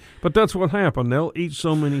 basically. But that's what happened. They'll eat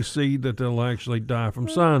so many seed that they'll actually die from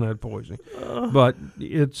cyanide poisoning. But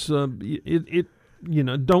it's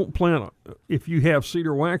don't plant. If you have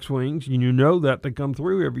cedar waxwings and you know that they come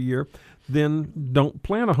through every year, then don't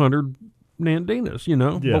plant 100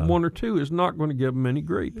 Nandinas, but one or two is not going to give them any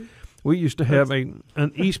grief. We used to have an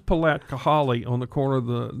East Palatka holly on the corner of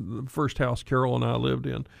the first house Carol and I lived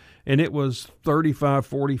in, and it was 35,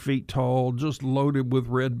 40 feet tall, just loaded with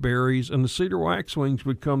red berries, and the cedar waxwings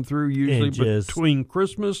would come through usually between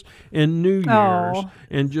Christmas and New Year's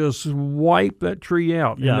and just wipe that tree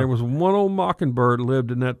out. Yeah. And there was one old mockingbird lived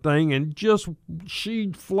in that thing, and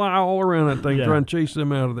she'd fly all around that thing trying to chase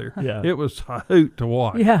them out of there. Yeah. It was a hoot to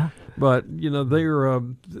watch. Yeah. But,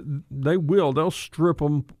 they'll strip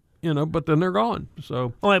them, but then they're gone.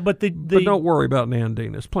 So, but don't worry about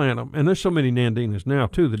Nandinas. Plant them. And there's so many Nandinas now,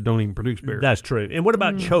 too, that don't even produce berries. That's true. And what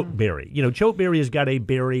about chokeberry? Chokeberry has got a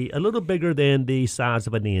berry a little bigger than the size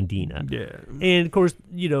of a Nandina. Yeah. And, of course,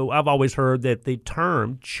 I've always heard that the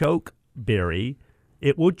term chokeberry,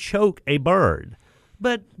 it will choke a bird.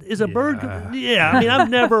 But is a bird? Yeah, I mean, I've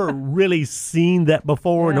never really seen that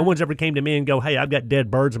before. Yeah. No one's ever came to me and go, hey, I've got dead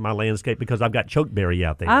birds in my landscape because I've got chokeberry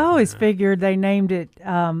out there. I always figured they named it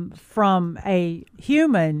from a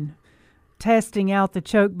human testing out the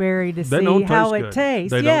chokeberry to see how it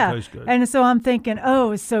tastes. They don't taste good. And so I'm thinking,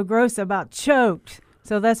 it's so gross about choked.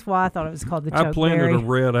 So that's why I thought it was called the chokeberry. I planted a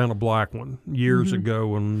red and a black one years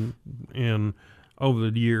ago, and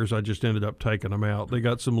over the years, I just ended up taking them out. They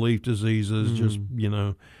got some leaf diseases,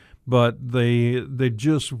 but they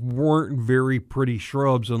just weren't very pretty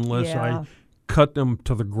shrubs unless I cut them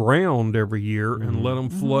to the ground every year and let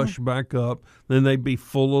them flush back up. Then they'd be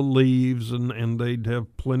full of leaves and they'd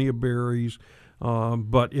have plenty of berries.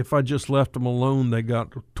 But if I just left them alone, they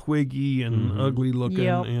got twiggy and ugly looking.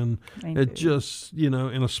 Yep. And it just, in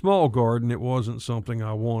a small garden, it wasn't something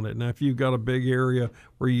I wanted. Now, if you've got a big area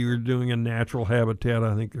where you're doing a natural habitat,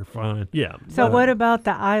 I think they're fine. Yeah. So what about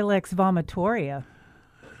the Ilex vomitoria?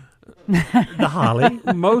 The holly.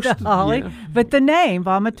 The holly. Yeah. But the name,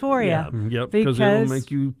 vomitoria. Yeah. Yep, because it'll make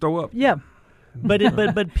you throw up. Yeah.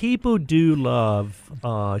 But people do love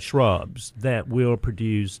shrubs that will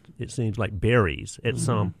produce, it seems like, berries at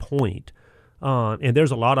some point. And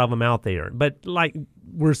there's a lot of them out there. But like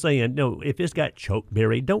we're saying, no, if it's got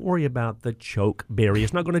chokeberry, don't worry about the chokeberry.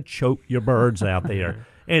 It's not going to choke your birds out there.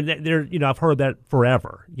 And I've heard that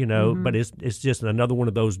forever, but it's just another one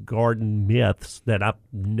of those garden myths that I've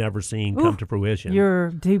never seen come to fruition.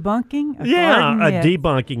 You're debunking a garden myth.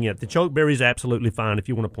 Debunking it. The chokeberry is absolutely fine if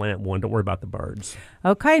you want to plant one. Don't worry about the birds.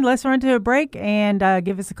 Okay, let's run to a break and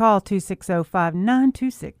give us a call,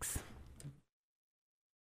 260-5926.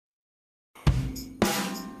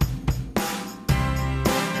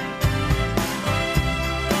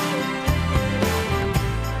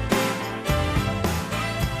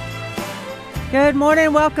 Good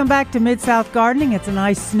morning. Welcome back to Mid-South Gardening. It's a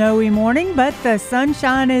nice snowy morning, but the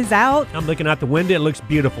sunshine is out. I'm looking out the window. It looks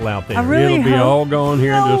beautiful out there. It'll be all gone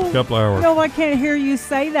here in just a couple hours. No, I can't hear you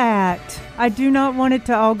say that. I do not want it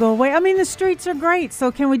to all go away. I mean, the streets are great, so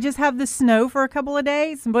can we just have the snow for a couple of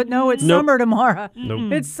days? But no, it's summer tomorrow.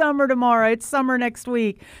 Nope. It's summer tomorrow. It's summer next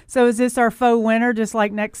week. So is this our faux winter just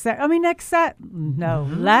like last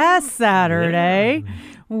Saturday. Yeah.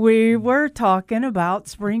 We were talking about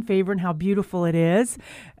spring fever and how beautiful it is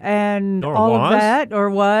and of that. It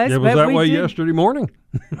was that way yesterday morning.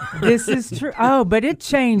 This is true. Oh, but it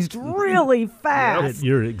changed really fast.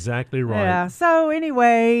 You're exactly right. Yeah. So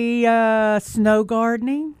anyway, snow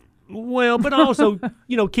gardening. Well, but also,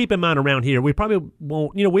 keep in mind around here, we probably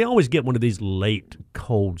won't, we always get one of these late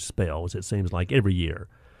cold spells, it seems like, every year.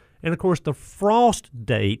 And, of course, the frost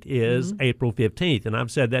date is April 15th, and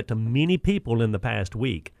I've said that to many people in the past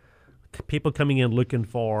week. people coming in looking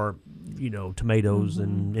for, tomatoes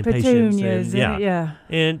and petunias. patience.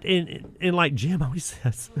 And like Jim always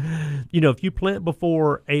says, if you plant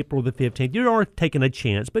before April the 15th, you are taking a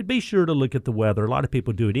chance, but be sure to look at the weather. A lot of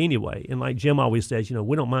people do it anyway. And like Jim always says,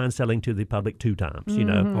 we don't mind selling to the public 2 times,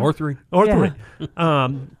 Or 3. Or 3.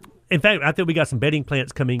 In fact, I think we got some bedding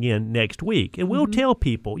plants coming in next week. And we'll tell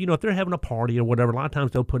people, if they're having a party or whatever, a lot of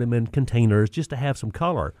times they'll put them in containers just to have some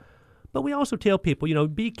color. But we also tell people,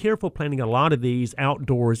 be careful planting a lot of these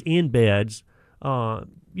outdoors in beds,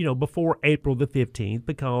 before April the 15th,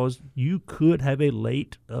 because you could have a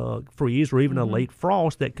late freeze or even a late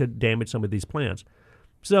frost that could damage some of these plants.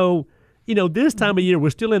 So, this time of year, we're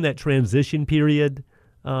still in that transition period,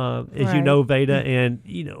 as you know, Veda, and,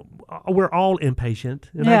 we're all impatient.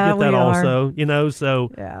 And I get that also,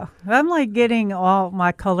 so. Yeah. I'm like getting all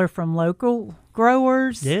my color from local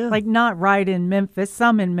growers, like not right in Memphis,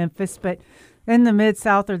 some in Memphis, but in the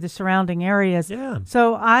Mid-South or the surrounding areas. Yeah.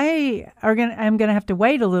 So I'm going to have to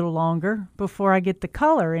wait a little longer before I get the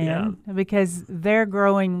color in because they're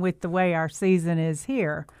growing with the way our season is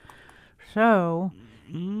here. So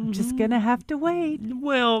I'm just going to have to wait.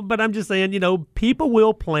 Well, but I'm just saying, people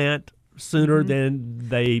will plant sooner than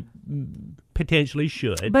they potentially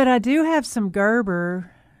should. But I do have some Gerber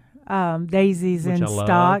daisies in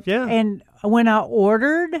stock. Yeah. And when I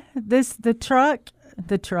ordered the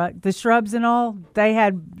shrubs and all, they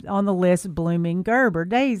had on the list blooming Gerber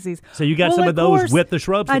daisies. So you got some of those with the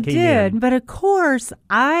shrubs that came in. I did, but of course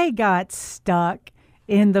I got stuck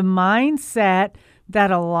in the mindset that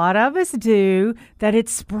a lot of us do, that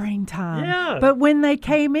it's springtime. Yeah. But when they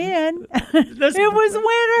came in, it was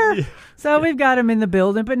winter. So we've got them in the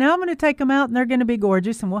building. But now I'm going to take them out, and they're going to be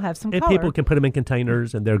gorgeous, and we'll have some color. And people can put them in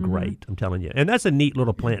containers, and they're great, I'm telling you. And that's a neat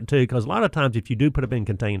little plant, too, because a lot of times if you do put them in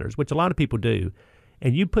containers, which a lot of people do,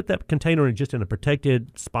 and you put that container in just in a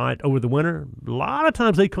protected spot over the winter, a lot of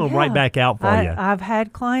times they come right back out for you. I've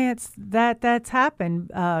had clients that's happened,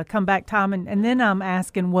 come back time, and then I'm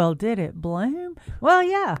asking, well, did it bloom? Well,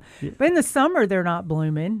 yeah. But in the summer, they're not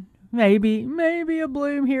blooming. Maybe a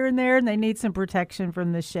bloom here and there, and they need some protection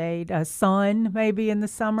from the shade. Sun, maybe in the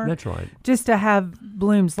summer. That's right. Just to have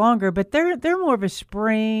blooms longer. But they're more of a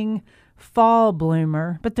spring, fall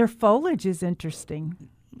bloomer. But their foliage is interesting.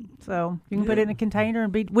 So you can put it in a container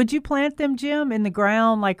and would you plant them, Jim, in the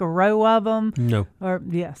ground, like a row of them? No.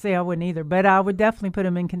 See, I wouldn't either, but I would definitely put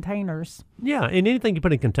them in containers. Yeah, and anything you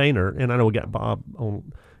put in container, and I know we got Bob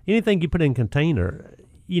on, anything you put in container,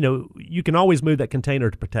 you can always move that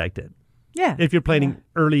container to protect it. Yeah. If you're planting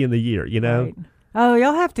early in the year, Right. Oh,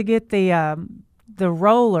 you'll have to get the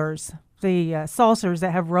rollers. The saucers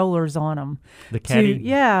that have rollers on them. The caddy?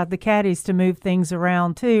 The caddies to move things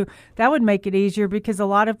around, too. That would make it easier because a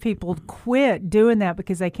lot of people quit doing that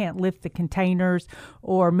because they can't lift the containers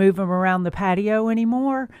or move them around the patio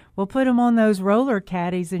anymore. Well, put them on those roller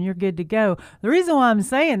caddies and you're good to go. The reason why I'm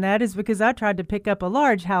saying that is because I tried to pick up a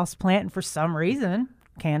large house plant and for some reason,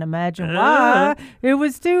 can't imagine why, it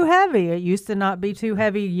was too heavy. It used to not be too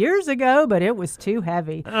heavy years ago, but it was too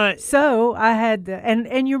heavy. So I had to,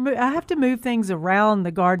 I have to move things around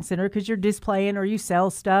the garden center because you're displaying or you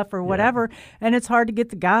sell stuff or whatever, and it's hard to get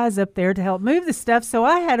the guys up there to help move the stuff. So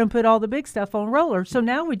I had them put all the big stuff on rollers. So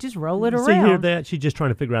now we just roll it around. So you hear that? She's just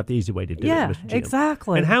trying to figure out the easy way to do it, Mr. Jim.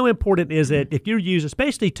 Exactly. And how important is it if you're using,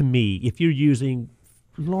 especially to me, if you're using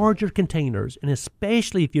larger containers, and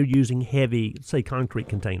especially if you're using heavy, say, concrete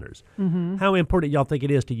containers, how important y'all think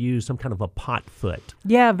it is to use some kind of a pot foot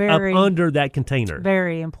very up under that container?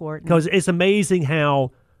 Very important. Because it's amazing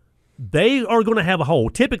how they are going to have a hole,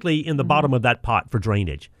 typically in the bottom of that pot for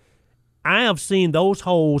drainage. I have seen those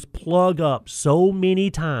holes plug up so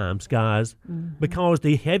many times, guys, because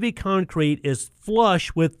the heavy concrete is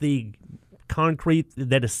flush with the concrete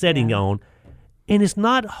that is setting on. And it's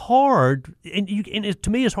not hard, to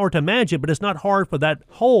me it's hard to imagine, but it's not hard for that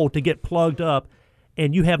hole to get plugged up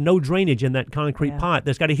and you have no drainage in that concrete pot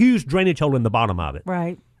that's got a huge drainage hole in the bottom of it.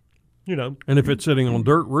 Right. And if it's sitting on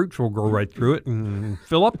dirt, roots will go right through it and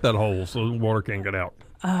fill up that hole so the water can't get out.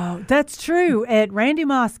 Oh, that's true. At Randy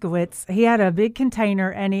Moskowitz, he had a big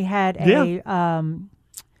container and he had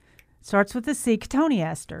starts with a C,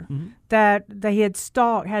 cotoneaster, that he had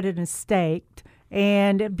had it staked.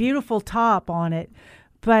 And a beautiful top on it.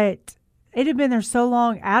 But it had been there so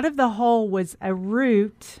long. Out of the hole was a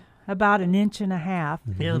root about 1.5 inches.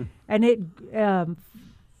 Yeah. And it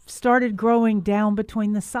started growing down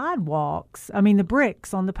between the sidewalks. The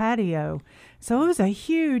bricks on the patio. So it was a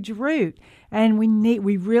huge root. And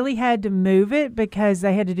we really had to move it because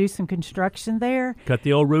they had to do some construction there. Cut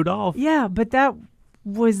the old root off. Yeah, but that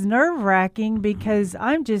was nerve-wracking because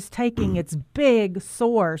I'm just taking its big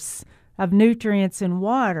source of nutrients in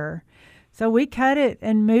water. So we cut it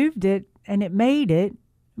and moved it, and it made it,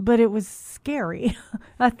 but it was scary.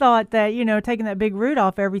 I thought that, taking that big root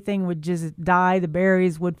off, everything would just die, the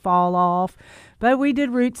berries would fall off. But we did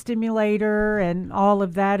root stimulator and all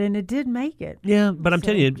of that, and it did make it. Yeah, but I'm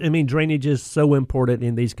telling you, drainage is so important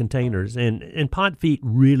in these containers, and pot feet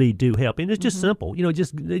really do help. And it's just simple.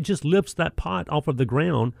 It just lifts that pot off of the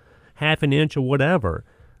ground half an inch or whatever.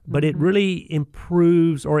 But it really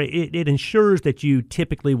improves, or it ensures that you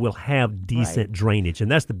typically will have decent drainage, and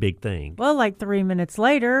that's the big thing. Well, like 3 minutes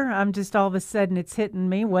later, I'm just all of a sudden it's hitting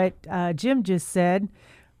me what Jim just said.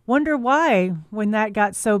 Wonder why, when that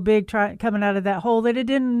got so big coming out of that hole, that it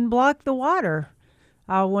didn't block the water.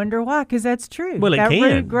 I wonder why, because that's true. Well, that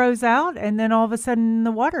root grows out, and then all of a sudden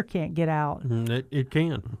the water can't get out. It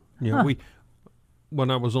can. When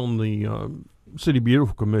I was on the City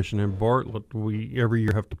Beautiful Commission in Bartlett, we every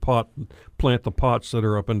year have to plant the pots that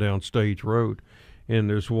are up and down Stage Road, and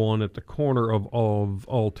there's one at the corner of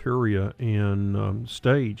Alteria and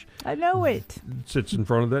Stage. I know it. It sits in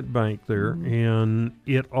front of that bank there, and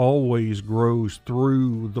it always grows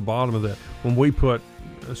through the bottom of that. When we put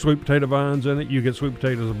sweet potato vines in it, you get sweet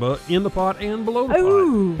potatoes in the pot and below the pot.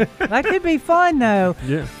 Ooh, that could be fun, though.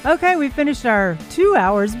 Yeah. Okay, we finished our 2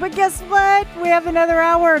 hours, but guess what? We have another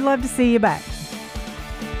hour. I'd love to see you back.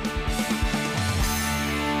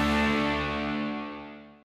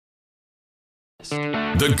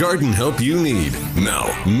 The garden help you need. Now,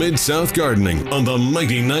 Mid-South Gardening on the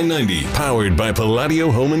Mighty 990, powered by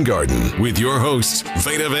Palladio Home and Garden, with your hosts,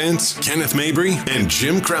 Veda Vance, Kenneth Mabry, and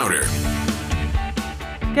Jim Crowder.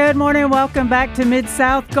 Good morning and welcome back to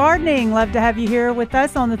Mid-South Gardening. Love to have you here with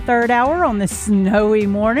us on the third hour on this snowy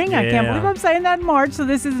morning. I can't believe I'm saying that in March, so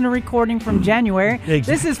this isn't a recording from January. Exactly.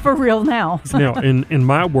 This is for real now. Now, in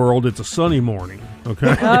my world, it's a sunny morning.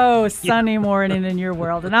 Okay. Oh, sunny morning in your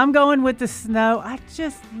world. And I'm going with the snow. I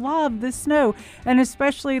just love the snow. And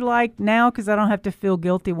especially like now, because I don't have to feel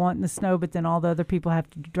guilty wanting the snow, but then all the other people have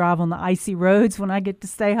to drive on the icy roads when I get to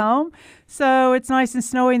stay home. So it's nice and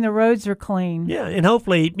snowy and the roads are clean. Yeah, and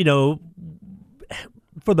hopefully,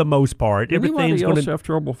 for the most part, everything's going to have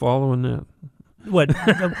trouble following that. What?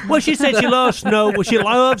 Well, she said she loves snow. Well, she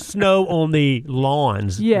loves snow on the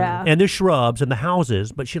lawns, and the shrubs and the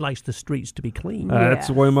houses, but she likes the streets to be clean. That's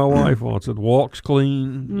the way my wife wants it. Walks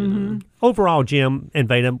clean. Mm-hmm. Overall, Jim and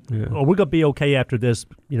Veda, we're going to be okay after this,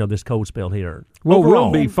 this cold spell here. Well,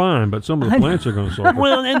 Overall, we'll be fine, but some of the plants are going to suffer.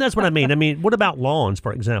 Well, and that's what I mean. What about lawns,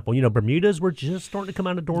 for example? Bermudas were just starting to come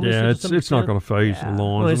out of dormancy. Yeah, it's not going to phase the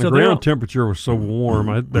lawns. Well, and so the ground temperature was so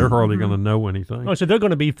warm, they're hardly going to know anything. Oh, so they're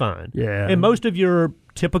going to be fine. Yeah. And most of your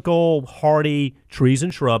typical hardy trees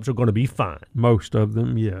and shrubs are going to be fine. Most of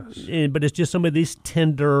them, yes. But it's just some of these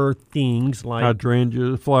tender things like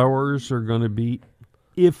hydrangea flowers are going to be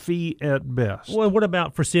iffy at best. Well, what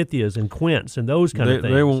about forsythias and quince and those kind of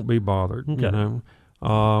things? They won't be bothered. Okay.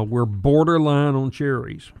 We're borderline on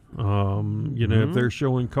cherries. If they're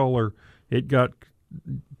showing color, it got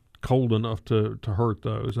cold enough to hurt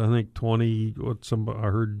those. I think I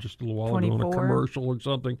heard just a little while ago on a commercial or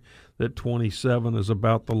something that 27 is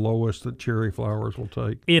about the lowest that cherry flowers will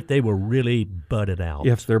take. If they were really budded out.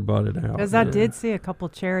 If they're budded out. Because I did see a couple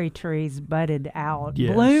cherry trees budded out,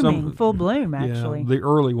 blooming, full bloom actually. Yeah, the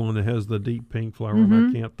early one that has the deep pink flower, and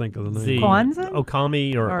I can't think of the name. Kwanzaa?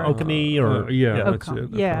 Okami or Okami or that's it.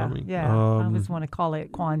 Yeah. I always want to call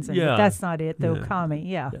it Kwanzaa, but that's not it. The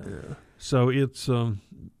Okami, So it's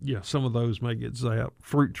some of those may get zapped.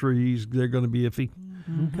 Fruit trees, they're going to be iffy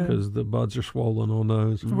because the buds are swollen on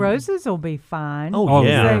those. Roses will be fine. Oh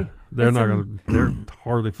yeah, they're not going to. They're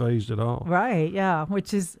hardly phased at all. Right. Yeah,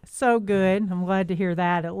 which is so good. I'm glad to hear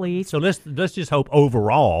that at least. So let's just hope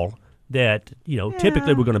overall that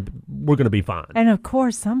typically we're gonna be fine. And of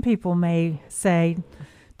course, some people may say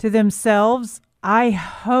to themselves, "I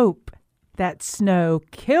hope that snow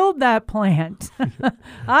killed that plant."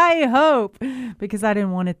 I hope, because I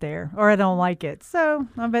didn't want it there or I don't like it. So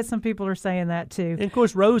I bet some people are saying that too. And of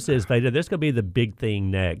course, roses, Veda, that's going to be the big thing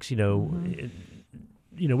next. We're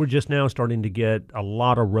just now starting to get a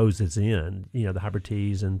lot of roses in, the hybrid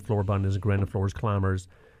teas and floribundas and grandiflors, climbers,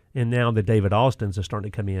 and now the David Austins are starting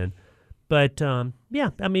to come in. But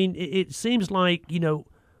it seems like,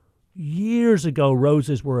 years ago,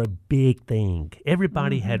 roses were a big thing.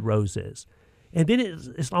 Everybody had roses. And then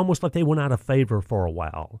it's almost like they went out of favor for a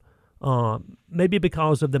while. Maybe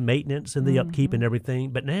because of the maintenance and the upkeep and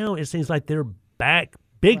everything. But now it seems like they're back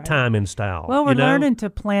big time in style. Well, we're learning to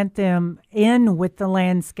plant them in with the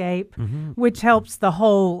landscape, which helps the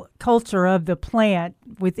whole culture of the plant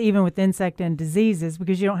even with insect and diseases,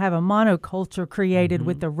 because you don't have a monoculture created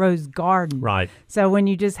with the rose garden. Right. So when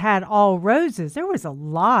you just had all roses, there was a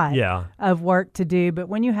lot of work to do. But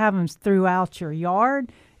when you have them throughout your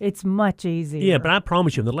yard, it's much easier. Yeah, but I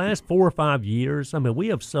promise you, in the last 4 or 5 years, I mean, we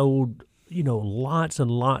have sold, lots and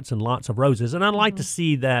lots and lots of roses. And I'd like to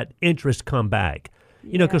see that interest come back,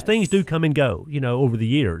 because things do come and go, over the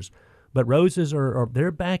years. But roses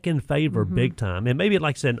they're back in favor big time. And maybe,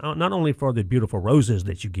 like I said, not only for the beautiful roses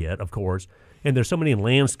that you get, of course, and there's so many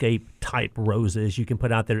landscape-type roses you can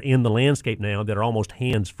put out there in the landscape now that are almost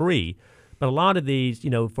hands-free, but a lot of these,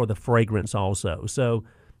 for the fragrance also. So,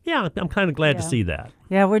 yeah, I'm kind of glad to see that.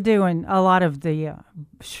 Yeah, we're doing a lot of the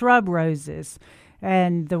shrub roses.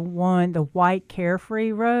 And the white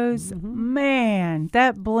carefree rose, man,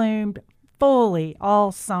 that bloomed fully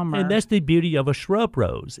all summer. And that's the beauty of a shrub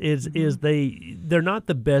rose is they're not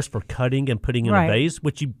the best for cutting and putting in a vase,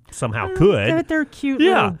 which you somehow could. They're cute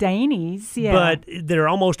little dainties, But they're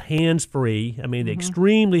almost hands-free. I mean, they're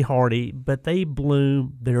extremely hardy, but they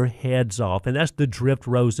bloom their heads off. And that's the drift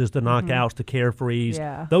roses, the knockouts, the carefrees,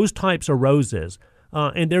 those types of roses.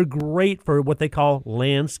 And they're great for what they call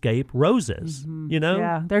landscape roses,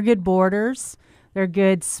 Yeah, they're good borders. They're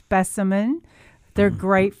good specimen. They're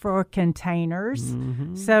great for containers.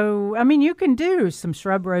 So, I mean, you can do some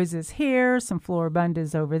shrub roses here, some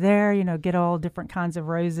floribundas over there, get all different kinds of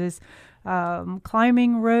roses.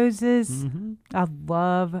 Climbing roses. I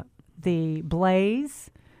love the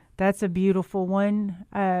Blaze. That's a beautiful one.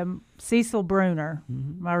 Cecil Bruner.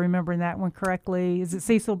 Am I remembering that one correctly? Is it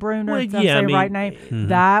Cecil Bruner? Well, Is that the right name?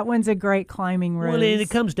 That one's a great climbing rose. Well, and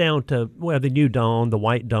it comes down to the New Dawn, the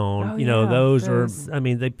White Dawn. Those are. I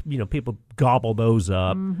mean, they. People gobble those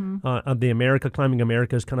up. The Climbing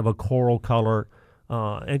America is kind of a coral color.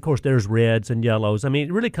 And of course, there's reds and yellows. I mean,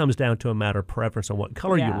 it really comes down to a matter of preference on what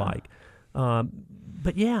color you like.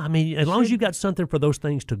 But yeah, I mean, as long as you've got something for those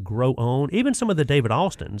things to grow on, even some of the David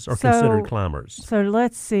Austins are considered climbers. So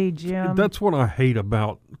let's see, Jim. That's what I hate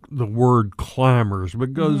about the word climbers,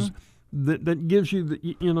 because that gives you,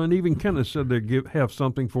 and even Kenneth said they have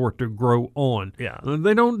something for it to grow on. Yeah.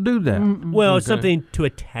 They don't do that. Well, it's something to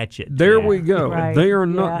attach it to. There we go. Right. They are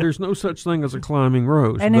not, there's no such thing as a climbing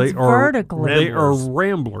rose. And it's vertical. They are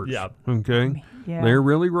ramblers. Yeah. Okay? Yeah. They're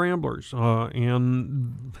really ramblers.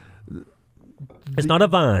 And it's not a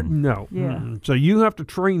vine. No. Yeah. So you have to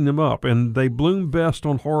train them up, and they bloom best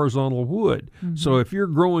on horizontal wood. So if you're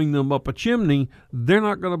growing them up a chimney, they're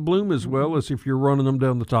not going to bloom as well as if you're running them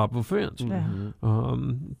down the top of a fence.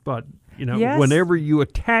 But, whenever you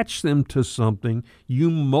attach them to something, you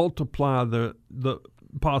multiply the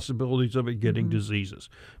possibilities of it getting diseases,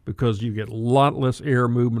 because you get a lot less air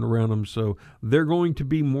movement around them. So they're going to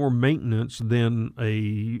be more maintenance than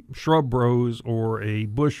a shrub rose or a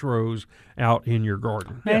bush rose out in your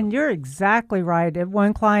garden. And you're exactly right. At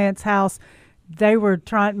one client's house, they were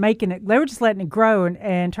they were just letting it grow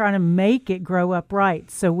and trying to make it grow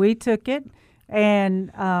upright. So we took it and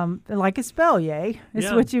like a espalier is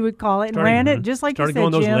what you would call it, and ran it just like you said,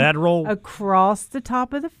 going those Jim, lateral across the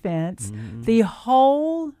top of the fence. The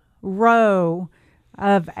whole row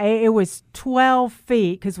of it was 12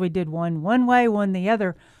 feet, because we did one way, one the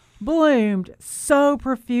other, bloomed so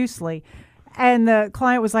profusely. And the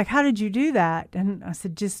client was like, "How did you do that?" And I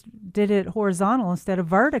said, "Just did it horizontal instead of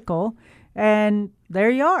vertical." And there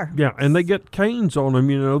you are. Yeah, and they get canes on them,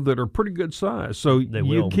 that are pretty good size. So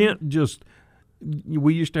you can't just.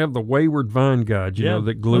 We used to have the wayward vine guide,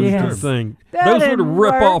 that glues to the thing. Those would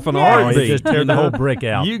rip off an heartbeat. Just tear the whole brick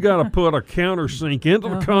out. You got to put a countersink into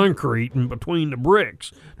the concrete and between the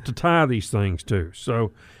bricks to tie these things to.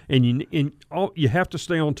 So, and you have to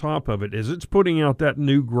stay on top of it as it's putting out that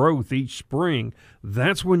new growth each spring.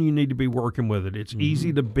 That's when you need to be working with it. It's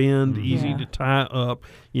easy to bend, easy to tie up.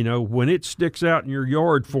 When it sticks out in your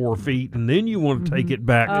yard 4 feet, and then you want to take it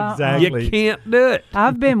back, exactly, you can't do it.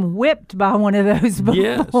 I've been whipped by one of those before.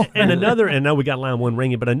 Yes. And I know we got line one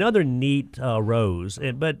ringing, but another neat rose,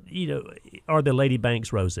 are the Lady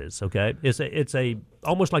Banks roses. Okay, it's a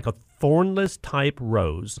almost like a thornless type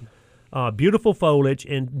rose. Beautiful foliage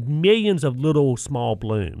and millions of little small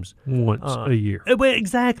blooms. Once a year. Well,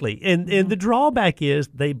 exactly. And the drawback is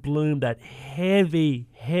they bloom that heavy,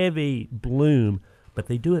 heavy bloom, but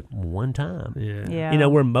they do it one time. Yeah.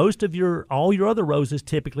 Where most of all your other roses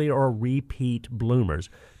typically are repeat bloomers.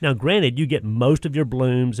 Now, granted, you get most of your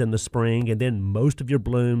blooms in the spring and then most of your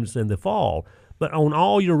blooms in the fall. But on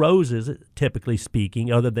all your roses, typically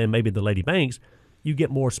speaking, other than maybe the Lady Banks, you get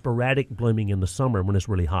more sporadic blooming in the summer when it's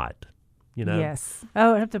really hot. you know. Yes.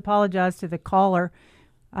 Oh, I have to apologize to the caller.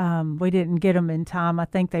 We didn't get them in time. I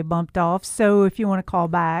think they bumped off. So if you want to call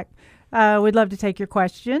back, we'd love to take your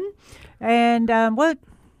question. And what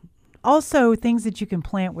also things that you can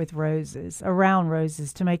plant with roses, around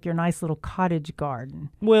roses, to make your nice little cottage garden.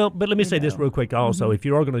 Well, but let me say this real quick also. If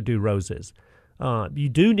you are going to do roses, you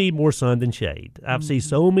do need more sun than shade. I've seen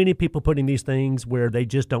so many people putting these things where they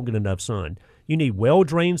just don't get enough sun. You need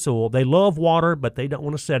well-drained soil. They love water, but they don't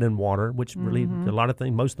want to set in water, which really a lot of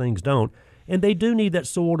things, most things don't. And they do need that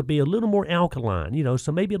soil to be a little more alkaline, you know,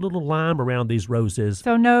 so maybe a little lime around these roses.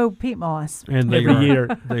 So no peat moss. And every year.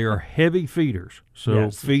 They are heavy feeders, so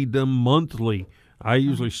feed them monthly. I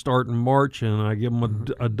usually start in March, and I give them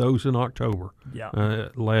a dose in October. Yeah.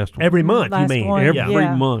 Last one. Every month, Last you mean? one,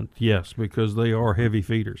 Every month, yes, because they are heavy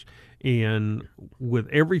feeders. And with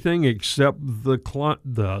everything except the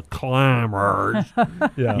climbers,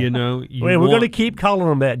 you know. We're going to keep calling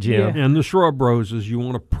them that, Jim. And the shrub roses, you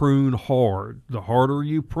want to prune hard. The harder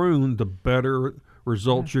you prune, the better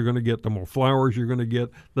results you're going to get, the more flowers you're going to get,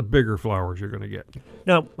 the bigger flowers you're going to get.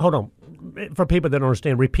 Now, hold on. For people that don't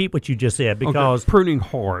understand, repeat what you just said, because pruning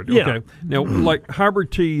hard. Yeah. Okay. Now, like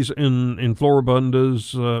hybrid teas in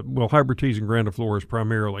floribundas, hybrid teas and grandifloras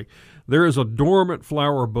primarily, there is a dormant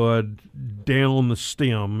flower bud down the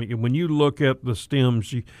stem. When you look at the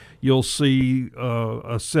stems, you'll see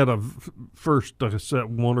a set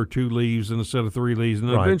one or two leaves and a set of three leaves, and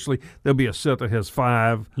then eventually there'll be a set that has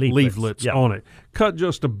 5 leaflets on it. Cut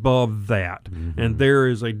just above that, and there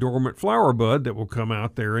is a dormant flower bud that will come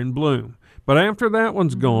out there and bloom. But after that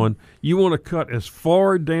one's gone, you want to cut as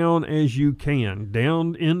far down as you can,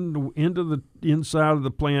 down into the inside of the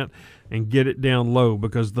plant, and get it down low,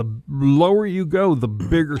 because the lower you go, the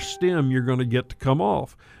bigger stem you're going to get to come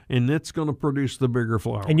off, and it's going to produce the bigger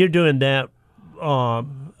flower. And you're doing that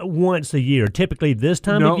once a year, typically this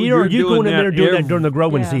time of year, or are you going in there and doing that during the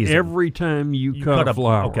growing season? Every time you cut a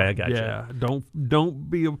flower. Okay, I got you. Yeah, don't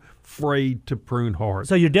be afraid to prune hard.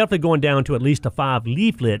 So you're definitely going down to at least a 5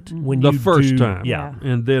 leaflet when the you first time. Yeah.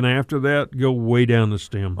 And then after that, go way down the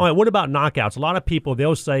stem. All right, what about knockouts? A lot of people,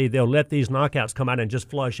 they'll say they'll let these knockouts come out and just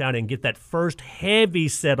flush out and get that first heavy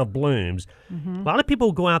set of blooms. A lot of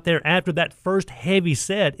people go out there after that first heavy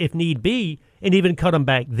set, if need be, and even cut them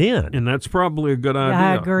back then. And that's probably a good idea.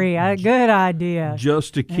 I agree. Good idea.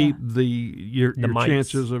 Just to keep your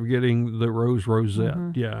chances of getting the rosette.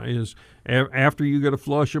 Is after you get a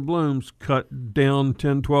flush of blooms, cut down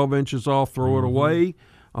 10, 12 inches off, throw it away.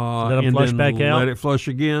 Let them flush back out. Let it flush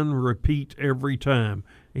again, repeat every time.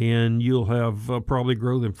 And you'll have probably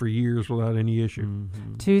grow them for years without any issue.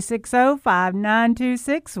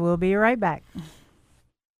 260-5926. We'll be right back.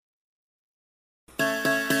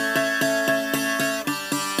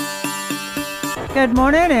 Good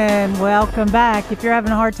morning and welcome back. If you're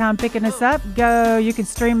having a hard time picking us up, you can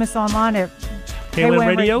stream us online at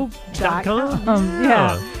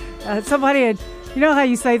KWAMradio.com. Somebody had, you know how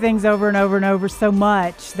you say things over and over and over so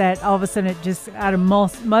much that all of a sudden it just out of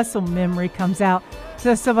muscle memory comes out.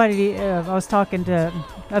 So somebody, I was talking to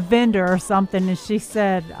a vendor or something, and she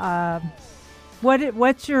said,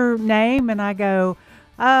 what's your name? And I go,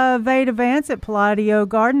 Veda Vance at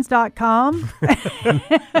PalladioGardens.com.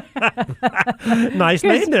 Nice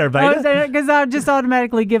name there, Veda. Because I just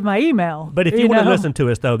automatically give my email. But if you want to listen to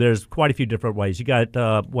us, though, there's quite a few different ways. You got,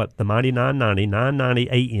 the Mighty 990, 990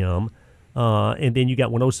 AM, and then you got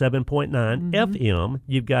 107.9 FM.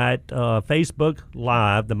 You've got Facebook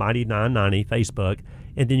Live, the Mighty 990 Facebook.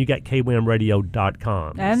 And then you got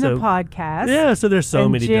KWAMradio.com. And the podcast. Yeah, so there's so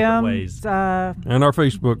many different ways. And our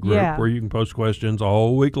Facebook group where you can post questions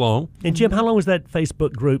all week long. And Jim, how long has that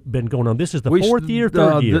Facebook group been going on? This is the 4th year,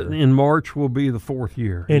 3rd year? In March will be the 4th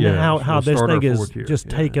year. And how this thing is just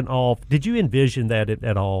taken off. Did you envision that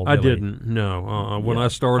at all? Really? I didn't, no. When I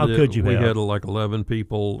started we had like 11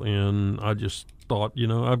 people, and I just thought,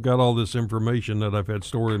 I've got all this information that I've had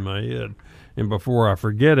stored in my head. And before I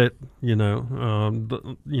forget it, try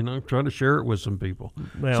to share it with some people.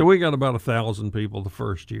 Well, so we got about 1,000 people the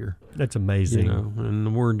first year. That's amazing.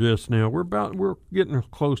 And we're getting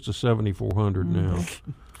close to 7,400 now.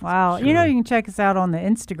 Wow. So, you can check us out on the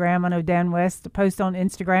Instagram. I know Dan West posts on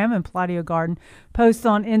Instagram, and Palladio Garden posts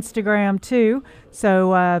on Instagram too.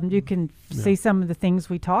 So you can see some of the things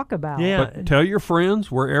we talk about. Yeah. But tell your friends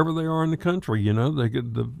wherever they are in the country. You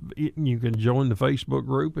can join the Facebook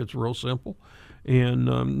group. It's real simple. And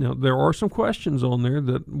now there are some questions on there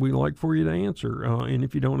that we like for you to answer. And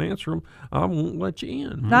if you don't answer them, I won't let you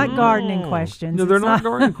in. Not gardening questions. No, they're not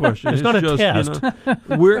gardening questions. It's not a test.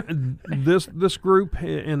 This group,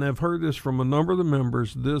 and I've heard this from a number of the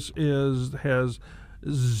members, this has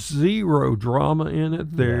zero drama in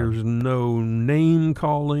it. There's no name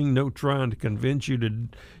calling, no trying to convince you to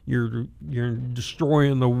you're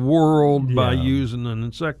destroying the world by using an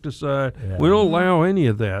insecticide. We don't allow any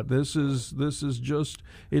of that. This is just,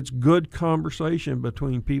 it's good conversation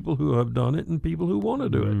between people who have done it and people who want to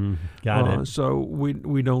do it. Got it. So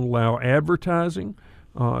we don't allow advertising.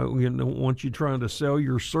 We don't want you trying to sell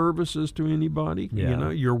your services to anybody. You know,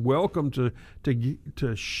 you're welcome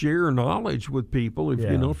to share knowledge with people. If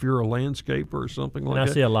you know, if you're a landscaper or something like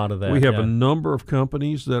that. I see a lot of that. We have a number of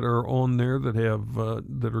companies that are on there that have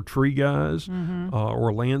that are tree guys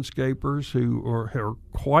or landscapers who are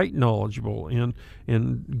quite knowledgeable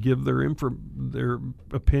and give their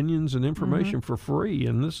opinions and information for free.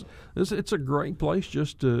 And this it's a great place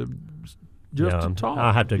just to talk.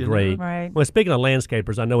 I have to agree. Right. Well, speaking of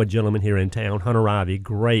landscapers, I know a gentleman here in town, Hunter Ivy,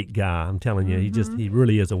 great guy. I'm telling you, he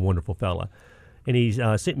really is a wonderful fella. And he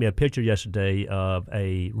sent me a picture yesterday of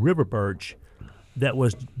a river birch that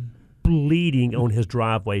was bleeding on his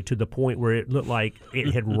driveway to the point where it looked like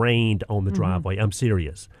it had rained on the driveway. I'm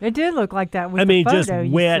serious. It did look like that with the photo just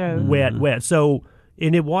wet. So,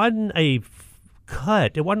 and it wasn't a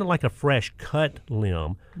cut. It wasn't like a fresh cut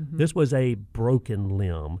limb. This was a broken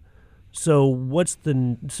limb. So what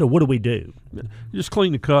do we do? Just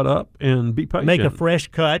clean the cut up and be patient. Make a fresh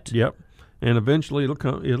cut. Yep, and eventually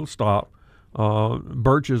it'll stop.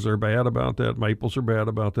 Birches are bad about that. Maples are bad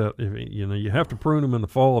about that. You have to prune them in the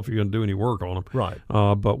fall if you're going to do any work on them. Right.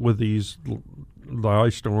 But with the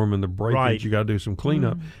ice storm and the breakage, you got to do some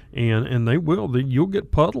cleanup, and you'll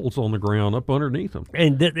get puddles on the ground up underneath them.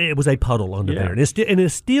 And it was a puddle under there, and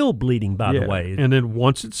it's still bleeding, by the way. And then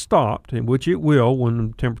once it's stopped, and which it will when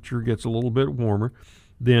the temperature gets a little bit warmer,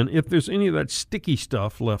 then if there's any of that sticky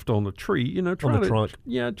stuff left on the tree, try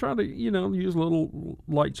to use a little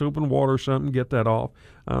light soap and water or something, get that off.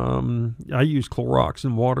 I use Clorox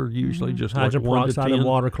and water usually, just hydrogen like 1 to 10. peroxide and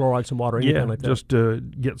water, Clorox and water, anything like that. Just to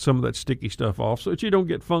get some of that sticky stuff off so that you don't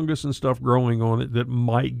get fungus and stuff growing on it that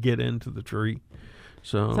might get into the tree.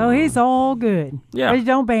 So he's all good. Yeah. But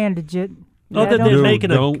don't bandage it. Other than making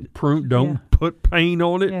don't put paint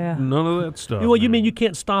on it. Yeah. None of that stuff. Well, you mean you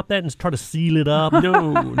can't stop that and try to seal it up?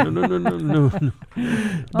 No.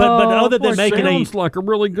 But other than making sounds like a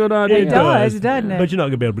really good idea. It does, doesn't it? But you're not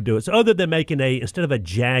going to be able to do it. So other than making instead of a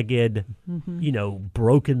jagged,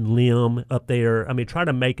 broken limb up there, try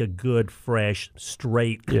to make a good, fresh,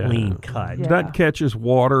 straight, clean cut. Yeah. That catches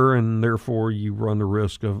water, and therefore you run the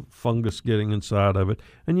risk of fungus getting inside of it.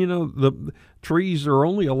 And the trees are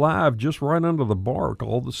only alive just right under the bark.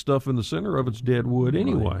 All the stuff in the center of it's dead wood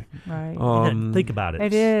anyway. Right. Think about it.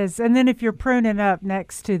 It is. And then if you're pruning up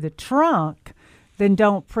next to the trunk, then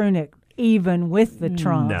don't prune it even with the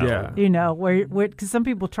trunk. No. Yeah. Because some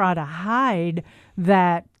people try to hide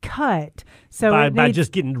that cut. So by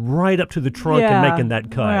just getting right up to the trunk and making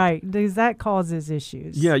that cut. Right, because that causes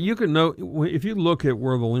issues. Yeah, you can know, if you look at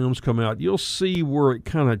where the limbs come out, you'll see where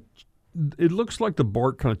it looks like the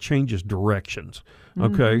bark kind of changes directions,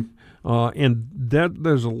 okay? And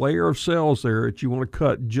there's a layer of cells there that you want to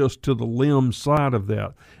cut just to the limb side of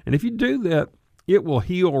that. And if you do that, it will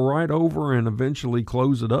heal right over and eventually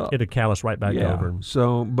close it up. It'll callus right back over.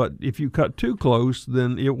 So, but if you cut too close,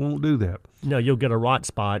 then it won't do that. No, you'll get a rot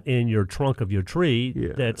spot in your trunk of your tree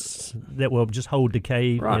that will just hold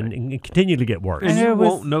decay and continue to get worse. And you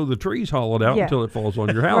won't know the tree's hollowed out until it falls on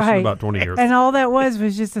your house in about 20 years. And all that was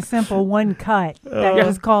just a simple one cut that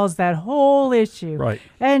has caused that whole issue. Right.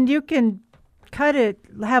 And you can cut it,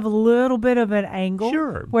 have a little bit of an angle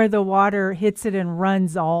where the water hits it and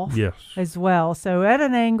runs off as well. So at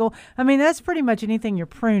an angle, that's pretty much anything you're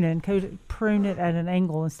pruning. Prune it at an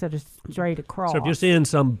angle instead of straight across. So if you're seeing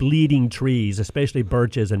some bleeding trees, especially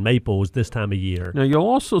birches and maples this time of year. Now you'll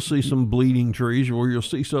also see some bleeding trees where you'll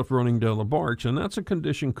see stuff running down the barks, and that's a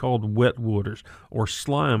condition called wetwood or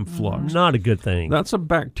slime flux. Not a good thing. That's a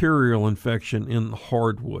bacterial infection in the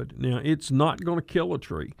hardwood. Now it's not going to kill a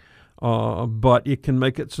tree. But it can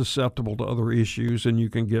make it susceptible to other issues, and you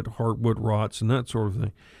can get hardwood rots and that sort of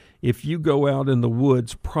thing. If you go out in the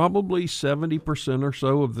woods, probably 70% or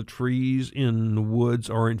so of the trees in the woods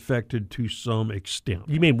are infected to some extent.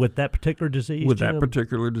 You mean with that particular disease? With that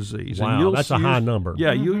particular disease. Wow, and that's a high number.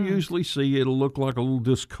 Yeah, you'll usually see it'll look like a little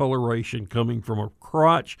discoloration coming from a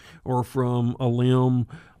crotch or from a limb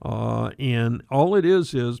And all it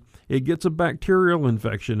is it gets a bacterial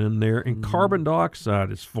infection in there, and carbon dioxide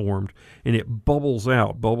is formed, and it bubbles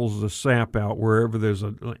the sap out wherever there's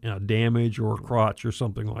a damage or a crotch or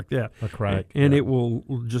something like that. A crack. And it will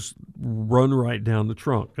just run right down the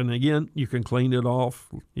trunk. And again, you can clean it off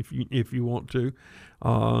if you want to,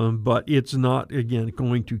 but it's not, again,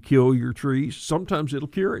 going to kill your trees. Sometimes it'll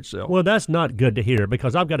cure itself. Well, that's not good to hear,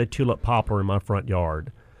 because I've got a tulip poplar in my front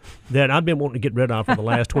yard that I've been wanting to get rid of for the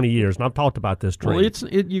last 20 years, and I've talked about this tree.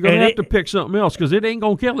 Well, you're going to have to pick something else, because it ain't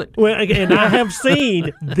going to kill it. Well, and I have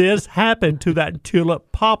seen this happen to that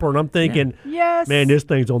tulip poplar, and I'm thinking, yes, man, this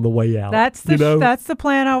thing's on the way out. That's the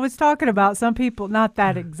plan I was talking about. Some people, not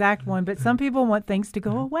that exact one, but some people want things to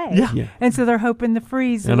go away. Yeah. And so they're hoping the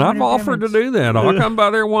freeze. And I've offered to do that. I'll come by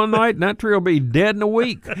there one night, and that tree will be dead in a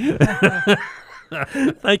week.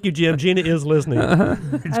 Thank you, Jim. Gina is listening.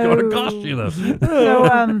 It's going to cost you,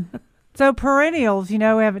 though. So perennials, we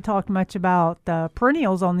haven't talked much about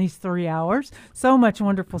perennials on these 3 hours. So much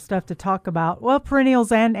wonderful stuff to talk about. Well,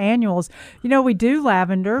 perennials and annuals. We do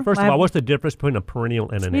lavender. First of all, what's the difference between a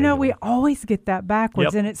perennial and an annual? We always get that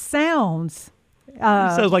backwards, and it sounds... it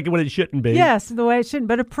sounds like what it shouldn't be. Yes, the way it shouldn't.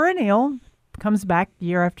 But a perennial comes back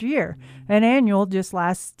year after year. An annual just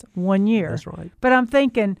lasts 1 year. That's right. But I'm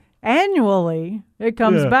thinking... annually, it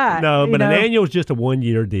comes back. No, but an annual is just a 1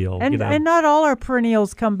 year deal. And not all our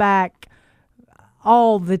perennials come back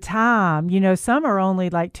all the time. Some are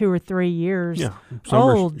only like 2 or 3 years some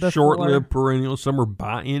old. Are short-lived perennials. Some are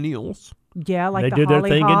biennials. Yeah, like they do their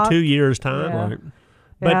thing in 2 years' time.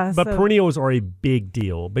 Yeah. Right. But perennials are a big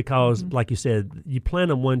deal because, like you said, you plant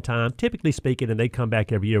them one time, typically speaking, and they come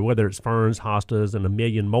back every year, whether it's ferns, hostas, and a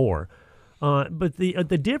million more. But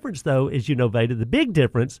the difference, though, is, Veda, the big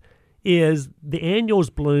difference is the annuals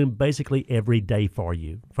bloom basically every day for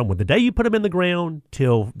you. From the day you put them in the ground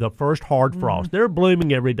till the first hard frost. They're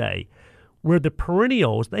blooming every day. Where the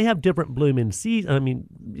perennials, they have different blooming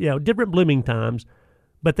different blooming times,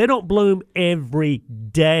 but they don't bloom every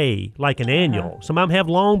day like an annual. Some of them have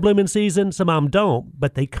long blooming seasons, some of them don't,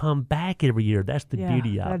 but they come back every year. That's the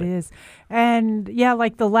beauty of it. That is. And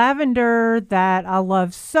like the lavender that I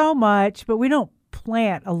love so much, but we don't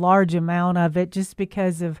plant a large amount of it just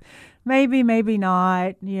because of maybe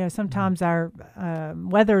not. Sometimes our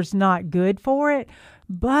weather's not good for it.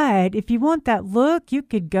 But if you want that look, you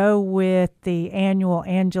could go with the annual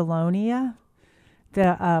Angelonia,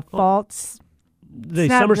 the false... The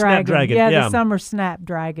summer snapdragon. Yeah, the summer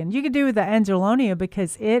snapdragon. You could do with the Angelonia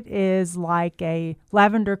because it is like a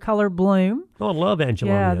lavender color bloom. Oh, I love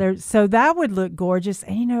Angelonia. Yeah, so that would look gorgeous.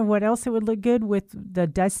 And you know what else it would look good with? The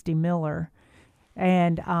Dusty Miller.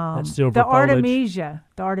 And the Artemisia.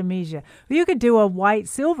 The Artemisia. You could do a white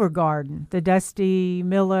silver garden, the Dusty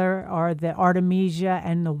Miller or the Artemisia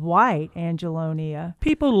and the white Angelonia.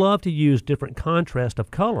 People love to use different contrast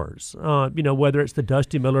of colors. Whether it's the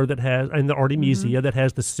Dusty Miller that has, and the Artemisia that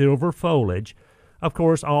has the silver foliage. Of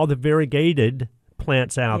course, all the variegated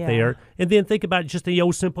plants out there. And then think about just the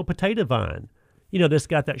old simple potato vine. That's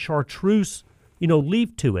got that chartreuse,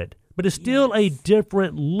 leaf to it. But it's still a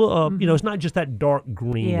different look. It's not just that dark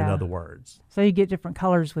green, in other words. So you get different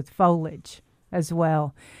colors with foliage as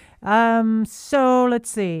well. So let's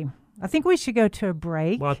see. I think we should go to a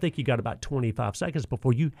break. Well, I think you got about 25 seconds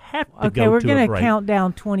before you have to go to a break. Okay, we're going to count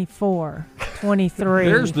down 24, 23.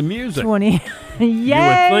 There's the music. 20. Yay, you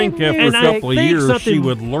would think after a couple of years she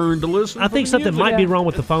would learn to listen. I think something might be wrong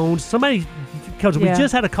with the phones. Somebody... Because we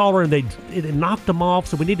just had a caller and it knocked them off,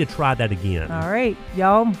 so we need to try that again. All right,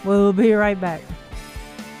 y'all. We'll be right back.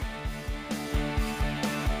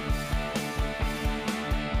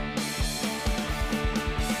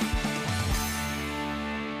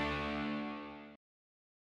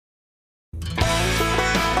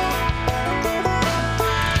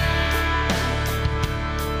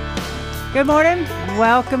 Good morning.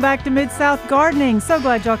 Welcome back to Mid-South Gardening. So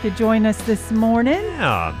glad y'all could join us this morning.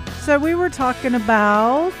 Yeah. So we were talking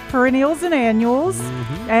about perennials and annuals,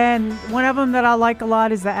 and one of them that I like a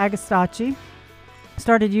lot is the Agastache.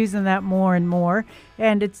 Started using that more and more,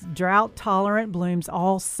 and it's drought tolerant, blooms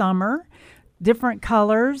all summer, different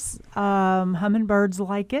colors. Hummingbirds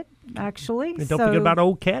like it, actually. And don't forget about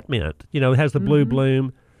old catmint. It has the blue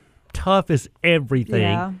bloom. Tough as everything.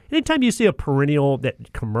 Yeah. Anytime you see a perennial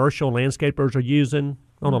that commercial landscapers are using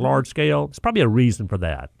on a large scale, it's probably a reason for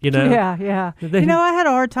that, Yeah. I had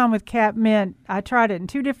a hard time with catmint. I tried it in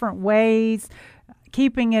 2 different ways,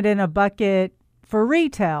 keeping it in a bucket for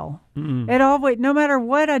retail. It always, no matter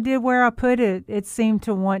what I did, where I put it, it seemed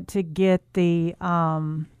to want to get the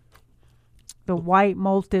white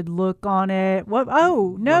molted look on it. What?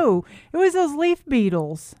 Oh no, it was those leaf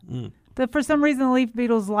beetles. For some reason, the leaf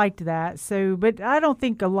beetles liked that. So, but I don't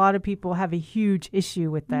think a lot of people have a huge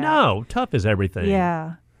issue with that. No, tough is everything.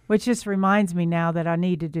 Yeah, which just reminds me now that I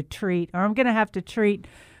needed to treat, or I'm going to have to treat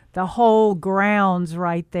the whole grounds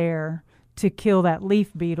right there to kill that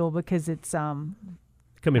leaf beetle because it's coming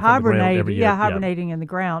from the ground every year. Hibernating in the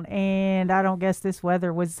ground. And I don't guess this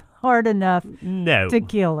weather was hard enough to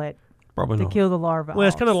kill it. Probably to not. kill the larva. Well,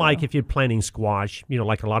 it's kind of like if you're planting squash,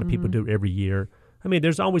 like a lot of people Mm-hmm. do every year. I mean,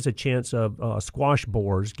 there's always a chance of squash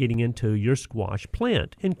borers getting into your squash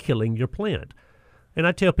plant and killing your plant. And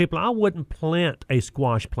I tell people I wouldn't plant a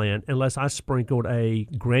squash plant unless I sprinkled a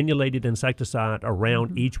granulated insecticide around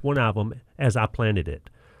Mm-hmm. each one of them as I planted it.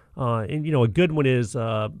 And a good one is,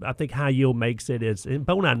 I think High Yield makes it, and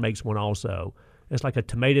Bonide makes one also. It's like a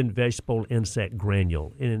tomato and vegetable insect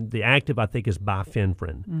granule. And the active, I think, is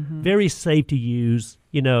bifenthrin. Very safe to use,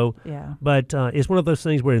 Yeah. But it's one of those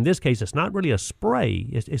things where in this case, it's not really a spray.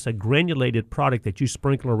 It's a granulated product that you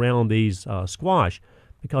sprinkle around these squash.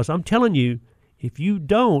 Because I'm telling you, if you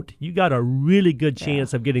don't, you got a really good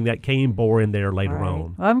chance of getting that cane borer in there later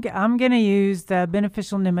on. Well, I'm going to use the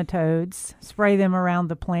beneficial nematodes, spray them around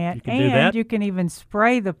the plant. You can do that. You can even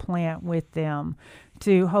spray the plant with them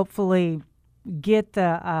to hopefully get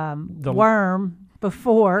the worm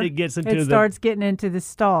before it gets into starts getting into the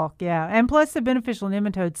stalk. Yeah, and plus the beneficial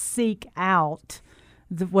nematodes seek out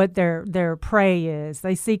what their prey is.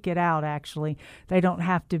 They seek it out, actually. They don't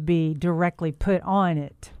have to be directly put on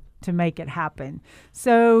it to make it happen.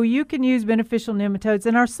 So you can use beneficial nematodes,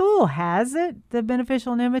 and our soil has it, the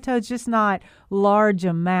beneficial nematodes, just not large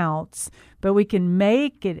amounts, but we can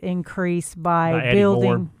make it increase by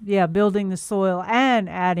building the soil and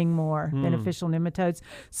adding more beneficial nematodes.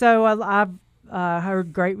 So I've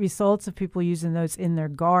heard great results of people using those in their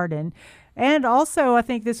garden. And also, I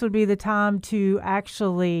think this would be the time to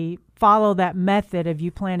actually follow that method of you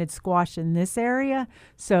planted squash in this area.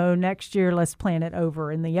 So next year, let's plant it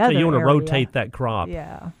over in the other area. So you want to rotate that crop.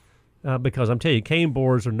 Yeah. Because I'm telling you, cane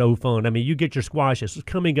borers are no fun. I mean, you get your squash, it's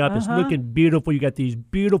coming up, it's looking beautiful. You got these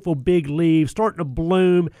beautiful big leaves starting to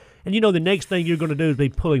bloom. And the next thing you're going to do is be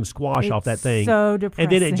pulling squash off that thing. So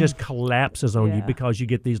depressing. And then it just collapses on you because you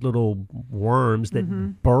get these little worms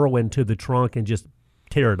that burrow into the trunk and just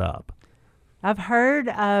tear it up. I've heard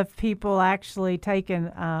of people actually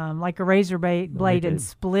taking like a razor blade and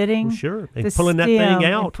splitting and pulling that thing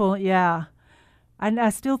out. And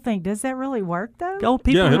I still think, does that really work though? Oh,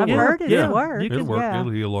 people, I've heard it works. It'll work.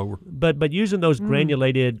 It'll heal over. But using those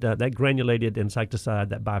granulated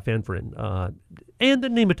insecticide, that bifenthrin, and the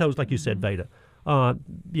nematodes, like you said, Veda.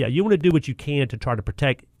 You want to do what you can to try to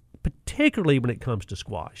protect, particularly when it comes to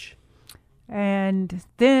squash. And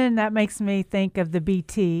then that makes me think of the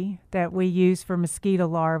BT that we use for mosquito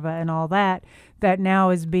larvae and all that now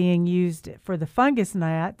is being used for the fungus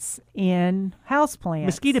gnats in houseplants.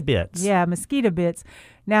 Mosquito bits. Yeah, mosquito bits.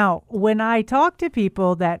 Now, when I talk to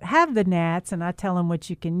people that have the gnats and I tell them what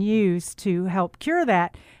you can use to help cure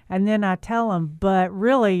that, and then I tell them, but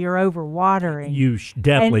really you're overwatering. You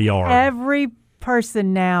definitely are. Every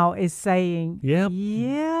person now is saying,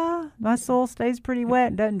 my soil stays pretty wet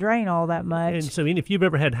and doesn't drain all that much. And so if you've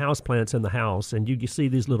ever had houseplants in the house and you see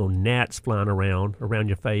these little gnats flying around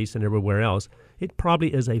your face and everywhere else, it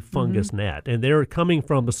probably is a fungus gnat. And they're coming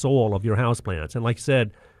from the soil of your houseplants. And like I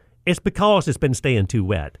said, it's because it's been staying too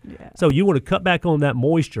wet. Yeah. So you want to cut back on that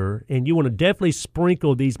moisture, and you want to definitely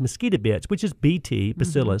sprinkle these mosquito bits, which is BT,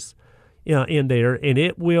 bacillus, in there, and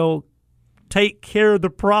it will take care of the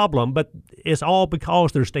problem, but it's all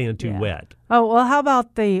because they're staying too wet. Oh, well, how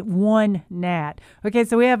about the one gnat? Okay,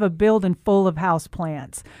 so we have a building full of house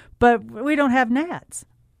plants, but we don't have gnats.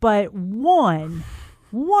 But one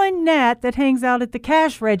gnat that hangs out at the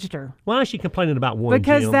cash register. Why is she complaining about one,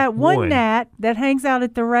 Because Jim? that one gnat that hangs out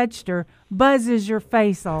at the register buzzes your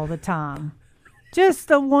face all the time. Just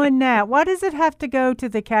the one gnat. Why does it have to go to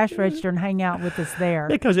the cash register and hang out with us there?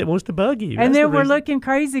 Because it wants to bug you. And then we're looking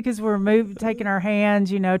crazy because we're taking our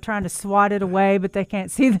hands, trying to swat it away, but they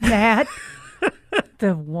can't see the gnat.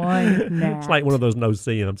 The one gnat. It's like one of those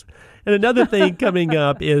no-see-ums. And another thing coming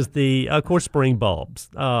up is of course, spring bulbs.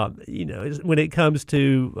 When it comes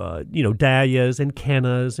to, dahlias and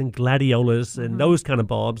cannas and gladiolas and those kind of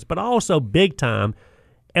bulbs, but also big time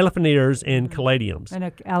elephant ears and caladiums. And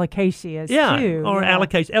alocasias, too. Or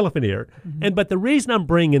elephant ear. But the reason I'm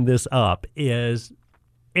bringing this up is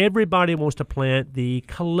everybody wants to plant the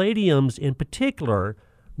caladiums in particular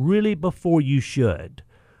really before you should.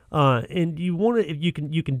 And you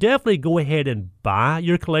can definitely go ahead and buy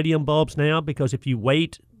your caladium bulbs now, because if you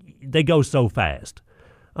wait, they go so fast.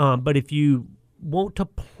 But if you want to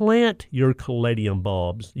plant your caladium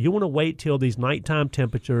bulbs, you want to wait till these nighttime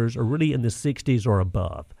temperatures are really in the 60s or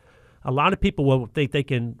above. A lot of people will think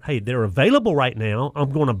they're available right now.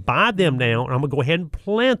 I'm going to buy them now, and I'm going to go ahead and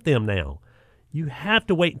plant them now. You have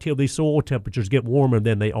to wait until these soil temperatures get warmer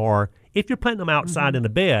than they are if you're planting them outside in a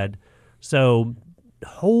bed. So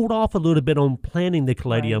hold off a little bit on planting the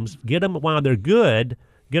caladiums. Right. Get them while they're good.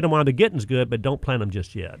 Get them while the getting's good, but don't plant them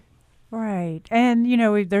just yet. Right. And,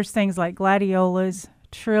 there's things like gladiolas,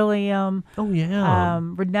 trillium. Oh, yeah.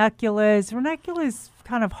 Ranunculus. Ranunculus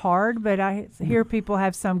kind of hard, but I hear people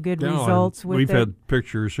have some good results with it. We've had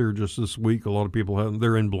pictures here just this week. A lot of people have.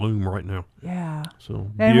 They're in bloom right now. Yeah.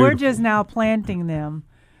 So and we're just now planting them.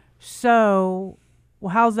 So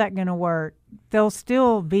how's that going to work? They'll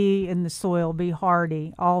still be in the soil, be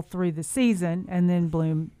hardy all through the season, and then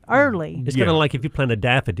bloom early. It's kind of like if you plant a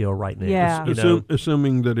daffodil right now. Yeah.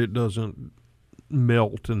 Assuming that it doesn't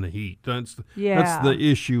melt in the heat. That's the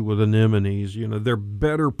issue with anemones. They're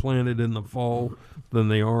better planted in the fall than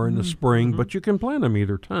they are in the spring, but you can plant them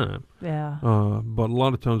either time. Yeah. But a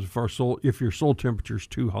lot of times if your soil temperature is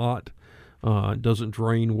too hot, it doesn't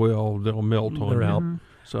drain well, they'll melt on you. Out.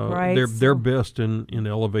 So they're best in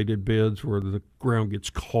elevated beds where the ground gets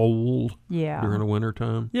cold during the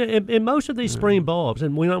wintertime. Yeah, and most of these spring bulbs,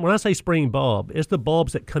 and when I say spring bulb, it's the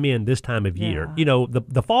bulbs that come in this time of year.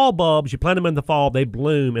 The fall bulbs, you plant them in the fall, they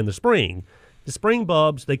bloom in the spring. The spring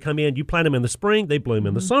bulbs, they come in, you plant them in the spring, they bloom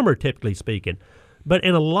in the summer, typically speaking. But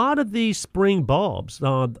in a lot of these spring bulbs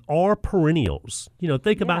are perennials.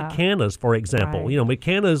 Think about cannas, for example. Right. With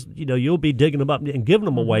cannas, you'll be digging them up and giving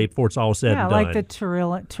them away before it's all said and done. Yeah, like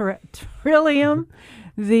the trillium,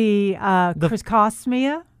 the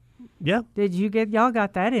Chrysosmia. Yeah. Y'all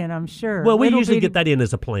got that in, I'm sure. Well, we usually get that in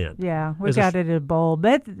as a plant. Yeah, we got it in a bulb,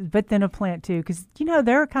 but then a plant too, because,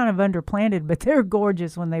 they're kind of underplanted, but they're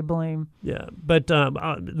gorgeous when they bloom. Yeah, but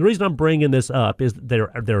the reason I'm bringing this up is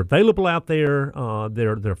they're available out there.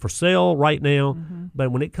 They're for sale right now. Mm-hmm.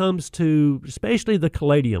 But when it comes to especially the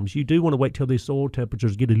caladiums, you do want to wait till these soil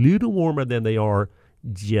temperatures get a little warmer than they are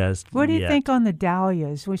just What do you think on the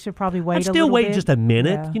dahlias? We should probably wait a little bit. I'd still wait just a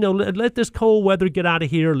minute. Yeah. Let this cold weather get out of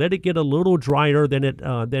here. Let it get a little drier than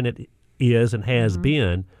it is and has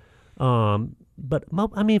been. But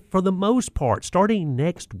for the most part, starting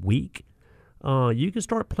next week, you can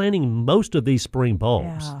start planting most of these spring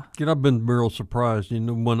bulbs. Yeah. I've been real surprised.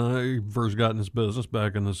 When I first got in this business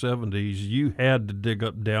back in the 70s, you had to dig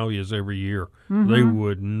up dahlias every year. Mm-hmm. They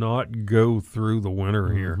would not go through the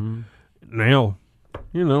winter here. Now,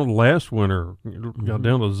 last winter got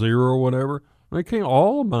down to 0 or whatever.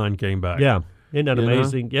 All of mine came back. Yeah, isn't that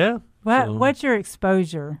amazing? Yeah. What's your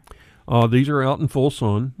exposure? These are out in full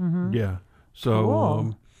sun. Mm-hmm. Yeah.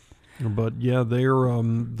 So, cool. But yeah,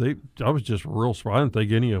 I was just real surprised. I didn't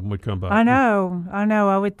think any of them would come back. I know.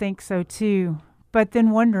 I would think so too. But then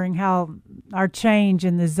wondering how our change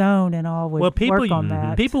in the zone and all would work on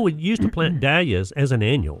that. People would used to plant dahlias as an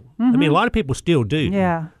annual. I mean, a lot of people still do.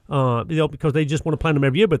 Yeah. Because they just want to plant them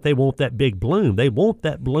every year, but they want that big bloom. They want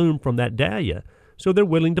that bloom from that dahlia. So they're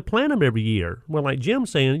willing to plant them every year. Well, like Jim's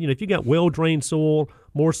saying, if you got well-drained soil,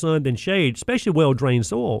 more sun than shade, especially well-drained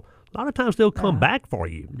soil, a lot of times they'll come back for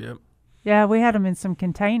you. Yep. Yeah, we had them in some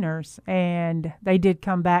containers, and they did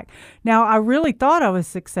come back. Now, I really thought I was a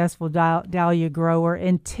successful dahlia grower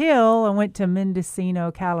until I went to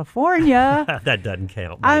Mendocino, California. That doesn't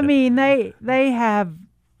count. I mean, they have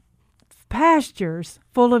pastures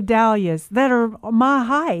full of dahlias that are my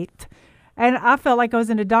height, and I felt like I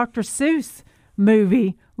was in a Dr. Seuss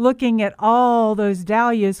movie looking at all those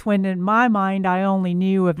dahlias when in my mind I only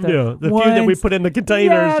knew of the few that we put in the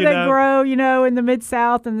containers. That grow, in the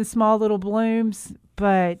Mid-South and the small little blooms.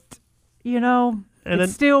 But,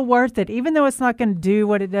 it's still worth it. Even though it's not going to do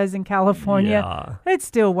what it does in California, it's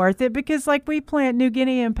still worth it because like we plant New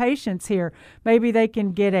Guinea impatiens here. Maybe they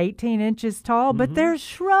can get 18 inches tall, but they're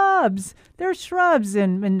shrubs. They're shrubs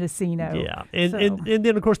in Mendocino. Yeah, and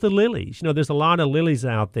then, of course, the lilies. There's a lot of lilies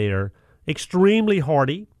out there. Extremely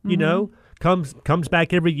hardy, comes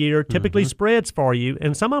back every year, typically spreads for you,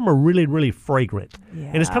 and some of them are really, really fragrant. Yeah.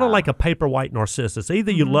 And it's kind of like a paper white narcissus.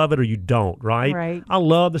 Either you love it or you don't, right? Right. I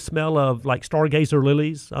love the smell of like stargazer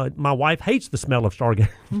lilies. My wife hates the smell of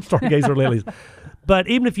stargazer lilies. But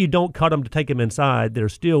even if you don't cut them to take them inside, they're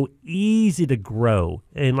still easy to grow.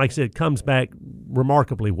 And like I said, it comes back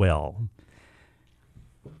remarkably well.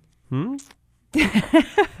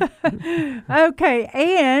 Okay,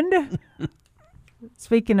 and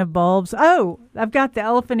speaking of bulbs, I've got the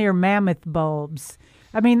elephant ear mammoth bulbs.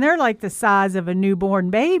 I mean, they're like the size of a newborn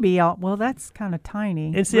baby. Well, that's kind of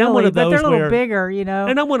tiny. And see, really, I'm one of those but they're a little where, bigger, you know.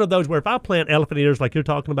 And I'm one of those where if I plant elephant ears like you're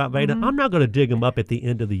talking about, Veda, I'm not going to dig them up at the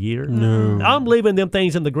end of the year. No. I'm leaving them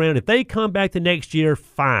things in the ground. If they come back the next year,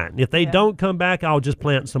 fine. If they don't come back, I'll just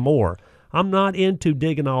plant some more. I'm not into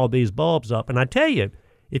digging all these bulbs up. And I tell you,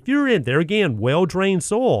 if you're in there, again, well-drained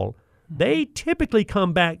soil, they typically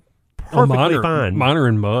come back perfectly fine. Mine are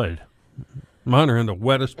in mud. Mine are in the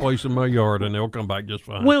wettest place in my yard, and they'll come back just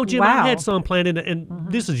fine. Well, Jim, I had some planted, and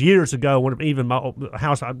this is years ago, when even my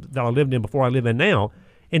house that I lived in before I live in now,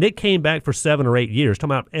 and it came back for 7 or 8 years.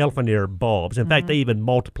 Talking about elephant ear bulbs. In fact, they even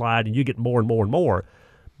multiplied, and you get more and more and more.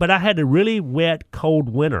 But I had a really wet, cold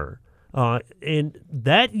winter. And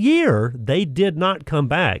that year, they did not come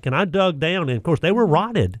back. And I dug down, and, of course, they were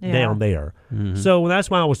rotted down there. So that's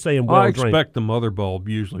why I was saying I expect the mother bulb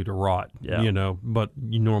usually to rot, but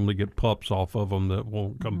you normally get pups off of them that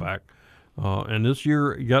won't come back. And this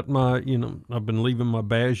year, got my, I've been leaving my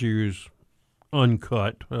basius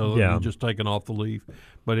uncut, just taking off the leaf.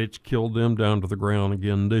 But it's killed them down to the ground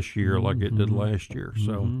again this year like it did last year.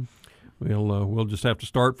 So we'll just have to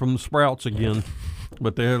start from the sprouts again.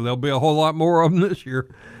 But there'll be a whole lot more of them this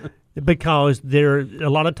year. Because a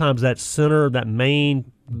lot of times that center, that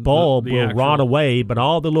main bulb will rot away, but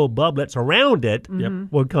all the little bubblets around it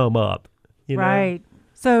will come up. Right.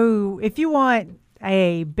 So if you want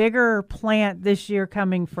a bigger plant this year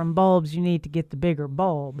coming from bulbs, you need to get the bigger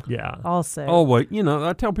bulb. Yeah. Also. Oh, wait.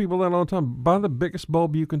 I tell people that all the time. Buy the biggest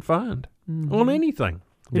bulb you can find on anything.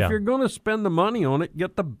 If you're going to spend the money on it,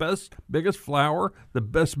 get the best, biggest flower, the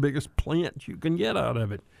best, biggest plant you can get out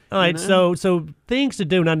of it. All right, so things to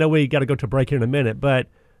do, and I know we got to go to a break here in a minute, but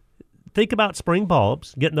think about spring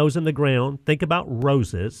bulbs, getting those in the ground. Think about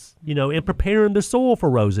roses, and preparing the soil for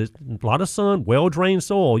roses. A lot of sun, well-drained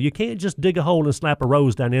soil. You can't just dig a hole and slap a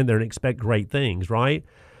rose down in there and expect great things, right?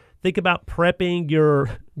 Think about prepping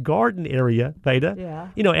your garden area, Veda.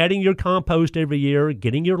 Yeah. Adding your compost every year,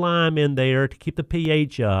 getting your lime in there to keep the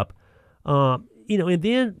pH up. And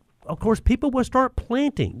then, of course, people will start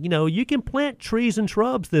planting. You can plant trees and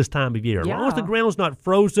shrubs this time of year. As long as the ground's not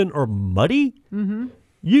frozen or muddy,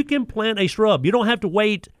 you can plant a shrub. You don't have to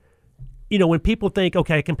wait. When people think,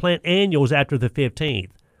 okay, I can plant annuals after the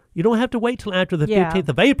 15th. You don't have to wait till after the 15th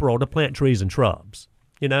of April to plant trees and shrubs.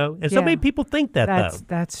 And so many people think though.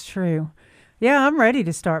 That's true. Yeah, I'm ready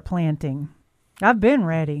to start planting. I've been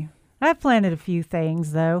ready. I've planted a few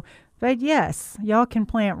things, though. But yes, y'all can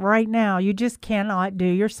plant right now. You just cannot do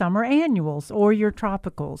your summer annuals or your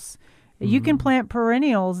tropicals. You can plant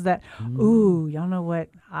perennials that, y'all know what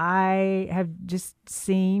I have just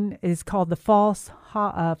seen is called the false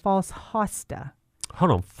hosta.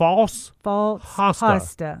 Hold on, false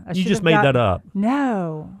hosta. You just made that up.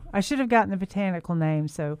 No, I should have gotten the botanical name.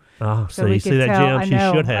 So we see that, Jim? She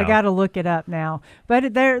should have. I got to look it up now.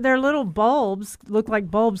 But they're little bulbs, look like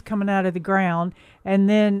bulbs coming out of the ground, and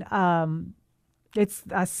then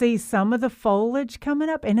I see some of the foliage coming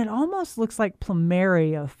up, and it almost looks like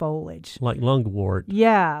plumeria foliage, like lungwort.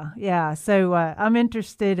 Yeah. So I'm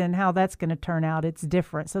interested in how that's going to turn out. It's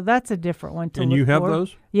different, so that's a different one to look for. And you have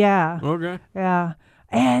those? Yeah. Okay. Yeah.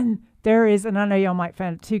 And there is, and I know y'all might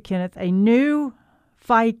find it too, Kenneth, a new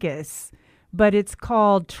ficus, but it's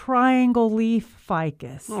called triangle leaf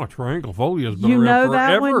ficus. Oh, triangle foliage has been around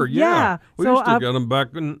forever. That one? Yeah. We used to get them back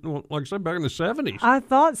in, like I said, back in the 70s. I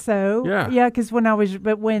thought so. Yeah. Yeah, because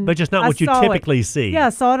but just not what you typically see. Yeah, I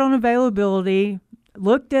saw it on availability.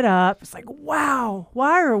 Looked it up. It's like, wow,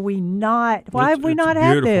 why have we not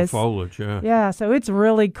had this? Beautiful foliage, Yeah, so it's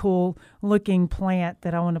really cool looking plant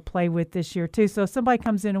that I want to play with this year too. So if somebody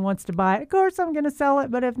comes in and wants to buy it, of course I'm going to sell it,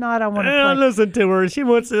 but if not, I want to play. Listen to her. She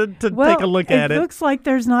wants to take a look at it. It looks like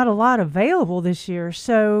there's not a lot available this year.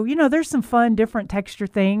 So, there's some fun, different texture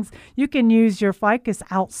things. You can use your ficus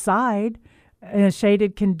outside in a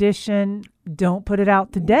shaded condition. Don't put it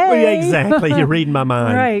out today. Well, yeah, exactly. You're reading my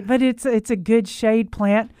mind. Right, but it's a good shade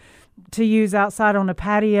plant to use outside on a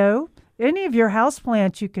patio. Any of your house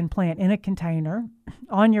plants you can plant in a container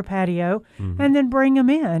on your patio and then bring them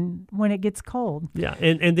in when it gets cold. Yeah,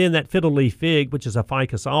 and then that fiddle leaf fig, which is a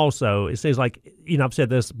ficus also, it seems like, I've said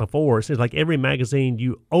this before, it seems like every magazine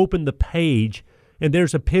you open the page and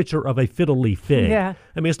there's a picture of a fiddle leaf fig. Yeah.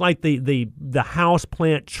 I mean, it's like the house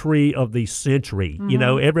plant tree of the century.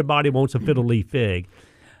 Everybody wants a fiddle leaf fig.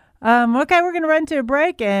 Okay, we're going to run to a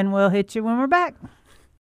break, and we'll hit you when we're back.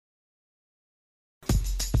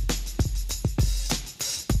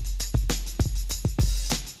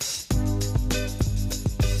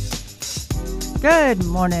 Good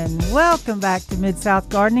morning. Welcome back to Mid-South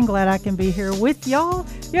Gardening. Glad I can be here with y'all.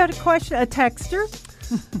 You had a question, a texter.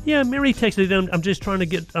 Yeah, Mary texted them. I'm just trying to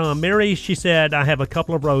get Mary. She said, I have a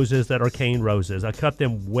couple of roses that are cane roses. I cut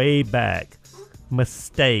them way back.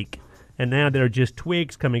 Mistake. And now they're just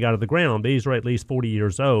twigs coming out of the ground. These are at least 40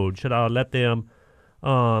 years old. Should I let them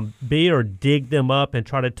be or dig them up and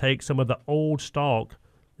try to take some of the old stalk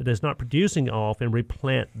that is not producing off and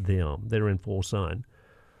replant them that are in full sun?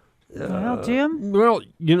 Well, Jim? Well,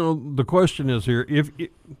 the question is here,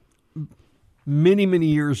 many, many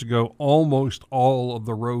years ago, almost all of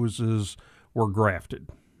the roses were grafted.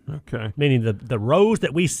 Okay. Meaning the rose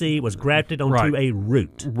that we see was grafted onto a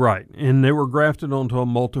root. Right. And they were grafted onto a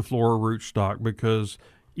multiflora rootstock because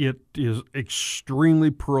it is extremely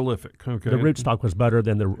prolific. Okay. The rootstock was better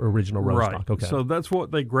than the original rose stock. Okay. So that's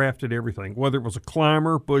what they grafted everything, whether it was a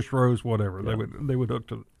climber, bush rose, whatever. Yeah. They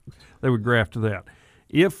would graft to that.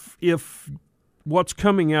 If what's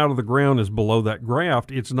coming out of the ground is below that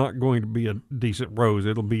graft, it's not going to be a decent rose.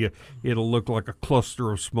 It'll look like a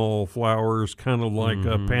cluster of small flowers, kind of like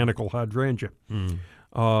a panicle hydrangea.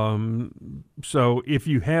 So if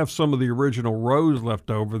you have some of the original rose left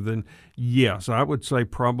over, then yes, I would say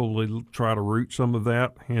probably try to root some of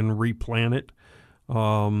that and replant it.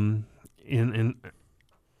 And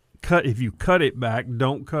if you cut it back,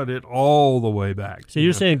 don't cut it all the way back. So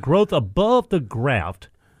you're saying growth above the graft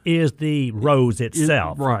is the rose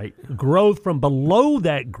itself. Right. Growth from below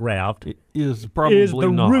that graft is probably is the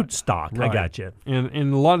not. rootstock. Right. I got you. And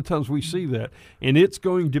a lot of times we see that. And it's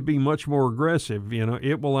going to be much more aggressive.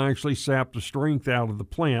 It will actually sap the strength out of the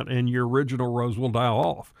plant, and your original rose will die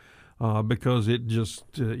off because it's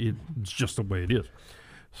just the way it is.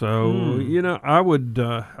 So I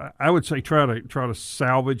would say try to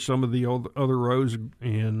salvage some of the other rose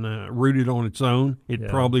and root it on its own. It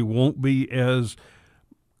probably won't be as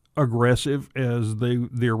aggressive as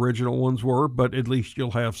the original ones were, but at least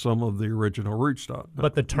you'll have some of the original rootstock.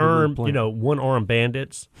 But the term, one-armed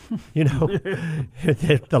bandits, a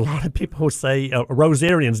lot of people say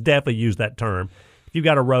rosarians definitely use that term. If you've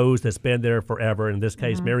got a rose that's been there forever, in this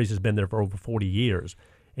case, Mary's has been there for over 40 years,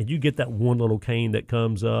 and you get that one little cane that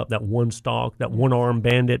comes up, that one stalk, that one-armed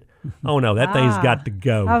bandit, oh no, that thing's got to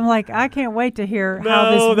go. I'm like, I can't wait to hear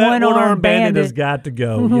how this one-armed bandit has got to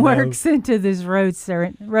go. Works into this rose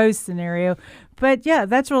scenario. But yeah,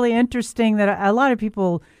 that's really interesting that a lot of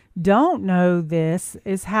people don't know this,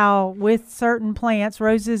 is how with certain plants,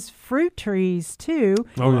 roses, fruit trees too.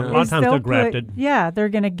 Oh, yeah. A lot of times they're grafted. They're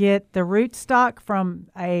going to get the rootstock from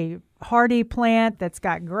a hardy plant that's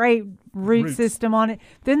got great root system on it.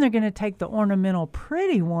 Then they're going to take the ornamental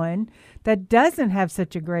pretty one that doesn't have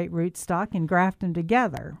such a great rootstock and graft them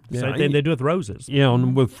together. Same thing they do with roses. Yeah,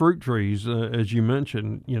 and with fruit trees, as you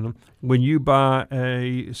mentioned, when you buy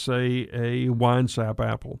a wine sap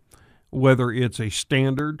apple, whether it's a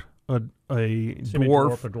standard, a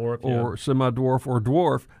dwarf, or semi-dwarf or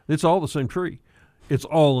dwarf, it's all the same tree. It's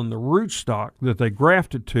all in the rootstock that they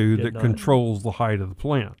grafted to that controls the height of the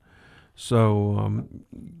plant. So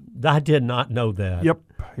I did not know that. Yep,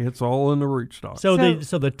 it's all in the rootstock. So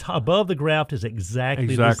the above the graft is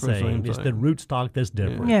exactly the same. It's the rootstock that's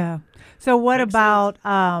different. Yeah. So what about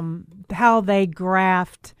how they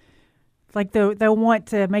graft? Like they'll want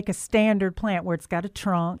to make a standard plant where it's got a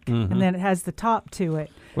trunk and then it has the top to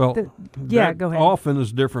it. Well, go ahead. Often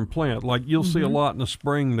is different plant. Like you'll see a lot in the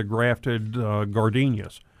spring, the grafted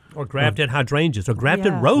gardenias. Or grafted hydrangeas, or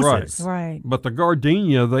grafted roses. Right. But the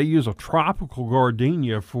gardenia, they use a tropical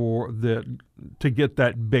gardenia to get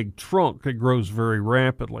that big trunk that grows very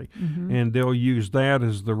rapidly. And they'll use that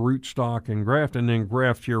as the rootstock and graft, and then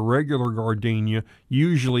graft your regular gardenia,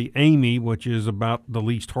 usually Amy, which is about the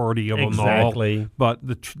least hardy of them all. But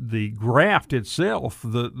the graft itself,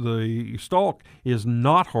 the stalk, is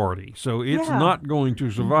not hardy. So it's not going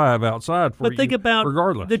to survive outside for you. But think about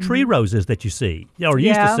regardless. the tree roses that you see, or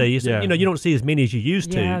used to see. You don't see as many as you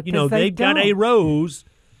used to. They've got a rose.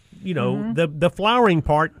 The flowering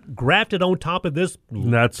part grafted on top of this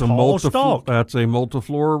tall stalk. That's a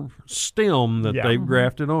multiflora stem that they've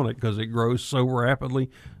grafted on it because it grows so rapidly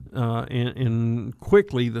and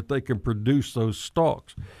quickly that they can produce those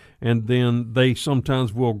stalks. And then they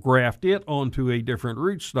sometimes will graft it onto a different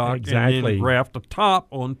rootstock and then graft the top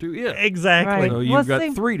onto it. Exactly. Right. So you've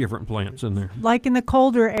got 3 different plants in there. Like in the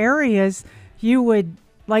colder areas, you would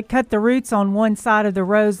cut the roots on one side of the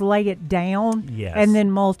rose, lay it down, and then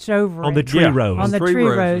mulch over on the tree rose. On the tree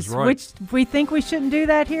rose, right. Which we think we shouldn't do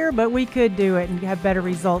that here, but we could do it and have better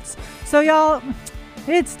results. So y'all,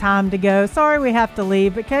 it's time to go. Sorry we have to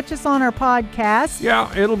leave, but catch us on our podcast.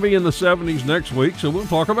 Yeah, it'll be in the 70s next week, so we'll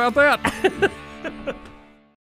talk about that.